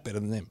doing that better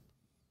than them.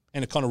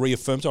 And it kind of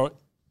reaffirms, all right,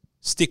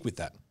 stick with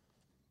that.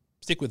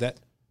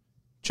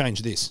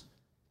 Change this.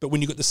 But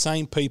when you've got the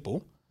same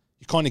people,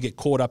 you kind of get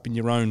caught up in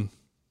your own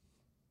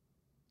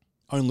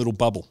little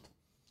bubble.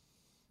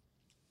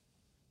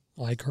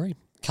 I agree.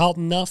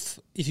 Carlton, Nuff,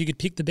 if you could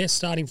pick the best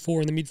starting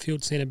four in the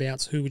midfield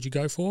centre-bouts, who would you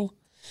go for?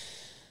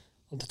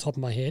 On the top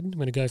of my head, I'm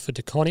going to go for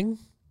DeConning.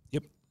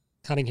 Yep.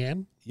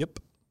 Cunningham. Yep.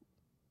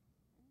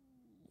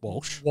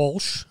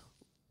 Walsh.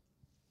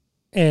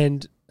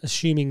 And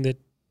assuming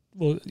that,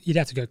 well, you'd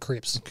have to go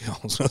Cripps. I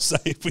was going to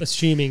say,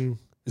 assuming...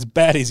 As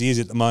bad as he is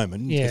at the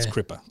moment, it's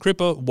Crippa.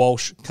 Crippa,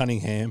 Walsh,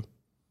 Cunningham,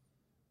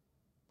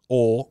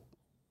 or...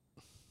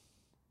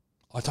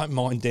 I don't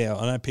mind Dow.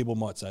 I know people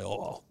might say,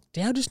 oh...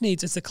 Dow just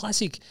needs... It's a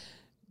classic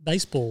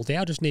baseball.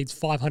 Dow just needs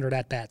 500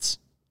 at-bats.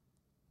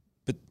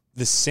 But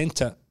the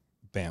centre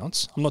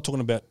bounce, I'm not talking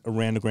about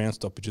around the ground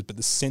stoppages, but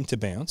the centre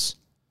bounce,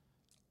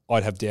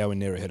 I'd have Dow in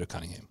there ahead of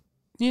Cunningham.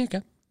 Yeah,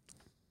 okay.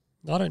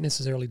 I don't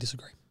necessarily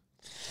disagree.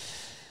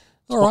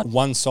 All right.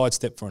 One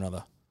sidestep for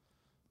another.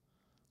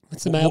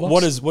 What's the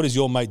mailbox? What does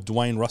your mate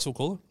Dwayne Russell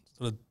call it?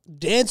 Sort of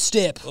dance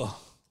step.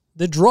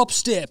 The drop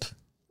step. Have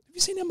you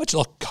seen how much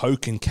like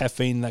coke and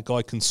caffeine that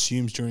guy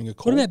consumes during a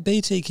call? What about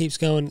BT keeps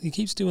going? He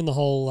keeps doing the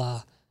whole,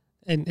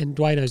 and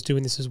Dwayno's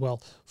doing this as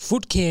well.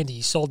 Foot candy.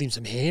 He sold him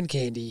some hand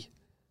candy.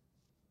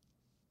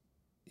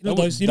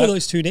 Those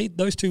two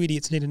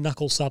idiots need a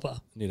knuckle supper.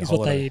 Need a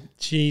holiday.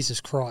 Jesus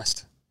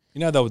Christ. You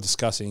know they were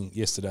discussing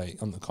yesterday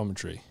on the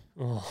commentary.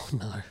 Oh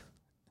no.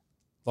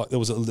 Like there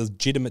was a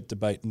legitimate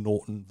debate,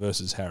 Norton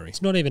versus Harry.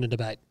 It's not even a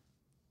debate.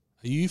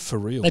 Are you for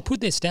real? They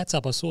put their stats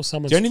up. I saw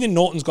someone. Do you think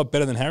Norton's got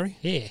better than Harry?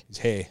 Hair. His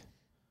hair.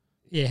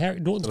 Yeah,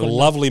 Norton's got a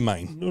lovely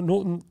mane.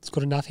 Norton's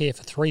got enough hair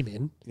for 3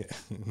 men. Yeah,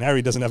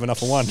 Harry doesn't have enough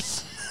for one.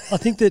 I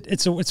think that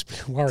it's a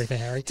worry for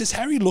Harry. Does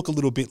Harry look a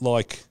little bit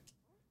like?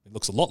 It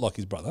looks a lot like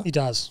his brother. He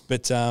does.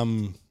 But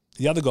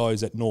The other guy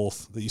is at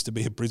North that used to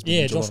be at Brisbane.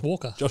 Yeah, Josh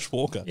Walker. Josh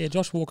Walker. Yeah,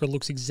 Josh Walker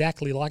looks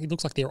exactly like, he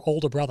looks like their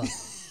older brother.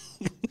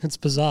 It's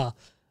bizarre.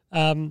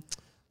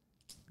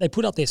 They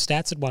put up their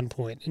stats at one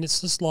point, and it's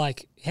just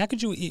like, how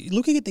could you,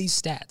 looking at these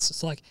stats,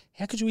 it's like,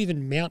 how could you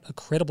even mount a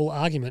credible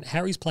argument?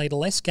 Harry's played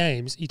less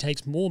games, he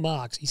takes more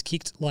marks, he's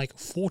kicked like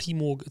 40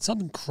 more,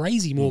 something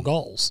crazy more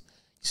goals.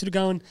 You're sort of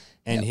going...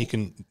 And he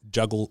can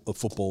juggle a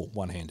football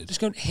one-handed. Just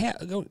going,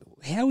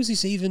 how is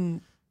this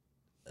even...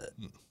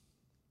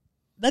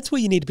 that's where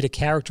you need a bit of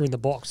character in the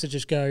box to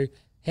just go,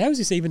 how is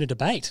this even a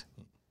debate?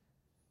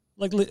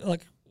 Like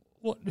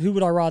what? Who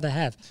would I rather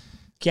have?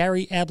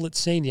 Gary Ablett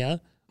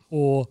Sr.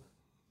 or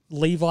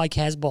Levi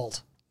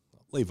Casbolt?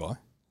 Levi. Well,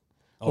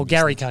 Obviously.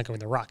 Gary can't go in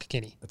the ruck,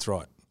 can he? That's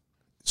right.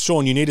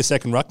 Sean, you need a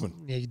second ruckman.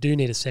 Yeah, you do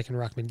need a second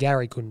ruckman.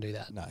 Gary couldn't do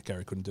that. No,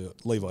 Gary couldn't do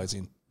it. Levi's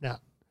in. No.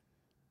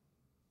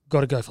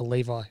 Got to go for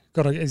Levi.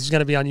 It's going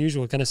to be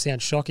unusual. It's going to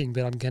sound shocking,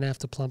 but I'm going to have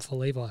to plump for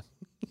Levi.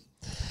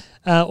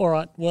 All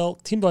right. Well,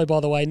 Timbo,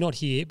 by the way, not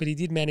here, but he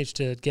did manage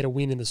to get a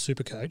win in the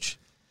Supercoach,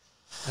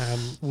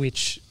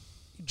 which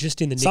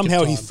just in the nick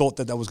Somehow of time, he thought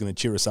that was going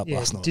to cheer us up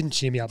last night. Didn't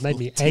cheer me up. Made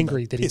me Timbo,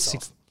 angry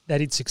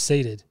that he'd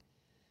succeeded.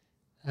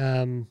 Do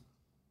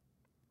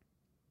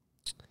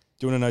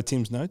you want to know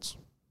Tim's notes?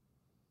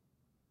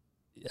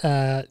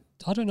 I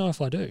don't know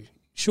if I do.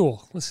 Sure.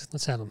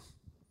 Let's have them.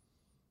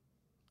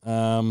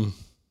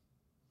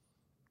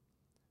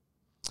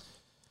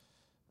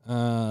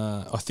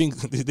 I think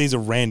these are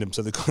random,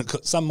 so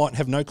some might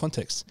have no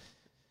context.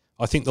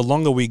 I think the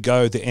longer we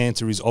go, the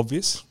answer is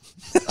obvious.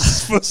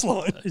 First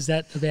line. Is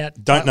that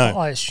about... Don't know.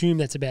 I assume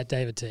that's about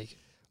David Teague.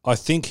 I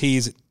think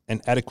he's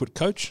an adequate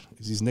coach,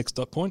 is his next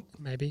dot point.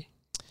 Maybe.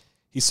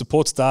 His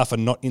support staff are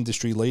not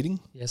industry leading.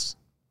 Yes.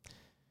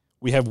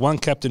 We have one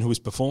captain who is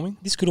performing.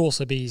 This could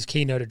also be his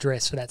keynote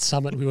address for that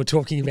summit we were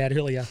talking about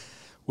earlier.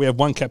 We have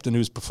one captain who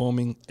is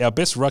performing. Our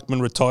best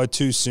ruckman retired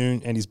too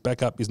soon, and his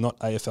backup is not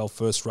AFL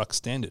first ruck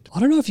standard. I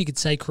don't know if you could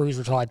say Cruz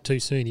retired too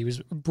soon. He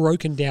was a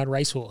broken down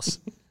racehorse.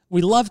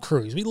 We love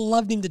Cruz. We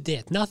loved him to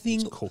death.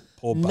 Nothing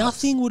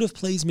would have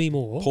pleased me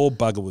more. Poor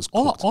bugger was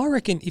cooked. I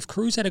reckon if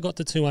Cruz had got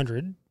to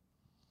 200,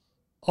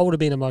 I would have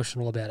been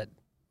emotional about it.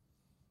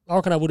 I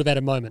reckon I would have had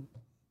a moment.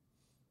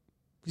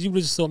 Because you would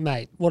have just thought,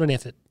 mate, what an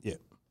effort. Yeah.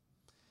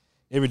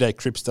 Every day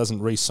Cripps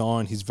doesn't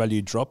re-sign, his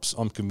value drops.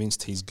 I'm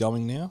convinced he's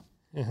going now.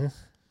 Uh-huh.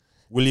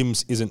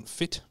 Williams isn't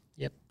fit.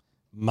 Yep.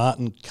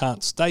 Martin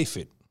can't stay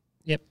fit.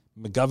 Yep.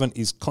 McGovern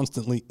is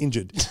constantly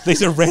injured.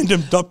 These are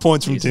random dot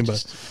points from Timbo.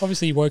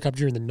 Obviously, he woke up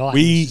during the night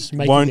These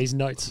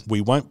notes.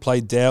 We won't play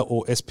Dow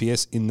or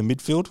SPS in the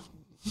midfield.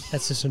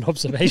 That's just an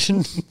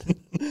observation.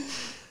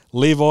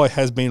 Levi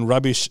has been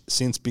rubbish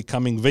since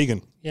becoming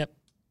vegan. Yep.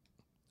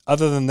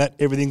 Other than that,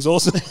 everything's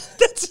awesome.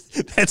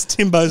 That's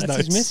Timbo's notes.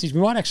 That's his message.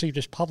 We might actually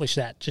just publish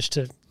that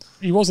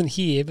he wasn't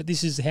here, but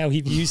this is how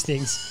he views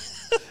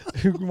things.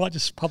 We might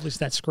just publish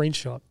that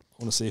screenshot.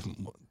 I want to see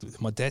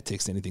if my dad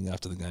texts anything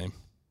after the game.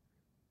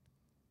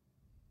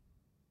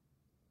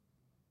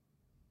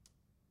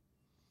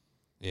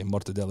 Yeah,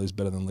 Mortadella is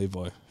better than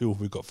Levi. Who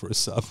have we got for a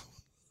sub?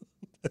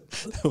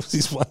 That was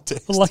his one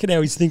text. I like it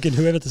how he's thinking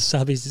whoever the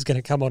sub is going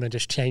to come on and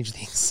just change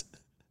things.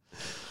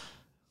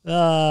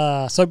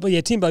 But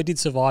yeah, Timbo did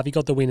survive. He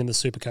got the win in the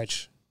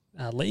Supercoach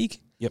league.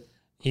 Yep.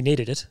 He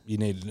needed it. You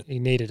needed it. He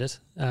needed it.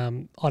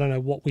 I don't know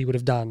what we would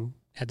have done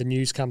had the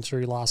news come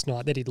through last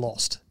night that he'd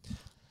lost.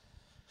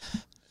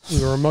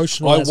 We were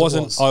emotional.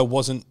 I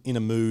wasn't in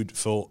a mood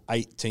for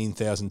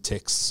 18,000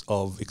 texts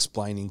of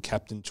explaining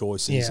captain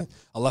choices. Yeah.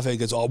 I love how he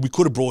goes, we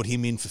could have brought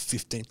him in for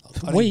 15.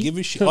 I don't give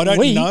a shit. I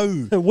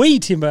don't know. We,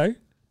 Timbo.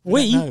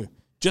 We. No.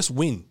 Just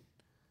win.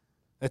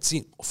 That's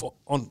it.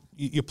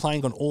 You're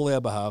playing on all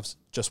our behalves.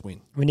 Just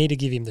win. We need to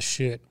give him the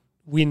shirt.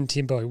 Win,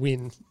 Timbo,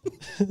 win.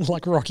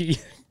 Like Rocky.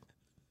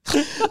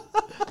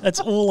 That's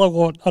all I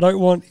want. I don't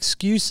want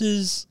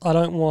excuses. I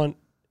don't want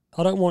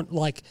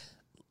like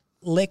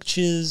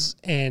lectures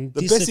and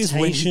the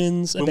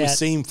dissertations best is when we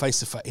see him face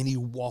to face and he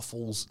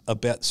waffles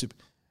about super.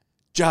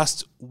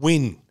 Just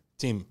win,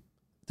 Tim.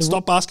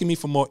 Stop asking me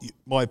for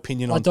my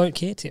opinion on. I don't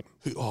care, Tim.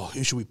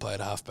 Who should we play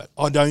at halfback?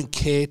 I don't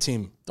care,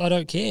 Tim. I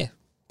don't care.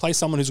 Play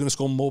someone who's going to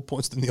score more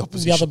points than the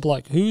opposition. The other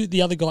bloke. Who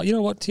the other guy? You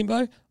know what,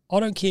 Timbo? I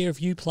don't care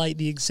if you play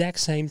the exact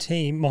same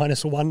team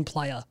minus one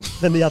player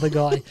than the other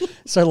guy,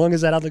 so long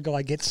as that other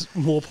guy gets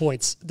more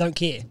points. Don't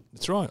care.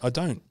 That's right. I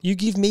don't. You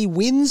give me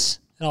wins,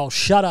 and I'll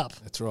shut up.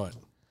 That's right.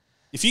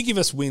 If you give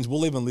us wins,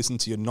 we'll even listen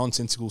to your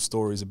nonsensical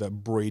stories about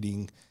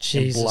breeding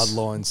Jesus. and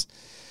bloodlines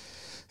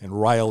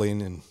and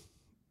rail-in and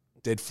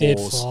dead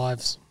fours. Dead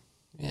fives.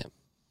 Yeah.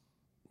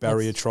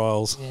 Barrier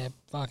trials. Yeah,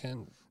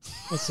 fucking...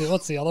 What's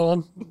the other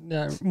one?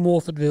 No,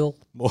 Morfordville.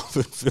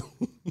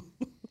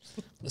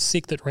 The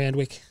sixth at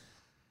Randwick.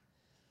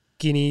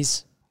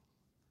 Guineas.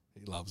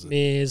 He loves it.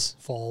 Mares.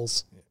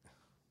 Foals. Yeah.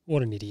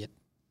 What an idiot.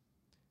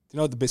 Do you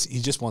know what the best?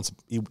 He just wants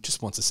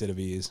a set of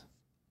ears.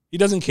 He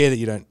doesn't care that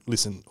you don't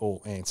listen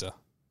or answer.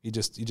 He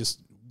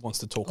just wants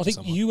to talk to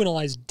someone. I think you and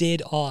I's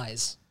dead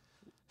eyes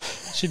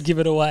should give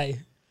it away.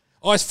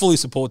 I fully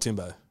support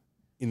Timbo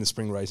in the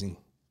spring racing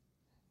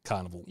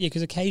carnival. Yeah,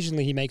 because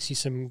occasionally he makes you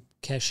some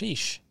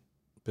cashish.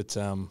 But,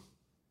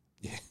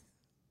 yeah.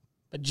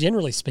 But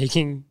generally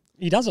speaking,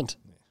 he doesn't.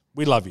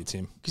 We love you,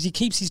 Tim. Because he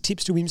keeps his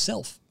tips to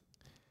himself.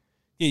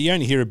 Yeah, you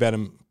only hear about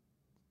him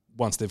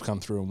once they've come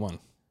through and won.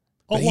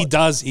 But he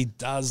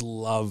does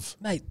love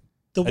Mate,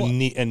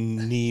 a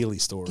nearly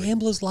story.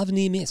 Gamblers love a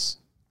near miss.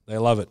 They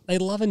love it. They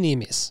love a near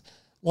miss.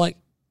 Like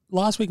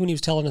last week when he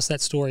was telling us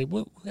that story,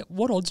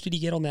 what odds did he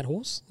get on that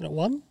horse? And it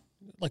won?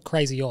 Like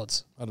crazy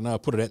odds. I don't know. I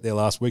put it out there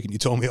last week and you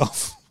told me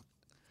off.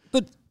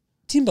 But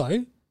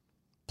Timbo,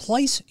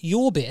 place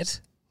your bet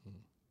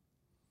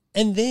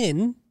and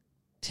then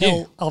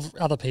tell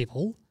other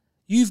people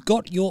you've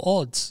got your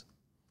odds.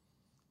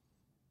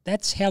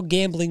 That's how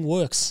gambling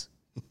works.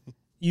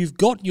 You've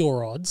got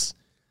your odds.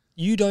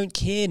 You don't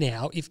care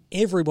now if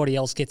everybody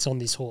else gets on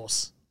this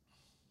horse.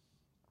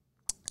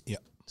 Yeah.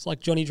 It's like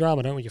Johnny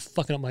Drama, don't we? You're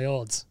fucking up my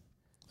odds.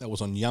 That was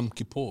on Yom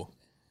Kippur.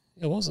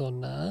 It was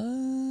on,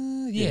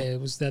 it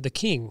was the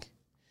King.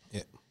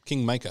 Yeah,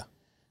 Kingmaker.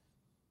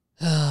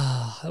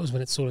 That was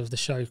when it's sort of the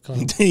show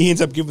kind of... He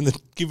ends up giving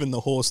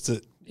the horse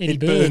to Eddie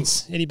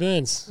Burns. Eddie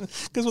Burns.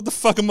 Because what the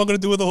fuck am I going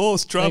to do with a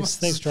horse, Drama?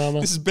 Thanks, Drama.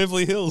 This is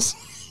Beverly Hills.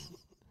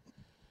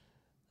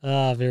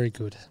 Very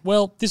good.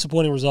 Well,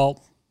 disappointing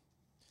result.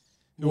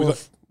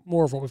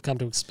 More of what we've come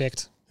to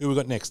expect. Who we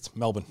got next?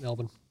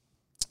 Melbourne.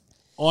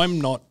 I'm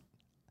not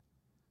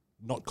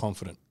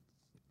confident.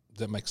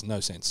 That makes no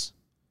sense.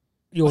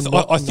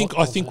 I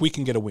think we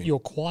can get a win. You're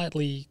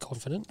quietly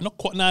confident? Not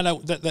quite.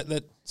 No.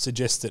 That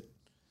suggests that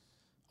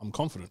I'm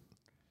confident.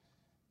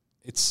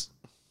 It's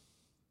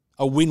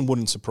a win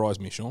wouldn't surprise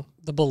me, Sean.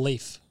 The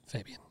belief,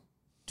 Fabian.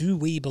 Do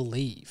we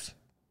believe?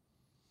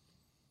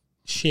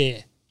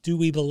 Share. Do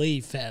we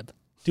believe, Fab?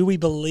 Do we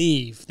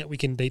believe that we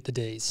can beat the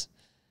D's?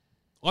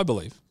 I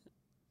believe.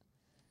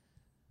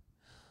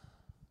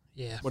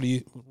 Yeah. What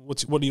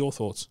are your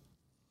thoughts?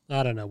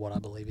 I don't know what I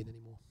believe in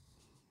anymore.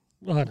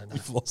 I don't know.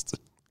 You've lost it.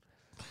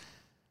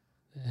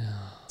 Yeah.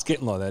 It's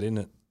getting like that, isn't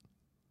it?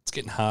 It's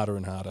getting harder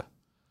and harder.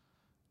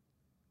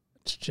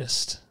 It's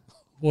just,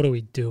 what are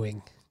we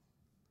doing?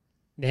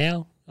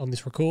 Now, on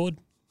this record,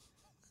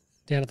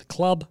 down at the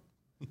club.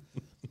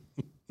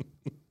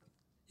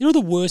 You know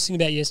what the worst thing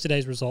about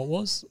yesterday's result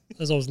was?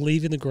 As I was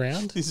leaving the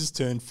ground. This has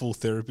turned full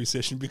therapy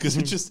session because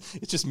it's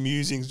just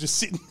musings, just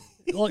sitting.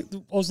 Like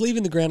I was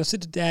leaving the ground, I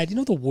said to Dad, you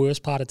know what the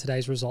worst part of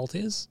today's result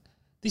is?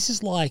 This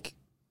is like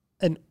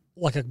a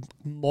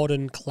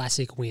modern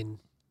classic win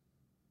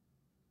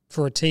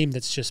for a team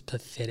that's just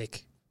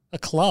pathetic. A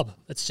club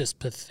that's just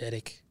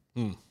pathetic.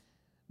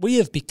 We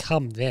have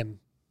become them.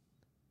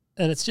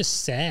 And it's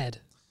just sad.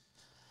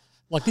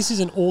 Like this is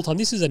an all-time,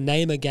 this is a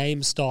name a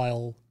game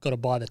style, got to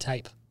buy the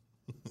tape.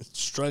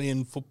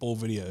 Australian football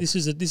video. This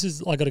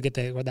is. I got to get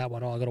that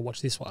one. I got to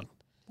watch this one.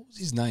 What was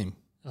his name?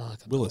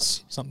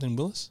 Willis. Something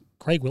Willis.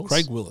 Craig Willis.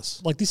 Craig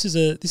Willis. Like this is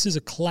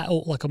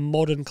a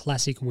modern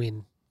classic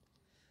win.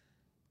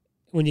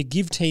 When you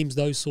give teams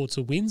those sorts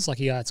of wins, like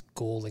it's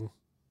galling.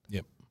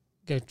 Yep.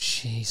 Go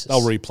Jesus.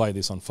 They'll replay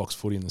this on Fox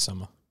Footy in the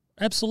summer.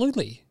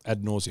 Absolutely.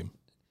 Ad nauseum.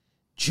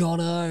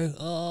 Jono.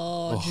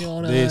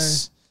 Jono.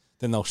 This.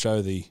 Then they'll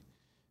show the.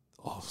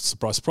 Oh,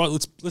 surprise.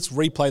 Let's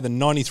replay the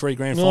 93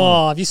 grand final.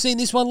 Oh, have you seen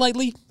this one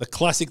lately? The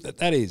classic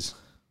that is.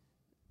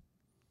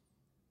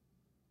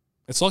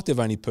 It's like they've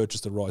only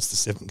purchased the rights to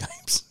 7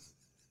 games.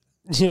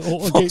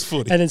 Fox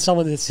Footy. And then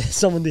someone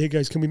there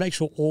goes, can we make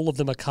sure all of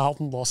them are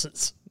Carlton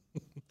losses?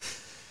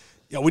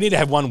 Yeah, we need to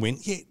have one win.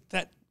 Yeah,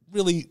 that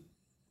really...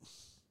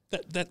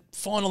 That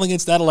final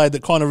against Adelaide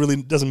that kind of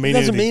really doesn't mean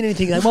anything. It doesn't mean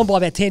anything. They won by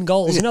about 10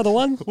 goals. You know the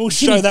one? We'll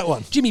show that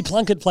one. Jimmy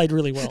Plunkett played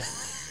really well.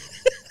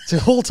 It's an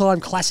all-time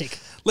classic.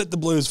 Let the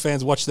Blues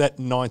fans watch that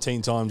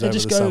 19 times over the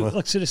summer.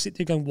 Like, sort of sit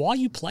there going, why are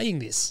you playing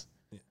this?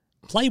 Yeah.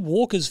 Play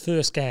Walker's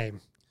first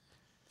game.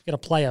 You're going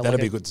to play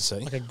That'd be good to see.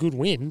 Like a good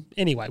win.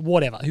 Anyway,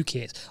 whatever. Who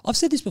cares? I've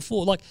said this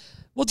before. Like,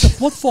 what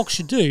Fox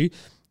should do,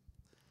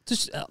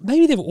 just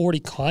maybe they've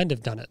already kind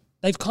of done it.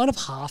 They've kind of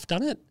half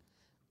done it.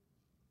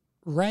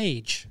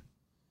 Rage.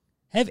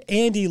 Have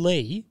Andy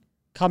Lee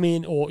come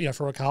in, or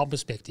from a Carlton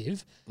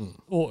perspective,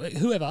 or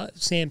whoever,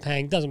 Sam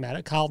Pang, doesn't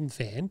matter, Carlton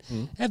fan,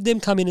 have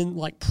them come in and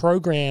like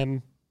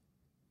program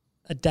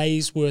a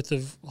day's worth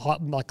of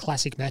like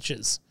classic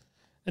matches,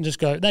 and just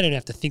go. They don't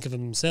have to think of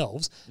them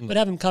themselves, but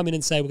have them come in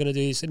and say we're going to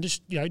do this, and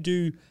just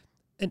do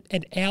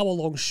an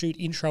hour-long shoot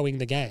introing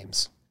the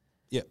games.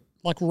 Yep.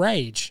 Like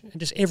Rage, and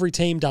just every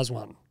team does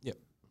one. Yep.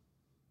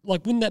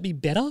 Like, wouldn't that be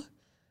better?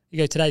 You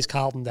go, today's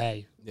Carlton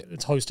Day. Yep.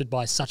 It's hosted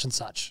by such and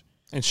such.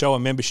 And show a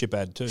membership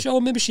ad too. Show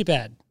a membership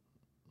ad.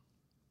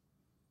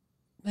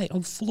 Mate,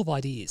 I'm full of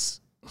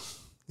ideas.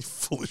 You're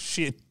full of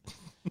shit.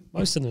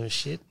 Most of them are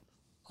shit.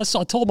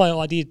 I told my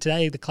idea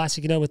today, the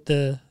classic, with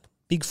the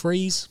big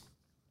freeze.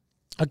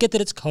 I get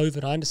that it's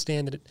COVID. I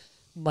understand that it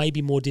may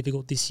be more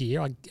difficult this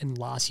year and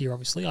last year,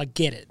 obviously. I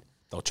get it.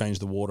 They'll change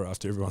the water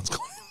after everyone's gone.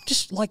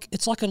 Just like,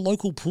 it's like a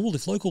local pool.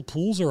 If local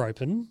pools are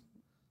open...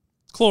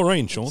 It's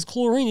chlorine, Sean. It's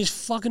chlorine.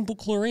 Just fucking put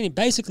chlorine in.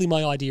 Basically,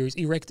 my idea is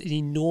erect an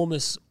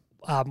enormous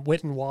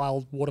Wet and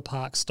Wild water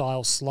park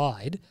style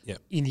slide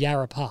in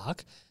Yarra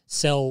Park.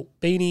 sell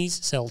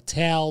beanies, sell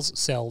towels,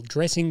 sell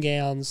dressing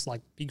gowns,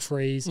 like Big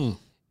Freeze.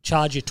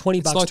 Charge you $20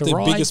 It's like to the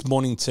ride. biggest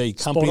morning tea.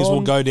 Companies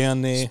will go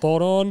down there.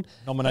 Spot on.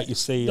 Nominate your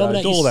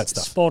CEO. Do all that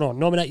stuff. Spot on.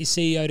 Nominate your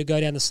CEO to go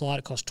down the slide.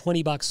 It costs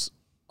 $20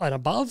 and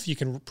above. You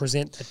can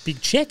present a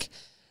big check.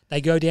 They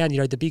go down,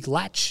 the big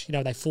latch.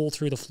 They fall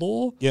through the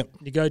floor. Yep.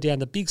 You go down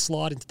the big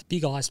slide into the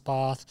big ice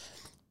bath.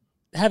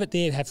 Have it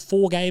there. Have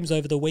 4 games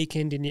over the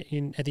weekend at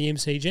the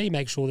MCG.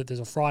 Make sure that there's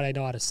a Friday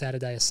night, a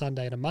Saturday, a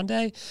Sunday, and a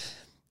Monday.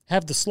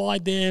 Have the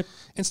slide there.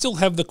 And still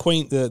have the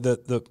queen,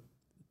 the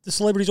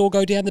celebrities all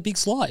go down the big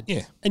slide.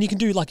 Yeah. And you can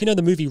do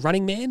the movie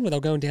Running Man where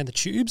they're going down the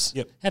tubes.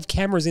 Yep. Have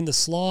cameras in the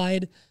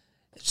slide.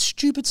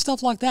 Stupid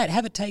stuff like that.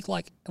 Have it take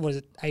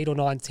 8 or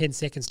 9, 10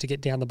 seconds to get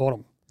down the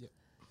bottom. Yep.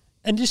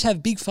 And just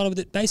have big fun with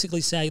it.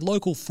 Basically say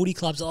local footy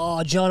clubs,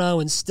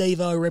 Jono and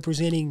Steve-O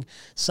representing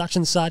such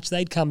and such.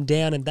 They'd come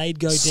down and they'd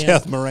go down.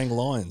 South Morang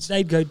Lions.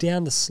 They'd go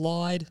down the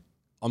slide.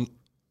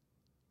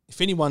 If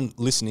anyone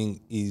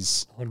listening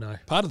is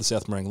part of the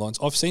South Morang Lions,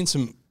 I've seen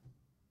some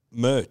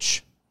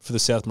merch for the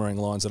South Morang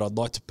Lions that I'd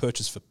like to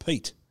purchase for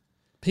Pete.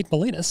 Pete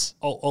Molinas?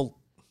 I'll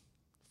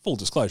full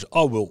disclosure,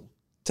 I will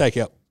take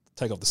off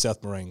the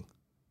South Morang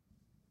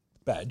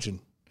badge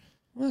and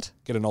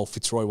get an old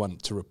Fitzroy one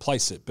to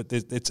replace it. But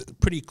it's a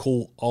pretty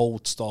cool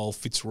old style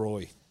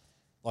Fitzroy.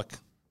 Why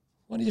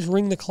don't you just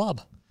ring the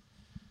club?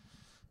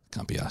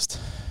 Can't be asked.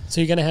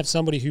 So you're going to have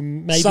somebody who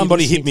maybe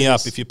somebody hit me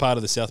up if you're part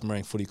of the South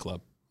Morang Footy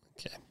Club.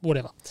 Okay,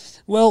 whatever.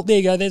 Well, there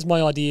you go. There's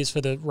my ideas for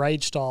the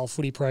rage style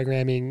footy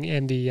programming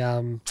and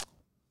the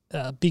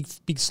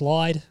big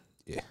slide.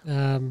 Yeah.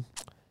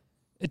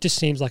 It just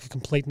seems like a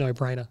complete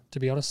no-brainer, to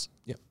be honest.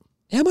 Yep.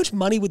 How much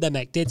money would they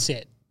make? Dead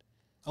set.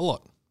 A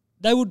lot.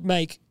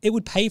 It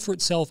would pay for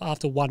itself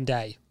after one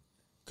day.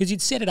 Because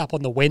you'd set it up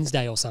on the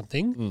Wednesday or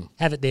something,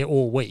 have it there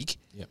all week.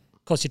 Yep.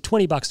 Cost you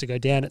 $20 to go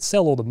down it,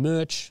 sell all the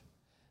merch.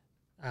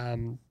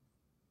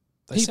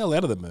 They sell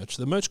out of the merch.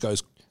 The merch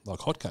goes like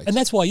hotcakes. And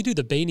that's why you do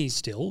the beanies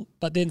still,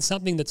 but then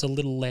something that's a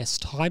little less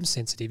time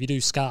sensitive. You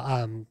do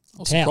towels.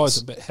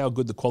 Surprised about how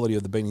good the quality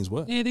of the beanies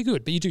were. Yeah, they're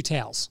good, but you do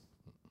towels.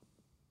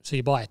 So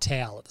you buy a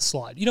towel at the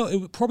slide. It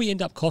would probably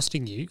end up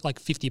costing you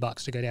like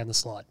 $50 to go down the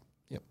slide.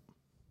 Yep.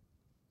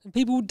 And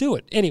people would do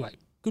it. Anyway,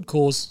 good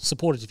cause.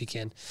 Support it if you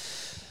can.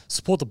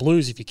 Support the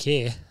Blues if you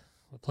care.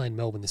 We're playing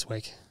Melbourne this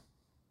week.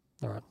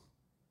 All right.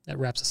 That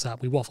wraps us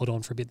up. We waffled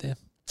on for a bit there.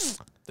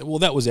 Well,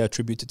 that was our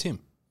tribute to Tim.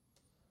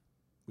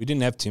 We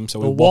didn't have Tim, so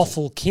the we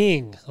waffle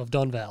king of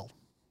Donvale.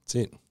 That's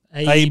it.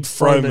 Abe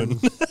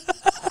Froman.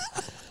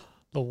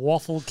 The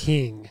waffle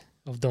king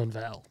of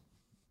Donvale.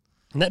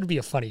 And that would be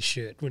a funny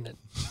shirt, wouldn't it?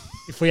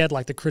 If we had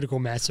the critical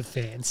mass of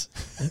fans.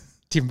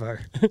 Timbo.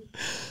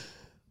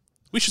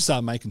 We should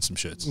start making some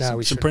shirts.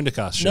 No, some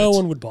Prendercast shirts. No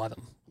one would buy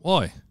them.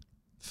 Why?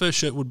 First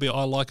shirt would be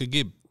I like a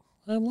gib.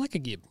 I like a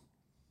gib.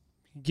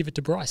 Give it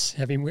to Bryce.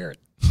 Have him wear it.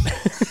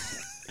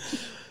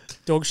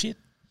 Dog shit.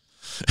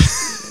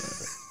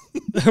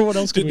 What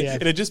else could we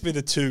have? It'd just be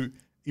the 2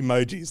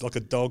 emojis, like a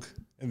dog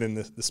and then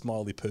the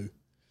smiley poo.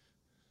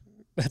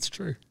 That's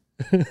true.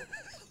 I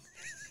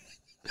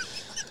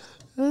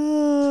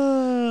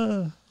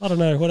don't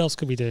know. What else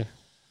could we do?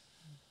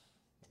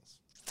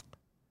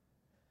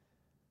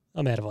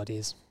 I'm out of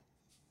ideas.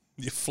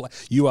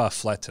 You are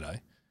flat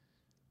today.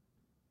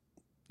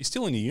 You're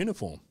still in your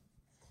uniform.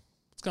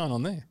 What's going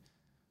on there?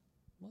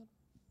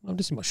 I'm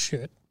just in my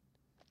shirt.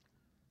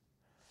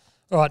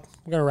 All right,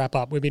 we're going to wrap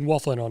up. We've been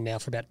waffling on now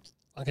for about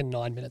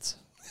 9 minutes.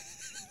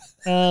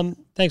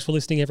 Thanks for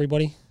listening,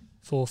 everybody,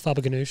 for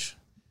Faber Ganoush.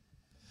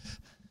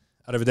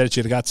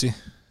 Arrivederci, ragazzi.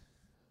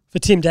 For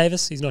Tim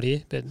Davis, he's not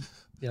here, but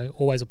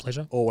always a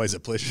pleasure. Always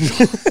a pleasure.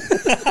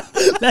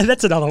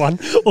 That's another one.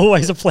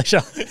 Always a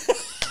pleasure.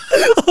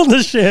 On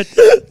the shirt.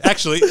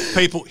 Actually,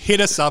 people, hit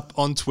us up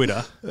on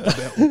Twitter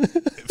about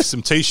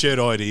some T-shirt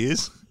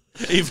ideas.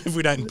 Even if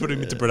we don't put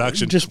them into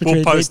production,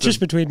 we'll post them. Just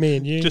between me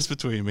and you. Just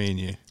between me and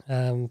you.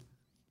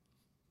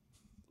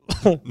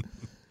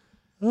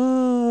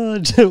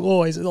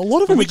 Always. A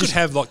lot of them we could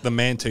have the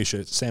man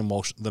T-shirt, Sam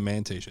Walsh, the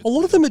man T-shirt. A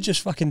lot of them are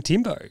just fucking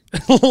Timbo.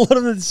 A lot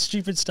of the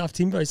stupid stuff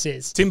Timbo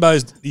says.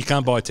 Timbo's, you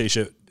can't buy a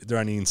T-shirt. They're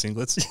only in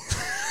singlets.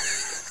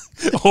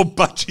 Or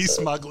budgie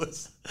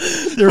smugglers.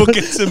 We'll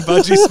get some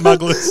budgie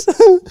smugglers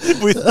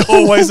with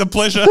always a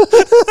pleasure.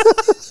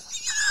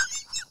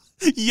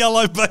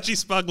 Yellow budgie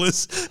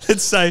smugglers that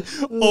say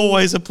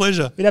always a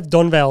pleasure. We'd have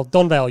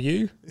Donvale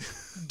U.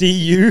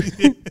 DU.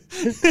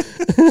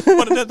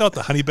 Not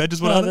the honey badgers.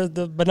 What are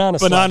the banana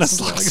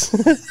slugs.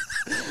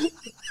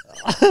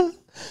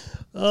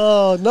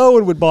 Oh, no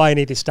one would buy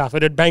any of this stuff.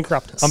 It'd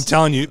bankrupt us. I'm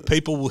telling you,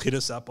 people will hit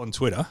us up on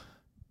Twitter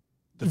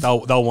that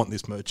they'll want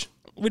this merch.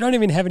 We don't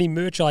even have any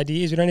merch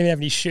ideas. We don't even have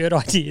any shirt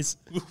ideas.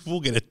 We'll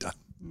get it done.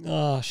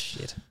 Oh,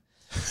 shit.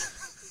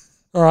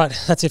 All right,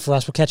 that's it for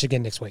us. We'll catch you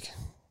again next week.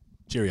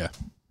 Cheerio.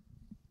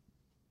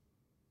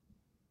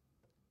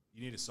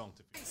 You need a song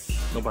to fix.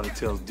 Nobody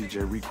tells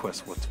DJ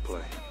Request what to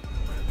play.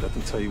 Let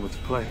them tell you what to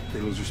play. They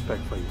lose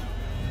respect for you.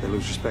 They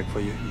lose respect for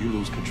you. You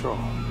lose control.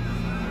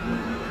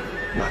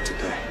 Not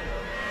today.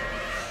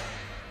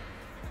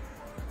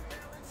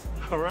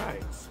 All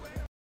right.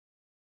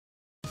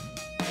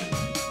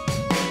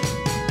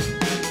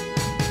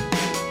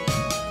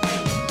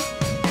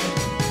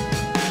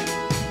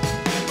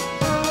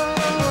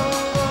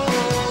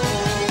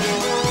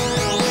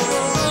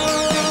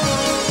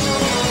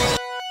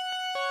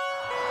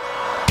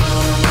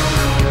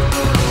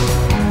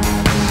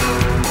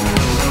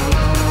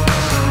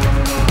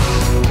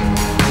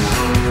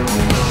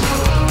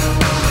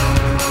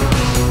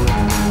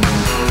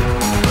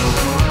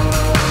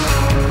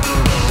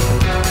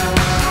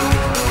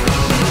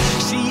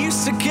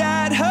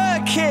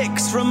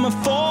 From a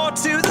floor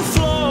to the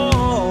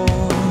floor,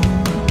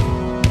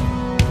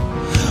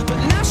 but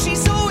now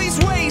she's always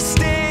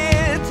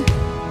wasted.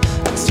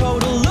 A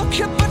total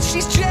looker, but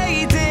she's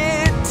jaded.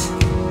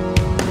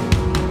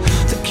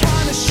 The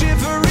kind of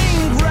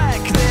shivering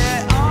wreck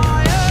that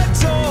I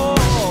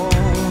adore.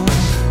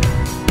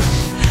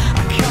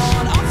 I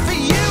can't offer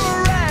you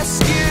a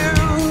rescue.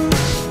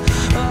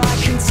 I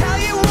can tell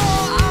you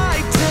what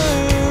I do.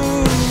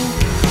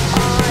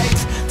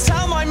 I'd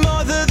tell my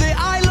mother that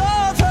I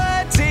love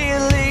her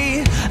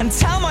dearly, and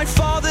tell my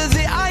father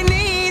that I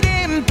need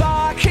him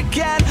back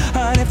again.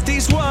 And if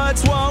these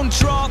words won't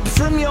drop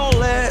from your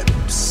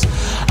lips,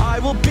 I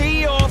will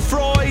be your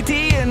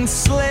Freudian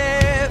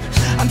slip.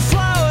 And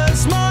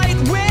flowers might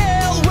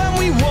wilt when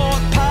we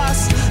walk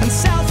past, and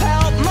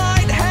self-help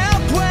might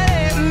help when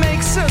it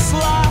makes us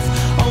laugh.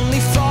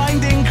 Only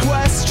finding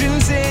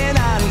questions in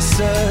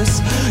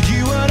answers.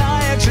 You and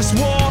I are just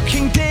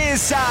walking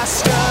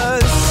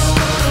disasters.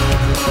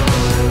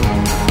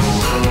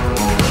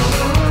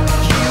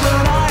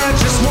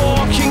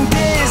 Walking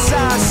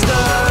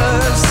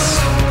disasters.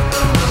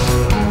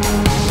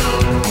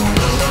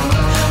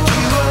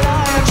 You and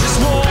I are just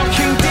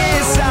walking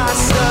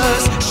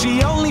disasters. She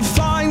only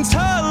finds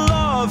her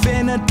love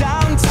in a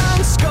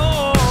downtown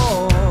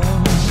score.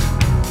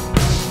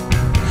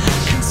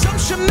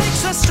 Consumption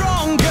makes her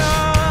stronger.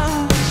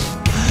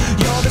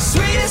 You're the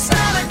sweetest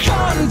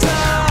anaconda.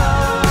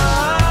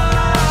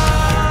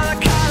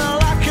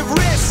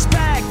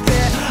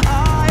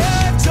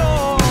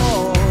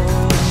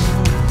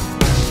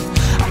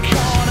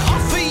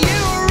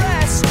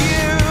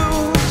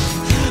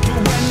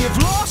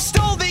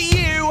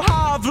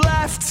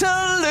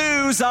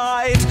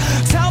 I'd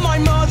tell my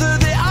mother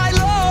that I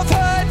love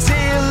her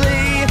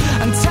dearly,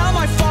 and tell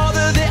my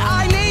father that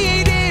I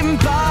need him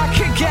back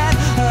again.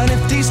 And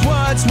if these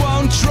words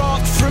won't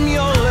drop from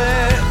your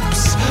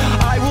lips,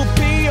 I will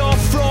be your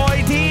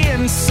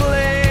Freudian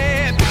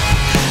slip.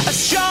 As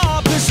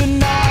sharp as a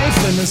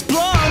knife and as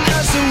blunt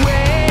as a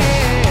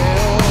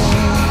whale.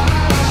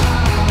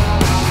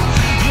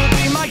 You'll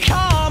be my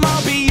calm,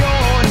 I'll be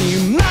your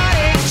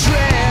pneumatic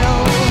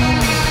drill.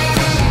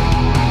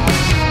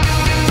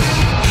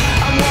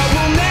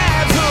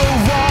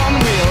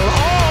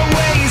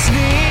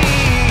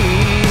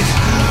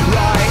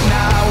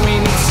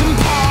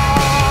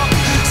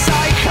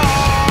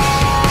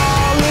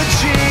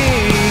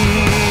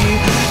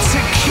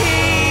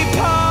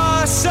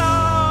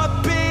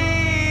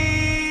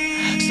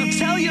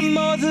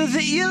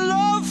 That you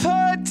love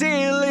her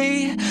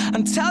dearly,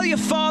 and tell your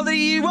father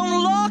you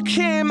won't lock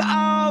him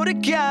out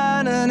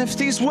again. And if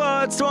these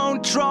words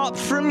won't drop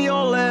from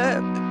your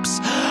lips,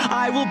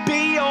 I will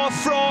be your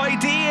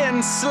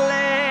Freudian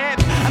slip.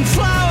 And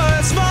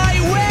flowers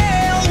might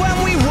wilt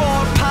when we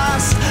walk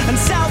past, and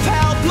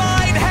self-help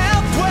might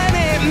help when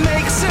it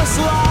makes us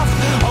laugh.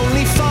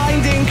 Only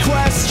finding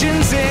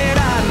questions in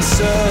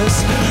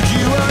answers.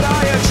 You and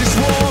I are just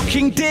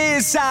walking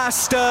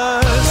disasters.